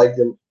really like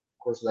the, of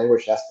course,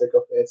 language aspect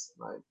of it.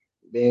 Like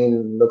being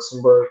in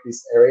Luxembourg,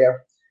 this area,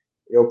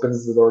 it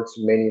opens the door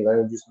to many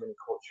languages, many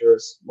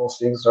cultures. Most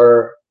things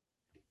are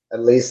at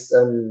least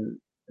an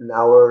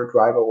hour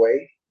drive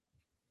away,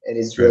 and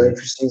it's really Right.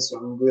 interesting. So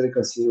I'm really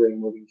considering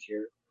moving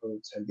here for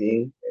the time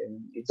being. And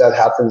if that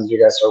happens, you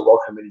guys are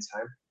welcome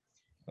anytime.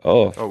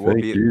 Oh, we'll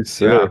thank be you,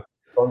 sir.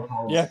 Fun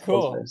times, Yeah,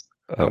 cool. fun times.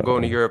 I'm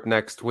going to Europe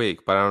next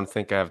week, but I don't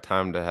think I have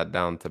time to head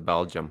down to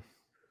Belgium.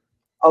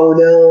 Oh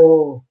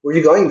no, where are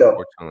you going though?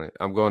 Unfortunately,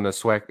 I'm going to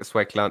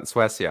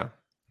Suecia.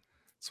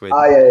 Sweden.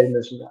 Yeah, you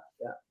mentioned that.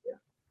 Yeah.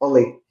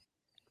 Only.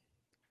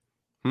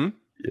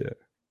 Yeah.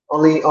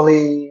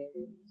 Only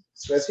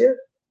Suecia?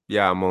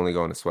 Yeah, I'm only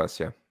going to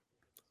Suecia.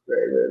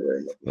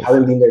 Very. I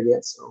haven't been there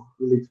yet, so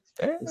really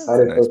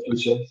excited for the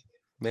future.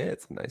 Man,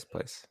 it's a nice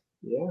place.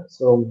 Yeah,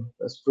 so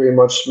that's pretty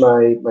much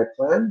my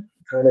plan.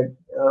 Trying to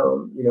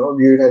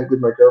reunite with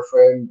my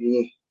girlfriend,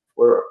 be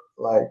where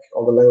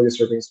all the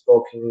languages are being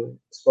spoken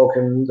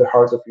the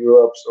heart of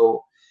Europe.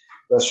 So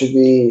that should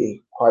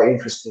be quite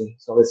interesting.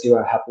 So let's see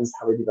what happens,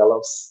 how it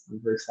develops.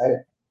 I'm very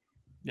excited.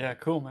 Yeah,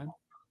 cool, man.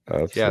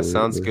 Absolutely. Yeah,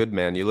 sounds good,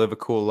 man. You live a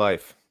cool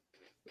life.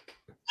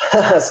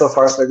 So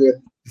far, so good.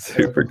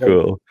 Super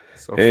cool.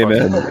 So hey,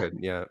 man. good.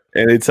 Yeah.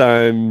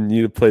 Anytime you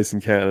need a place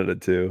in Canada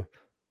too.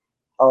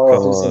 Oh,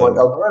 thanks so much.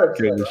 Alberta,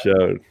 give it a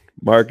shout.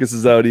 Marcus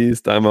is out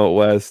east. I'm out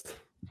west.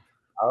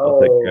 I'll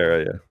take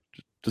care of you.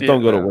 Just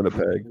don't go to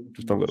Winnipeg.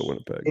 Just don't go to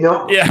Winnipeg.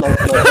 My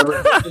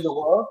favorite place in the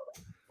world.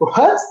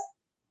 What?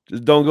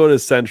 Just don't go to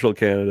Central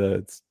Canada.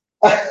 It's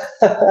a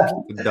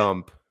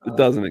dump. It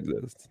doesn't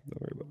exist.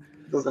 Don't worry about it.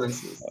 It doesn't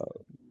exist.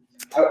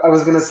 I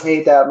was gonna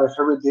say that my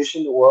favorite dish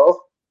in the world,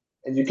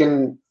 and you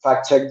can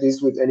fact check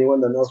this with anyone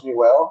that knows me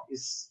well,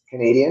 is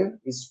Canadian.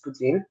 Is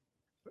poutine.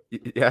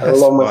 Yes, I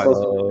love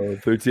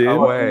myself. Poutine. Ah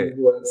ouais,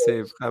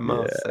 c'est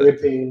vraiment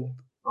dripping.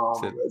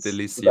 C'est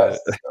délicieux.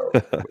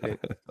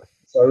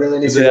 So I really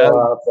need to go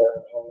out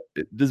there.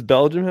 Does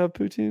Belgium have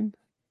poutine?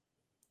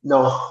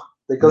 No,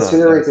 they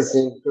consider it the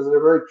same because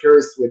they're very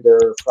purist with their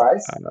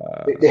fries.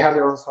 They have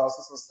their own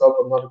sauces and stuff,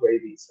 but not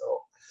gravy.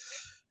 So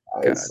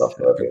I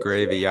suffer a The bit.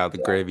 gravy,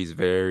 the gravy's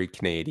very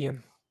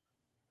Canadian.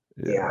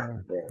 Yeah.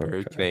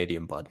 Very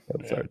Canadian, bud.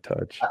 That's our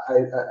touch.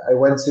 I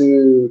went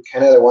to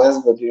Canada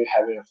once, but didn't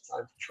have enough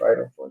time to try it,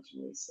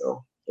 unfortunately.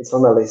 So it's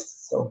on my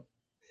list. So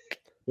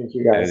thank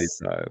you guys.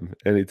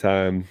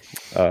 Anytime.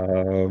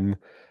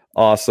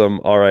 Awesome.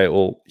 All right.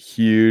 Well,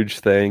 huge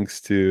thanks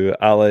to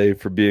Ale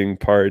for being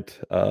part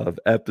of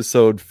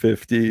episode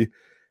 50.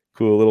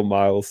 Cool little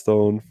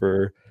milestone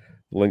for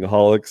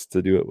Langaholics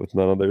to do it with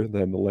none other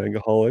than the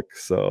Langaholic.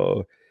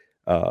 So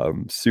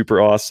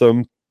super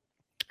awesome.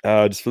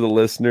 Just for the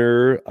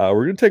listener,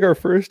 we're gonna take our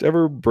first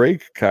ever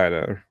break.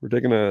 We're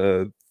taking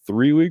a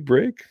 3-week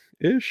break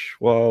ish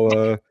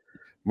while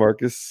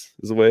Marcus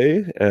is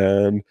away,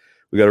 and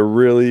we got a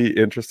really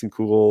interesting,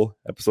 cool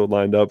episode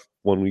lined up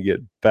when we get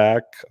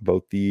back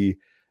about the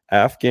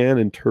Afghan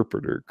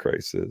interpreter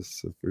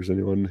crisis. If there's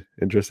anyone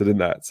interested in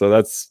that, so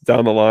that's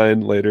down the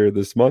line later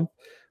this month.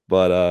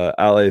 But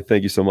Ale,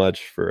 thank you so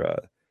much for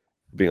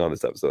being on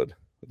this episode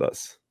with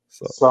us.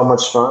 So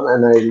much fun,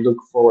 and I look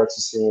forward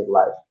to seeing it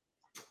live.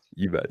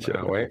 You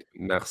betcha.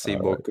 Merci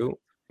beaucoup.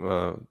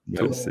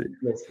 Merci.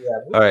 Merci.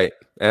 All right,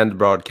 and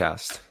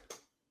broadcast.